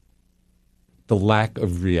the lack of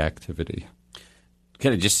reactivity.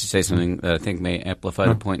 Can I just say something that I think may amplify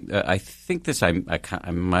the point? I think this, I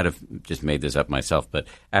might have just made this up myself, but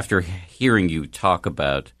after hearing you talk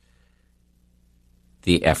about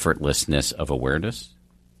the effortlessness of awareness,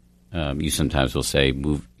 you sometimes will say,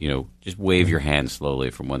 move, just wave your hand slowly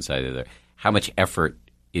from one side to the other. How much effort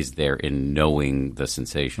is there in knowing the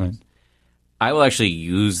sensations? Right. I will actually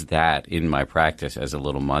use that in my practice as a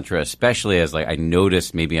little mantra, especially as I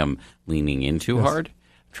notice maybe I'm leaning in too hard,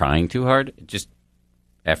 trying too hard, just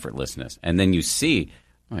effortlessness. And then you see,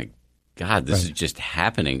 oh my God, this is just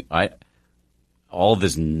happening. All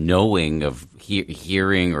this knowing of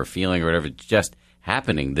hearing or feeling or whatever, just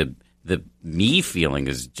happening. The me feeling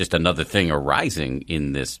is just another thing arising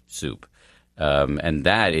in this soup. And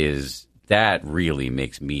that really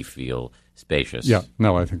makes me feel spacious. Yeah,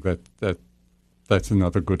 no, I think that's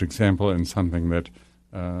another good example and something that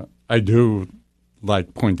I do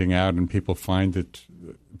like pointing out, and people find it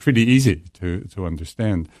pretty easy to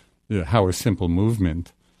understand how a simple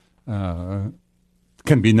movement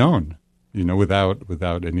can be known,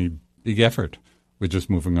 without any big effort. We're just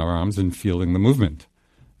moving our arms and feeling the movement.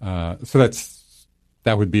 So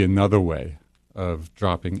that would be another way of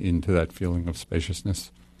dropping into that feeling of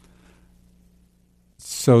spaciousness.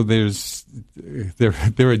 So there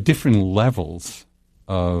are different levels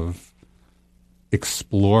of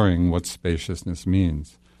exploring what spaciousness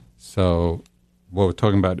means. So what we're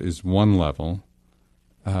talking about is one level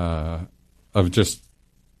of just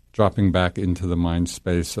dropping back into the mind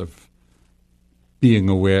space of being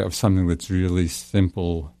aware of something that's really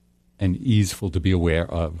simple and easeful to be aware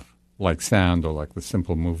of, like sound or like the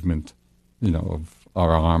simple movement, of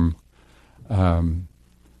our arm.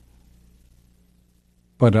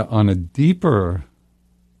 But on a deeper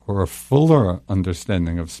or a fuller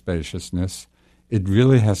understanding of spaciousness, it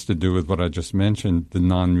really has to do with what I just mentioned, the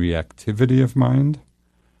non-reactivity of mind.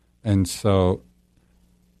 And so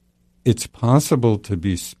it's possible to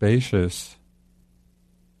be spacious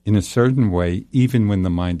in a certain way even when the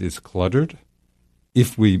mind is cluttered,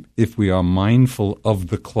 if we are mindful of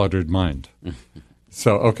the cluttered mind.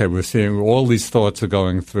 So, okay, we're seeing all these thoughts are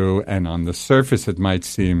going through, and on the surface it might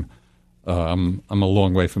seem I'm a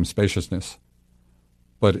long way from spaciousness.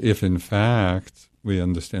 But if, in fact, we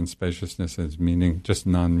understand spaciousness as meaning just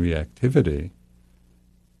non-reactivity,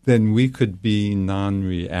 then we could be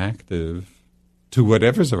non-reactive to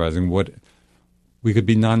whatever's arising. We could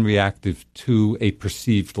be non-reactive to a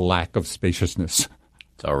perceived lack of spaciousness.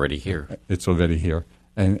 It's already here. It's already here.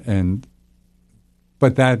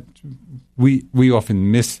 But that we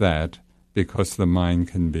often miss that because the mind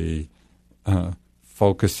can be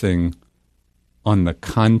focusing on the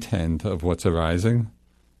content of what's arising,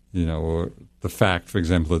 or the fact, for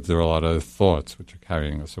example, that there are a lot of thoughts which are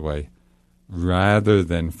carrying us away, rather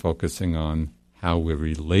than focusing on how we're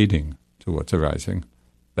relating to what's arising.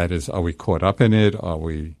 That is, are we caught up in it? Are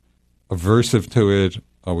we aversive to it?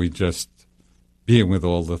 Are we just being with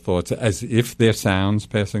all the thoughts as if they're sounds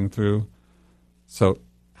passing through? So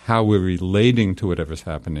how we're relating to whatever's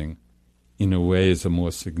happening in a way is a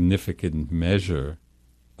more significant measure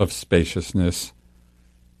of spaciousness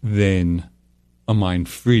than a mind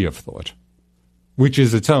free of thought, which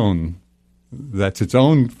is its own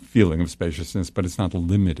feeling of spaciousness, but it's not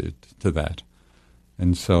limited to that.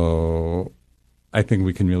 And so I think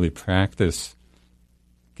we can really practice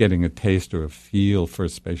getting a taste or a feel for a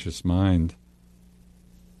spacious mind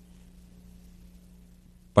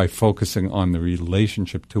by focusing on the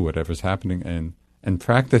relationship to whatever's happening and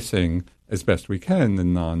practicing as best we can the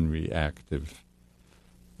non-reactive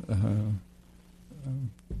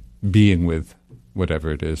being with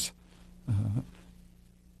whatever it is.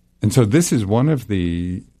 And so this is one of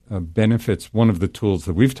the benefits, one of the tools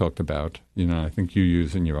that we've talked about, I think you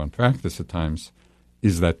use in your own practice at times,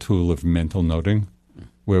 is that tool of mental noting,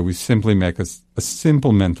 where we simply make a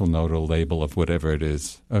simple mental note or label of whatever it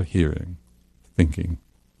is, hearing, thinking,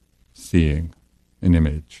 seeing, an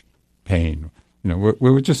image, pain.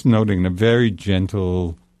 We're just noting in a very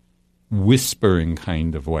gentle, whispering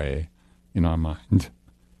kind of way in our mind,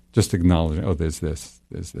 just acknowledging, oh, there's this,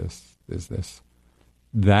 there's this, there's this.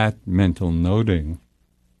 That mental noting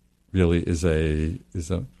really is a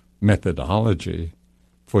methodology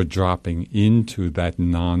for dropping into that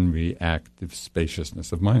non-reactive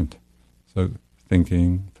spaciousness of mind. So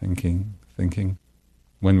thinking.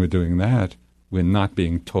 When we're doing that, we're not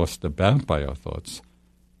being tossed about by our thoughts,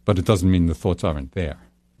 but it doesn't mean the thoughts aren't there.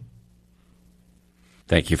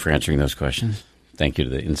 Thank you for answering those questions. Thank you to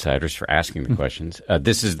the insiders for asking the questions.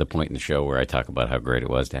 This is the point in the show where I talk about how great it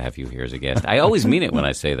was to have you here as a guest. I always mean it when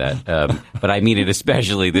I say that, but I mean it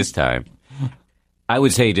especially this time. I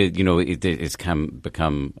would say it's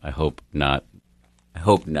become, I hope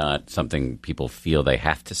not something people feel they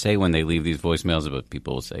have to say when they leave these voicemails, but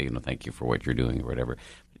people will say, thank you for what you're doing or whatever.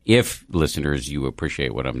 If, listeners, you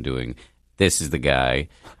appreciate what I'm doing, this is the guy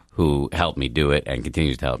who helped me do it and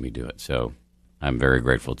continues to help me do it. So I'm very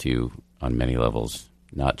grateful to you on many levels,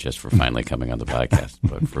 not just for finally coming on the podcast,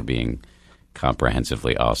 but for being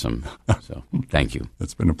comprehensively awesome. So thank you.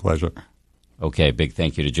 It's been a pleasure. Okay, big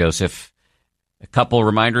thank you to Joseph. A couple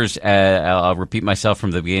reminders. I'll repeat myself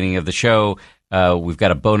from the beginning of the show. We've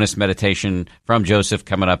got a bonus meditation from Joseph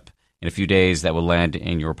coming up in a few days that will land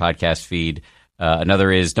in your podcast feed.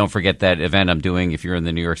 Another is, don't forget that event I'm doing if you're in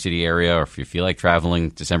the New York City area or if you feel like traveling,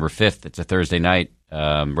 December 5th. It's a Thursday night.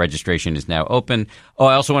 Registration is now open. Oh,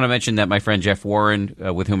 I also want to mention that my friend Jeff Warren,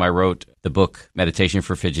 with whom I wrote the book Meditation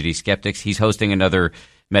for Fidgety Skeptics, he's hosting another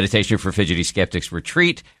Meditation for Fidgety Skeptics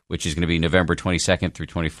retreat, which is going to be November 22nd through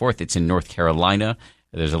 24th. It's in North Carolina.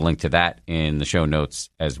 There's a link to that in the show notes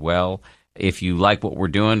as well. If you like what we're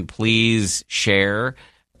doing, please share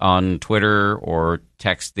on Twitter or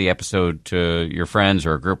text the episode to your friends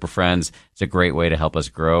or a group of friends. It's a great way to help us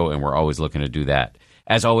grow, and we're always looking to do that.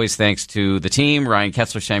 As always, thanks to the team, Ryan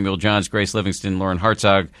Ketzler, Samuel Johns, Grace Livingston, Lauren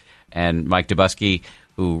Hartzog, and Mike Dubusky,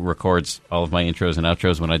 who records all of my intros and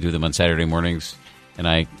outros when I do them on Saturday mornings, and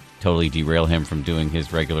I totally derail him from doing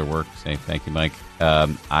his regular work. Say thank you, Mike.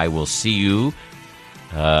 I will see you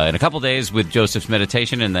in a couple days with Joseph's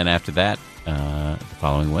meditation, and then after that, the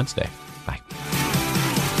following Wednesday. Bye.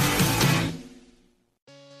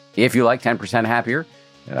 If you like 10% Happier,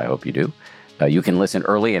 and I hope you do, you can listen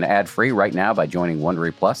early and ad-free right now by joining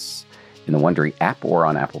Wondery Plus in the Wondery app or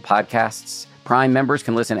on Apple Podcasts. Prime members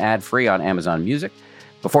can listen ad-free on Amazon Music.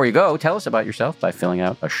 Before you go, tell us about yourself by filling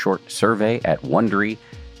out a short survey at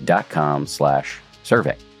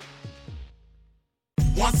Wondery.com/survey.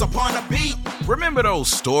 Once upon a beat. Remember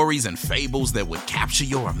those stories and fables that would capture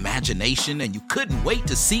your imagination and you couldn't wait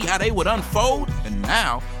to see how they would unfold? And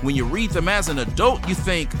now, when you read them as an adult, you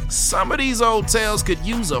think, some of these old tales could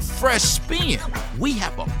use a fresh spin. We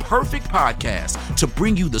have a perfect podcast to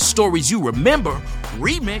bring you the stories you remember,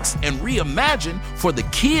 remix, and reimagine for the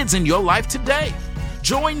kids in your life today.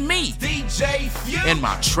 Join me, DJ Few, and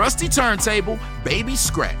my trusty turntable, Baby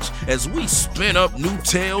Scratch, as we spin up new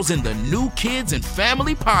tales in the New Kids and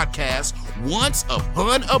Family podcast, Once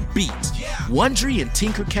Upon a Beat. Wondery and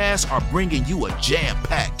Tinkercast are bringing you a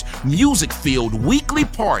jam-packed, music-filled weekly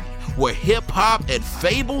party where hip-hop and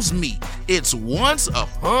fables meet. It's Once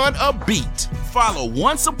Upon a Beat. Follow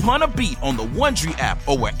Once Upon a Beat on the Wondery app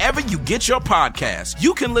or wherever you get your podcasts.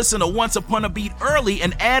 You can listen to Once Upon a Beat early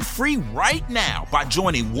and ad-free right now by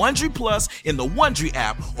joining Wondery Plus in the Wondery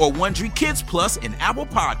app or Wondery Kids Plus in Apple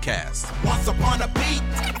Podcasts. Once Upon a Beat.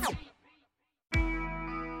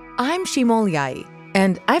 I'm Shimol Yai,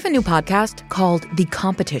 and I have a new podcast called The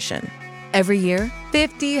Competition. Every year,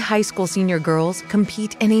 50 high school senior girls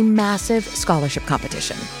compete in a massive scholarship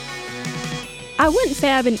competition. I wouldn't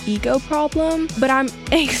say I have an ego problem, but I'm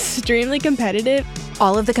extremely competitive.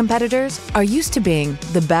 All of the competitors are used to being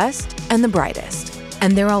the best and the brightest,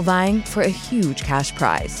 and they're all vying for a huge cash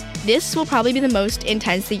prize. This will probably be the most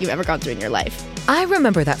intense thing you've ever gone through in your life. I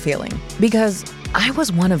remember that feeling because I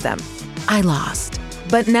was one of them. I lost.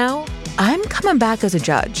 But now I'm coming back as a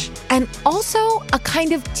judge and also a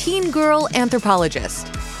kind of teen girl anthropologist.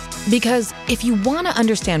 Because if you want to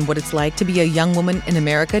understand what it's like to be a young woman in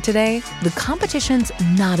America today, the competition's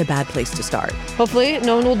not a bad place to start. Hopefully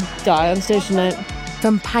no one will die on stage tonight.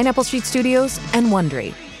 From Pineapple Street Studios and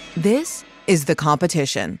Wondery, this is The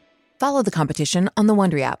Competition. Follow The Competition on the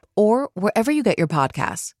Wondery app or wherever you get your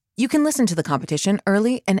podcasts. You can listen to The Competition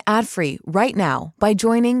early and ad-free right now by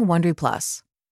joining Wondery Plus.